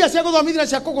bia cia guthomithira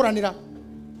cia kuguranira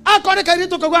akoneka ire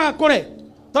tukauga gakure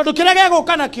tondu kirege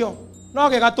guka nakio no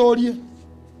gigaturie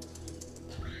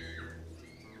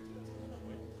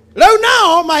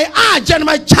now my urge and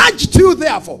my charge to you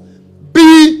therefore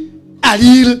be a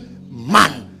real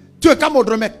man tuika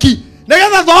mundu meki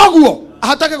nigetha thoguo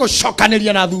ahotake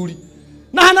gucokaniria na Athuri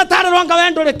na hana tarerwa nga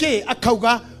wendo riki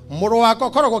akauga muru wako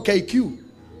korogwo KQ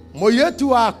muiretu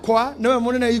wakwa niwe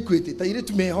munene ikwiti ta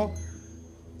iretu meho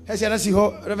hesi ana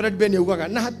siho Reverend Ben ugaga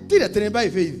na hatire tene by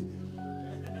faith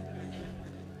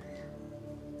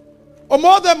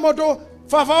omothe mundu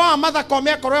baba wa matha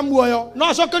kome akorwe muoyo no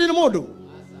acokeri ni mundu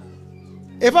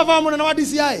baba munene wa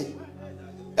DCI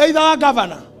either wa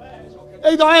governor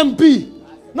either wa MP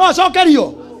no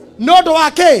acokerio no ndo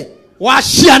wake wa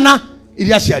ciana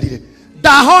iria ciarire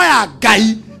ndahoya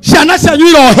Ngai ciana cianyu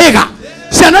irohiga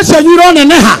ciana cianyu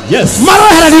ironeneha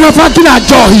maroherania bangi na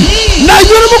njohi na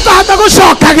inyuĩ mũkahota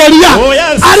gũcokageria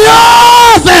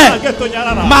ariothe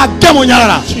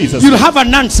mangemunyarara. You'll have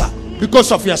an answer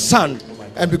because of your son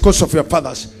and because of your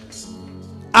fathers.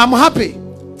 I'm happy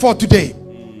for today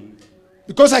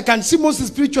because I can see most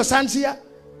spiritual sons here.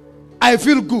 I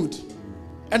feel good,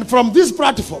 and from this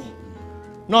platform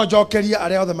no jokeria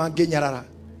ariothe mangenyarara.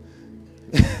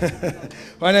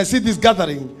 When I see this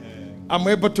gathering, I'm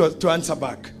able to answer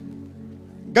back.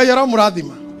 Gayara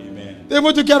muradhima. Amen.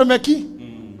 Temo tu kiaro meki.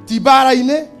 Ti bara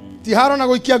ine. Ti haro na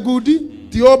goikia gudi.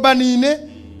 Ti obani ine.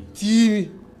 Ti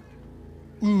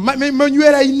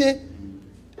menyuera ine.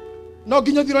 No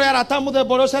ginyo diro yara tamu de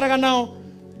bolo seraga nao.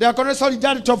 They are connected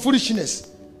solidarity of foolishness.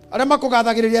 Arema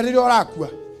kugathagiria riri orakua.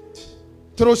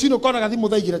 Torosino kona gathi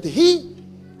muthaigire ti hi.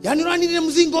 Yani ranire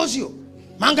muzingo ucio.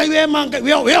 Manga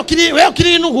we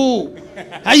okiri nugu.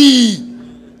 Ai.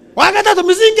 Wagatatu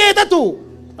mizinge tatu.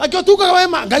 Akiotuka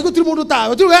wema Ngai gutiri mundu tawe.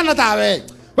 Gutiri wena tawe.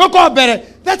 Weko mbere.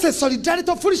 That's a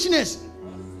solidarity of foolishness.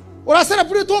 Urasera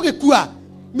bure togekua.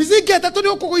 Mizinge tatu ni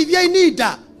ukuguithia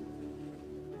inida.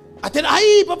 Atena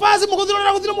ai papa se muguthira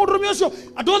na guthira mundu rumiocio.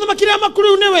 Atothe makire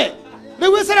makuru newe.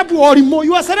 Lewe sera buorimo.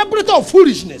 You are celebrating of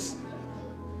foolishness.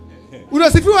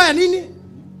 Urasifiwa ya nini?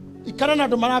 Ikara na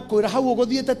ndo marakwira hau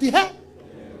uguthiete ti he.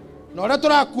 No ora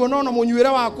turakuona na munyuire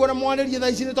wako na mwanirie tha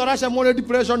ici ni torasha mwone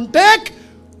depression. Take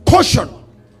caution.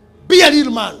 Be a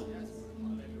real man.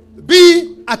 Be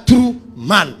a true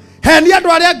man. Heni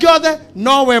andu aria giothe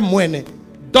no we mwene.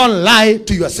 Don't lie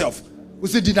to yourself.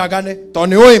 Usijidanganye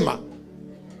toni oima.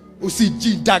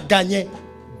 Usijidanganye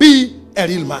be a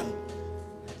real man.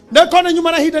 Nekona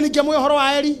nyuma na hida nikiamwe horo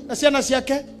wa Eli na ciana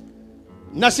ciake.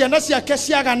 Na ciana ciake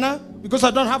ciagana, because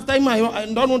I don't have time, I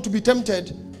don't want to be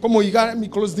tempted. Come on, let me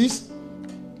close this.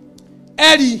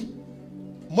 Eli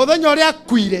muthenya uria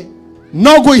akuire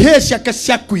no go ihe ciake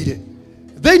ciakuire.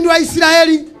 Thĩinĩ wa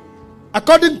Israeli,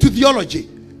 according to theology,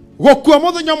 gũkua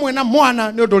muthenya ũmwe na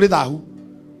mwana nĩ ũndũ ũrĩ thahu.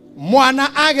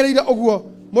 Mwana agereire ũguo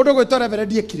mũndũ gwĩtwo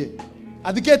reverendi ekire.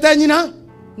 Athikĩte nyina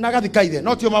na agathika ithe,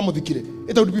 no tio mamuthikire.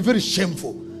 It would be very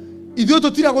shameful. Ithuĩ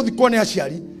tũtira gũthikwo nĩ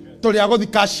aciari, tũrĩ a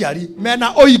gũthika aciari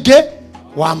mena ũingĩ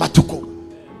wa matuko.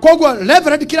 Koguo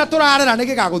reverendi kira tũrarera nĩ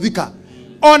gĩgagũthika.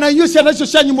 Ona inyuĩ ciana icio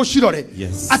cianyu mũcirore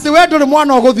atĩ we ndũrĩ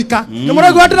mwana ũgũthika. Nĩ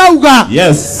mũraigua ndĩrauga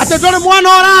atĩ ndũrĩ mwana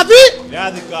ũrathi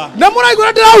nĩ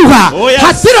mũraigua ndĩrauga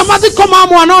hatirĩ mathiko ma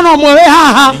mwana ona ũmwe wĩ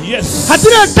haha.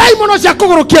 Hatirĩ ndaimono cia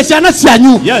kũgũrũkia ciana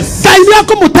cianyu. Ngai nĩ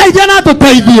akũmũteithia na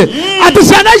atũteithie atĩ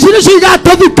ciana ici nĩcio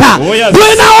igatũthika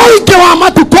twĩna ũingĩ wa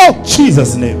matukũ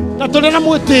na tũrĩ na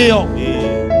mwĩtĩo.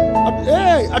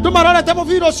 Andũ marorete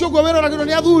mũbira ũcio ũguo wĩroragĩrwo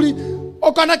nĩ athuri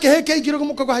ũkona kĩhĩ kĩingĩrĩ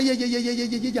mũkaga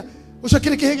hayayayayayaya ucio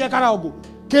kiri kihige karaogu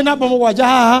ke namba mugwanja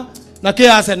haha na ke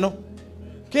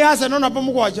Arsenal namba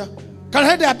mugwanja kana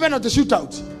hende ya penalty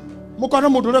shootout mukona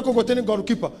mundu ure kugoteni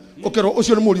goalkeeper ukero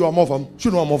ucio ni muri wa mofam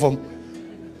ucio ni wa mofam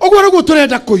ogwo rugo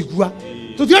turenda kuigua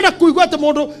tutirenda kuigua ate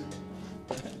mundu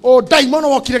o daimono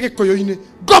wokire gikoyo-ini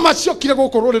ngoma ciokire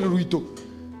guku rurire rwitu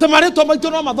temaretwo maitu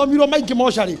no mathomirwo maingi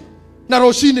moshari na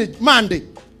rocine Monday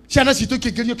ciana citu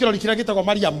ikingirio kirori kira gitagwo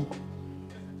Mariamu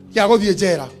ya guthie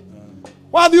njera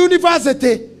wa the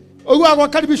university ogwa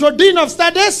karibisho dean of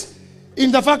studies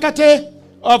in the faculty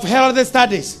of health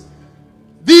studies.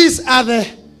 These are the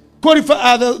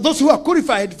those who are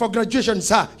qualified for graduation,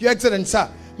 sir, your excellence, sir.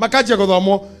 Makaji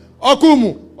godhomo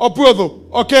okumu opuodho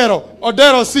okero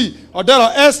odero C odero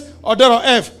S odero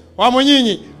F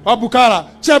wamunyinyi wabukara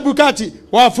chebukati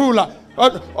wafula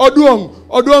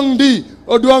oduong D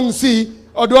oduong C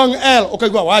oduong L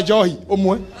okaigwa wajohi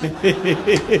omwe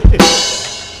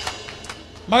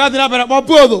Magadina bera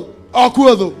mopuodho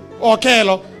okuodho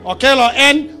okelo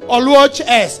N oluoch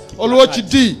S oluoch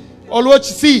D oluoch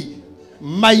C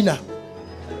minor.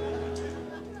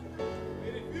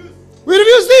 We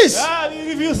refuse this. Yeah,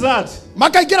 we refuse that.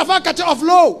 Maka ikira faculty of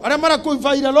law. Are mara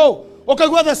kuifaida law.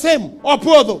 Okagwa the same.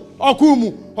 Opodo,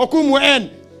 okumu N,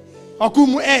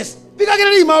 okumu S.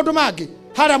 Bigagere maundu magi.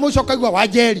 Hara mwisho okagwa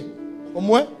wajeri.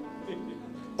 Omwe.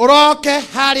 Oroke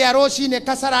hari aroshine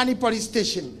Kasarani police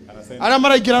station. Are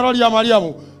mara ikira rori ya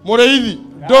Mariamu. Mureithi,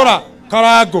 Dora,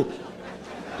 Karago.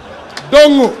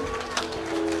 Dongo.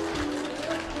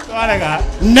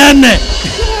 Nene.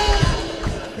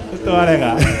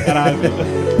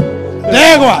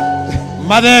 Degwa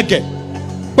Madeke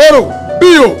Boro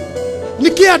Bio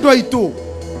Niki andũ aitũ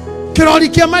kirori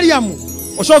kia Mariamu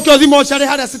ucoke uthi mochare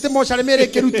haria cite mochare mere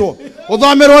kirutwo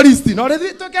uthomerwo list no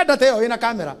rithi tukenda te ina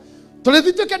kamera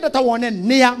turithi tukenda ta wone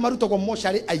nia marutagwo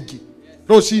mochare aingĩ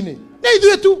rocini ni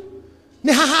ithuĩ tu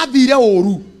ni hahathire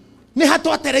ũru ni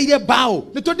hatwatereire bao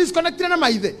ni tu disconnected na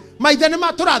maithe ni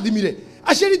matũrathimire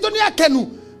aciari tu ni akenu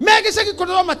megicagi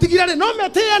kũrwo matigirare no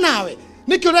metia nawe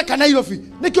nikiureka Nairobi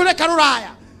nikiureka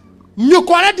Ruraya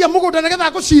nyuko arendia mugunda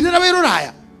nigetha gucirira wi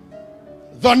Ruraya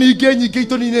thoni ingi nyingi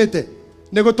ituninite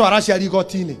ni gutwara ciari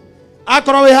igoti-ini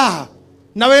akorwo wi haha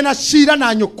na wina cira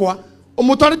na nyukwa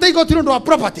umutwarite igoti nundu wa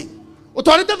property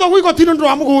utwarite thogu igoti nundu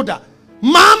wa mugunda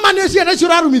mama ni ciana icio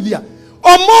urarumithia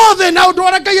omothe na undu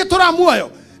wa Ngai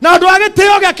turamuoyo na undu wa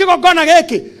gitio gia kigongona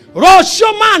giki rocio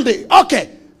Monday okay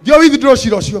thio withdraw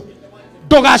cira ucio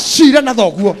ndugacire na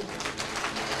thoguo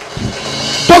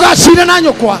ndugacire na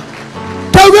nyukwa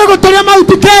tauge guturia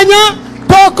mauti Kenya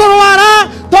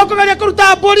tokurwara tokugeria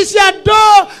kuruta mburi cia ndo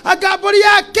agamburi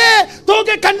yake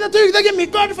tuge kanitha tuigithagie me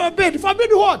God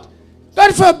forbid what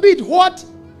God forbid what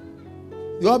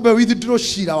yombe withdraw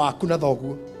cira waku na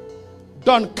thoguo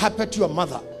don't carpet your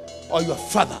mother or your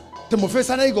father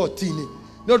timufesa na igoti-ini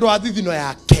ni undu wa thithino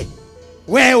yake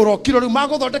we urokiro riu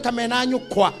maguthondeka mena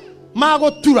nyukwa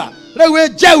magutura riu we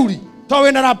jeuri to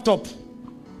wina laptop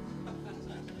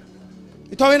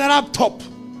ito wina laptop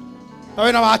na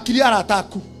wina wakili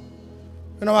arataku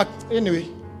wina wa anyway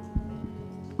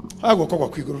agwo kogwa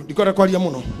kwiguru ndikore kwaria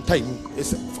muno time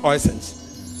is of essence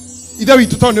ithe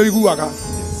witu to ni uiguaga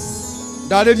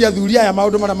ndariria thuri aya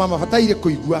maundu mara mama bataire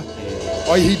kuigua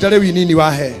o ihinda riu inini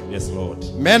wahe Yes Lord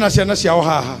mena ciana ciao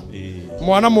haha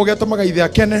mwana muge tumaga ithe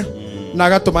akene na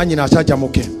agatuma nyina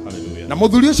canjamuke na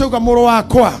muthuri ucio uga muru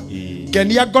wakwa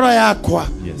kenia ngoro yakwa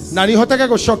na ni hoteke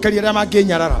gucokeria ria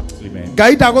manginyarara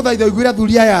Ngai ndaguthaitha uiguire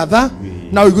thuri aya tha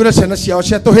na uiguire ciana ciao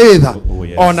cia tuhitha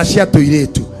ona cia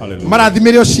tuiritu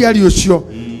marathimire uciari ucio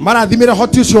marathimire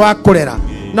hoti ucio wa kurera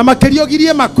na makirio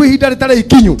girie makwihinda ritare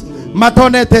ikinyu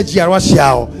matonete njiarwa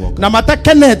ciao na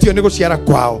matakenetio ni guciara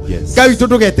kwao. Ngai tu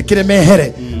ndugetikire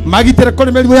mehere magitire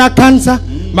kuri mirimu ya cancer,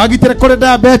 magitire kuri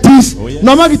diabetes,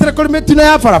 no magitire kuri mitino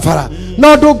ya barabara,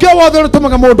 no ndungio wothe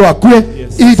urutumaga mundu akue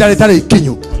ihinda ritare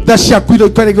ikinyu tha ciaku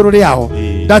ikore iguru riao.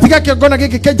 Ndatiga kiongona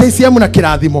giki kia JCM na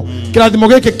kirathimo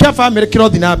giki kia family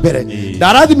kirothi na mbere.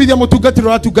 Ndarathimithia mutungatiro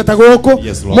ratungata guku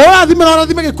murathime na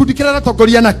rathime gikundi kira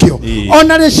ratongoria nakio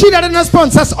ona reciria na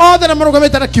sponsors othe na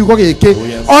marugamite na kiugo giki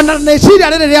ona reciria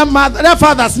ria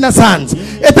fathers na sons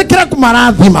etekira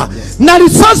kumarathima na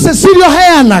resources irio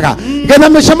heanaga getha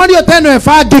micemario teno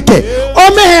ebangike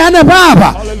omeheane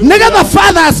baba nigetha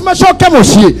fathers macoke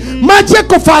mucii manjie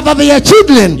ku father their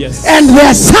children and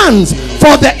their sons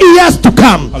for the years to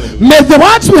come. May the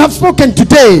words we have spoken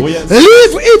today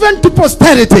live even to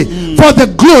posterity for the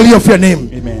glory of your name.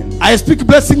 Amen. I speak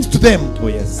blessings to them.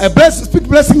 I speak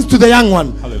blessings to the young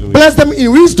one. Hallelujah. Bless them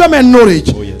in wisdom and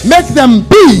knowledge. Make them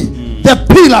be the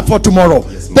pillar for tomorrow,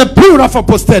 the pillar for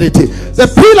posterity, the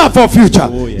pillar for future.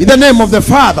 In the name of the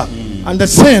Father and the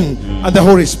Son and the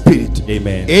Holy Spirit.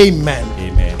 Amen. Amen.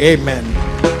 Amen. Amen.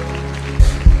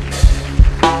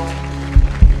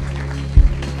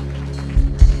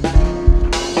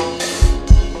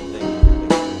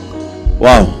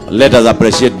 Wow, let us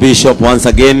appreciate Bishop once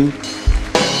again.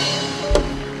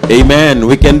 Amen.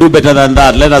 We can do better than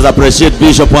that. Let us appreciate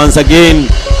Bishop once again.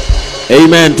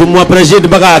 Amen. To appreciate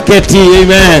Baga Keti.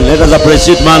 Amen. Let us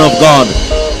appreciate man of God.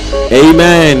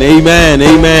 Amen. Amen.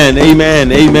 Amen.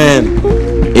 Amen. Amen.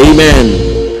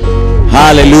 Amen.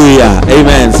 Hallelujah.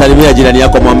 Amen. Salimia jirani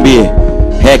yako mwambie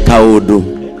heka udu.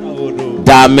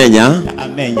 Damenya.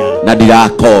 Na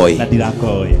dirakoi.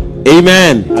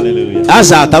 Amen. Hallelujah.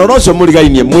 Asa taroro cio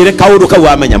murigainie mwire kaundu kau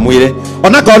amenya mwire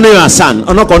ona kono your son,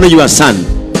 ona kono your son,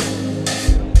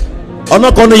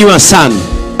 ona kono your son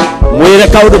mwire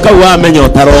kaundu kau amenya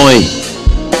taroi.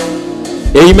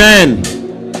 Amen.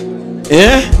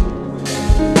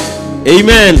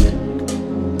 Amen.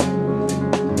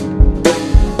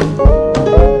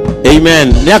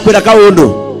 Amen. Ni akwira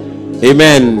kaundu.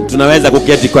 Amen. Tunaweza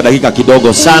kuketi kwa dakika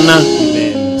kidogo sana.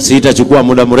 Sitachukua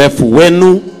muda mrefu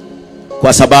wenu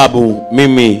kwa sababu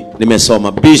mimi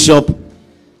nimesoma. Bishop,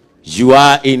 you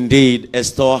are indeed a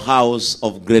storehouse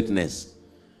of greatness.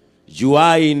 You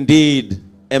are indeed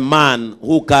a man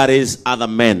who carries other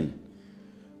men.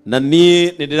 Na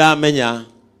ni ndiramenya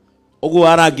ugu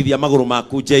arangithia maguru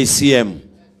maku JCM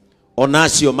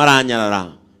onacio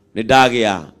maranyarara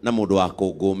nindagia na mundu wa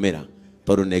kungumira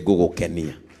tondu ni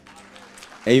ngugukenia.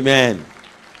 Amen.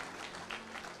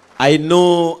 I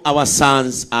know our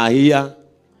sons are here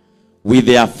with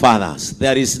their fathers.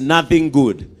 There is nothing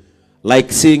good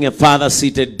like seeing a father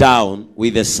seated down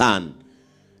with a son.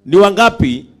 Ni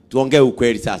wangapi, tuongee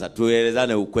ukweli sasa,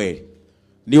 tuelezane ukweli.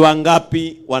 Ni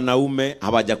wangapi wanaume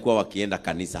hawajakuwa wakienda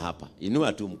kanisa hapa?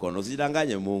 Inua tu mkono,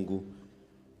 usidanganye Mungu.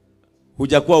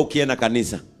 Hujakuwa ukienda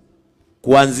kanisa.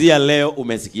 Kuanzia leo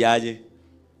umesikiaje?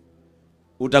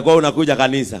 Utakuwa unakuja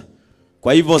kanisa.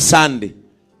 Kwa hivyo Sunday,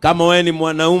 kama wewe ni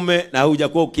mwanaume na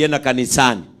hujakuwa ukienda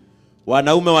kanisani,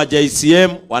 wanaume wa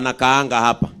JCM wanakaanga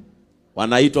hapa.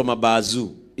 Wanaitwa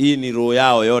mabazu. Hii ni roho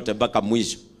yao yote mpaka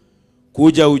mwisho.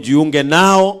 Kuja ujiunge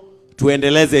nao,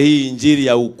 tuendeleze hii injili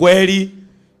ya ukweli,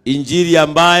 injili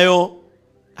ambayo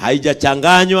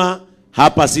haijachanganywa.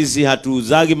 Hapa sisi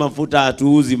hatuuzagi mafuta,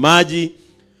 hatuuzi maji.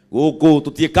 Huku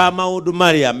tutie maundu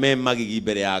maria mema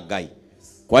gigimbere ya Ngai.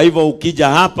 Kwa hivyo ukija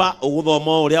hapa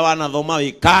uguthoma uria wanathoma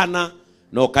wikana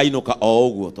no kainuka o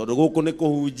uguo tondu guku ni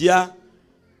kuhunjia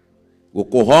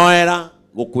gukuhoera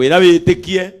gukwira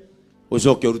witikie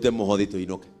ucoke urute muhothi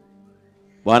tuinuke.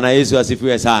 Bwana Yesu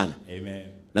asifiwe sana. Amen.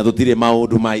 Na tutire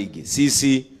maundu maingi.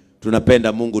 Sisi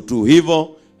tunapenda Mungu tu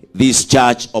hivyo. This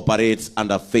church operates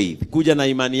under faith. Kuja na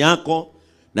imani yako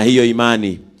na hiyo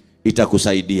imani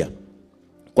itakusaidia.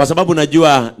 Kwa sababu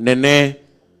najua Nene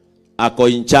ako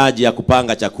in charge ya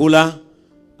kupanga chakula.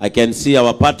 I can see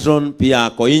our patron pia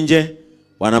ako nje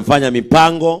wanafanya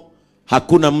mipango.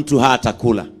 Hakuna mtu hata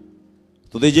kula.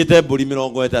 Tuthijite mburi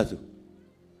 30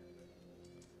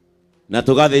 na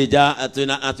tugathija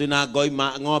atwina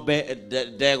ngoima ng'ombe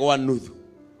ndegwa nuthu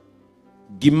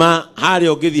gima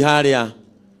haria ugithi haria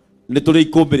ni turi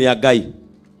ikumbi ria Ngai.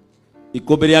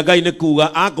 Ikumbi ria Ngai ni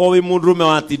kuga ako wi mundurume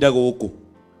watinda guku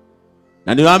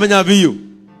na ni uramenya biu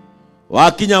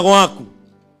wakinya gwaku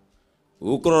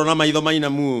ukorwo na maitho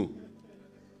mainamu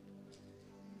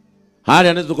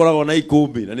haria ni tukoragwo na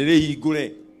ikumbi na ni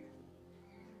rihingure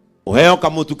uheo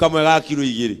kamutu kamwe ga kilo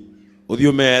 2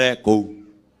 uthio mere kou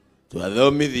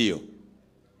twathomithio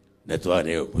na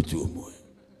twane mutu umwe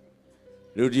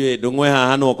riu die ndungwe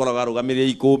haha no koraga rugamirie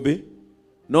ikumbi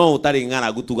no utari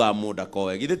ngara gutuga munda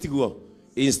kowe githe tiguo.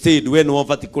 Instead we no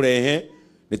ofati kurehe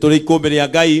ni turi ikumbi ria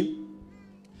Ngai.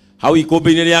 Hau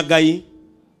ikumbi-ini ria Ngai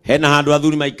hena handu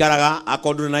athuri maikaraga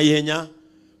akondu na ihenya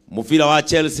mufira wa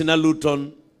Chelsea na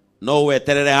Luton no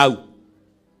weterere hau.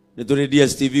 Ni turi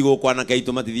DSTV go kwana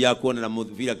kaitu matithia kuonera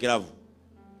mufira kiravu.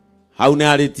 Hau ni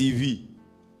hari TV.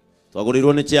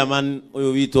 Twagurirwo ni chairman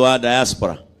uyu witu wa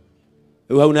diaspora.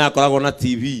 Riu hau ni akoragwo na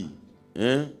TV.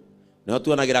 Ni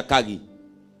tuonagira kagi.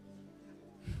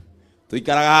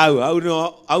 Tuikaraga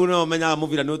hau no menya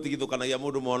mufira ni utigithukanagia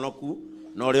mundu monoku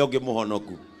na uria ungi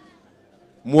muhonoku.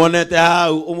 Muonete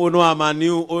hau uyu wa Man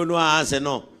U uyu wa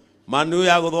Arsenal. Man U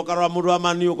ya guthoka rwa mundu wa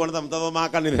Man U kona mtatho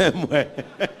maka ni themwe.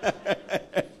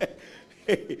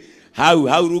 Hau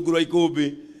rungu rwa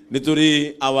ikumbi ni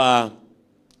turi our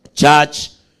church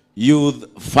youth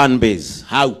fan base.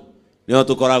 Hau ni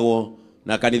tukoragwo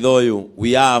na kanitha uyu.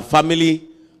 We are a family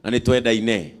na ni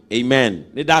twendaine. Amen.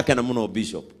 Ni ndakena muno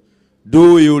bishop.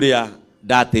 Do yuria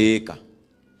dateeka.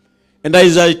 And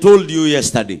as I told you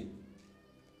yesterday,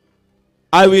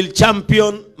 I will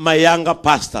champion my younger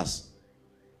pastors.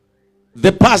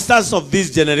 The pastors of this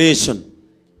generation.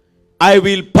 I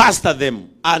will pastor them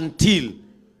until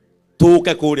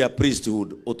tuke kuria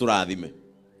priesthood uturathime.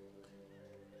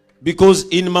 Because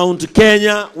in Mount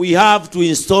Kenya, we have to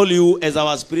install you as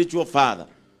our spiritual father.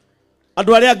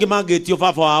 Andu aria angi mangetio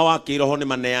baba wao wa kiroho ni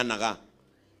maneanaga.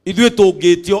 Ithuĩ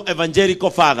tũngĩtio evangelical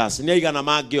fathers ni aigana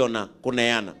mangĩona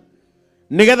kuneana.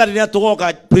 Nigetha rĩrĩa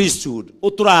tũgoka priesthood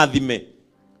ũtũrathime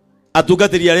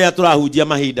atungatĩri arĩa tũrahunjia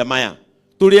mahinda maya.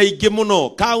 Tũrĩ aingĩ mũno,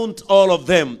 count all of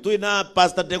them. Twĩna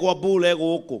Pastor Degwa Bule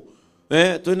gũkũ.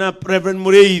 Twĩna Reverend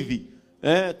Mũrĩithi.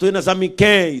 Twĩna Sami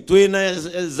K, twĩna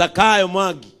Zakayo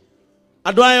Mwangi.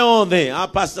 Andũ aya othe,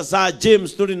 Pastor Sir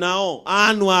James tũrĩ nao,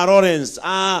 Anwar Lawrence,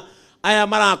 aya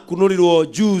marakunurirwo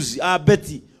Jews,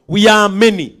 Betty. We are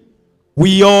many.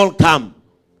 We all come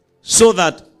so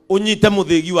that unyite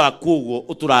muthigi wa kugo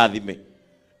uturathime.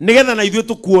 Nigetha na ithuĩ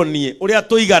tukuonie uria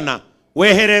tuigana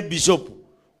wehere bishop,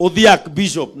 uthiak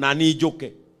bishop na ni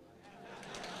njuke.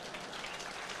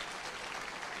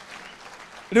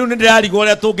 Riu ni ndirarigo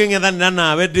uria tungĩng'ethanĩra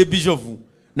nawe ndi bishop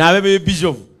nawe wĩ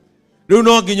bishop. Riu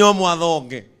no nginya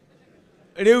mwathonge.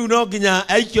 Riu no nginya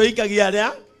aikio ikagia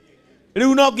aria.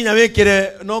 Riu no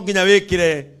nginya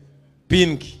wikire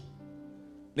pink.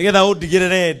 Nigetha undigire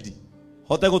red.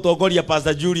 Hote gutongoria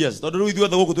Pastor Julius. Tondu riu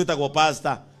ithuothe guku twitagwo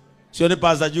pastor. Cio ni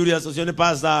Pastor Julius, ucio ni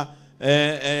Pastor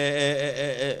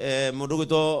mundu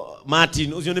gwitwo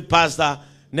Martin, ucio ni Pastor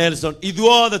Nelson.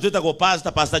 Ithuothe twitagwo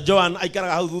pastor. Pastor Joan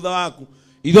aikaraga hau thutha waku.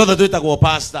 Ithuothe twitagwo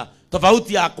pastor.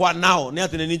 Tofauti yakwa nao ni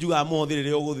ati ni njuga muthi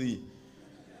riria uguthii.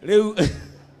 Riu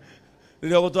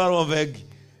riria gutwarwo bengi.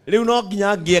 Riu no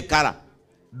nginya ngiekara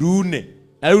ndune.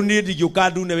 Na riu ni ndingiuka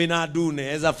ndune wina ndune.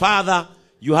 As a father,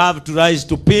 you have to rise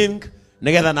to pink.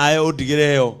 Nigetha nawe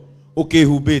undigire yo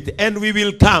ukihumbite. And we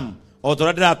will come.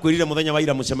 Otorandira kwirire muthenya wa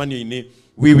ira mucemanio-ini.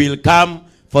 We will come,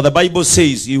 for the Bible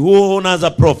says, he who honors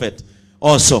a prophet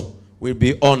also will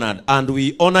be honored. And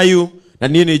we honor you. Na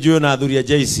niĩ nĩ njũĩ na athuri a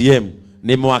JCM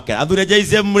nĩ mwake. Athuri a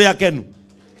JCM mũrĩ akenu?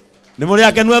 Nĩ mũrĩ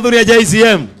akenu athuri a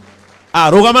JCM?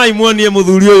 Rugamai muonie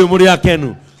mũthuri ũyũ mũrĩ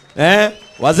akenu.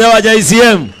 Wazee wa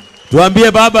JCM,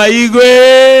 tuambie baba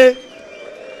igwe.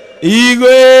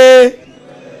 Igwe.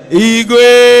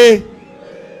 Igwe.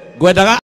 Ngwendaga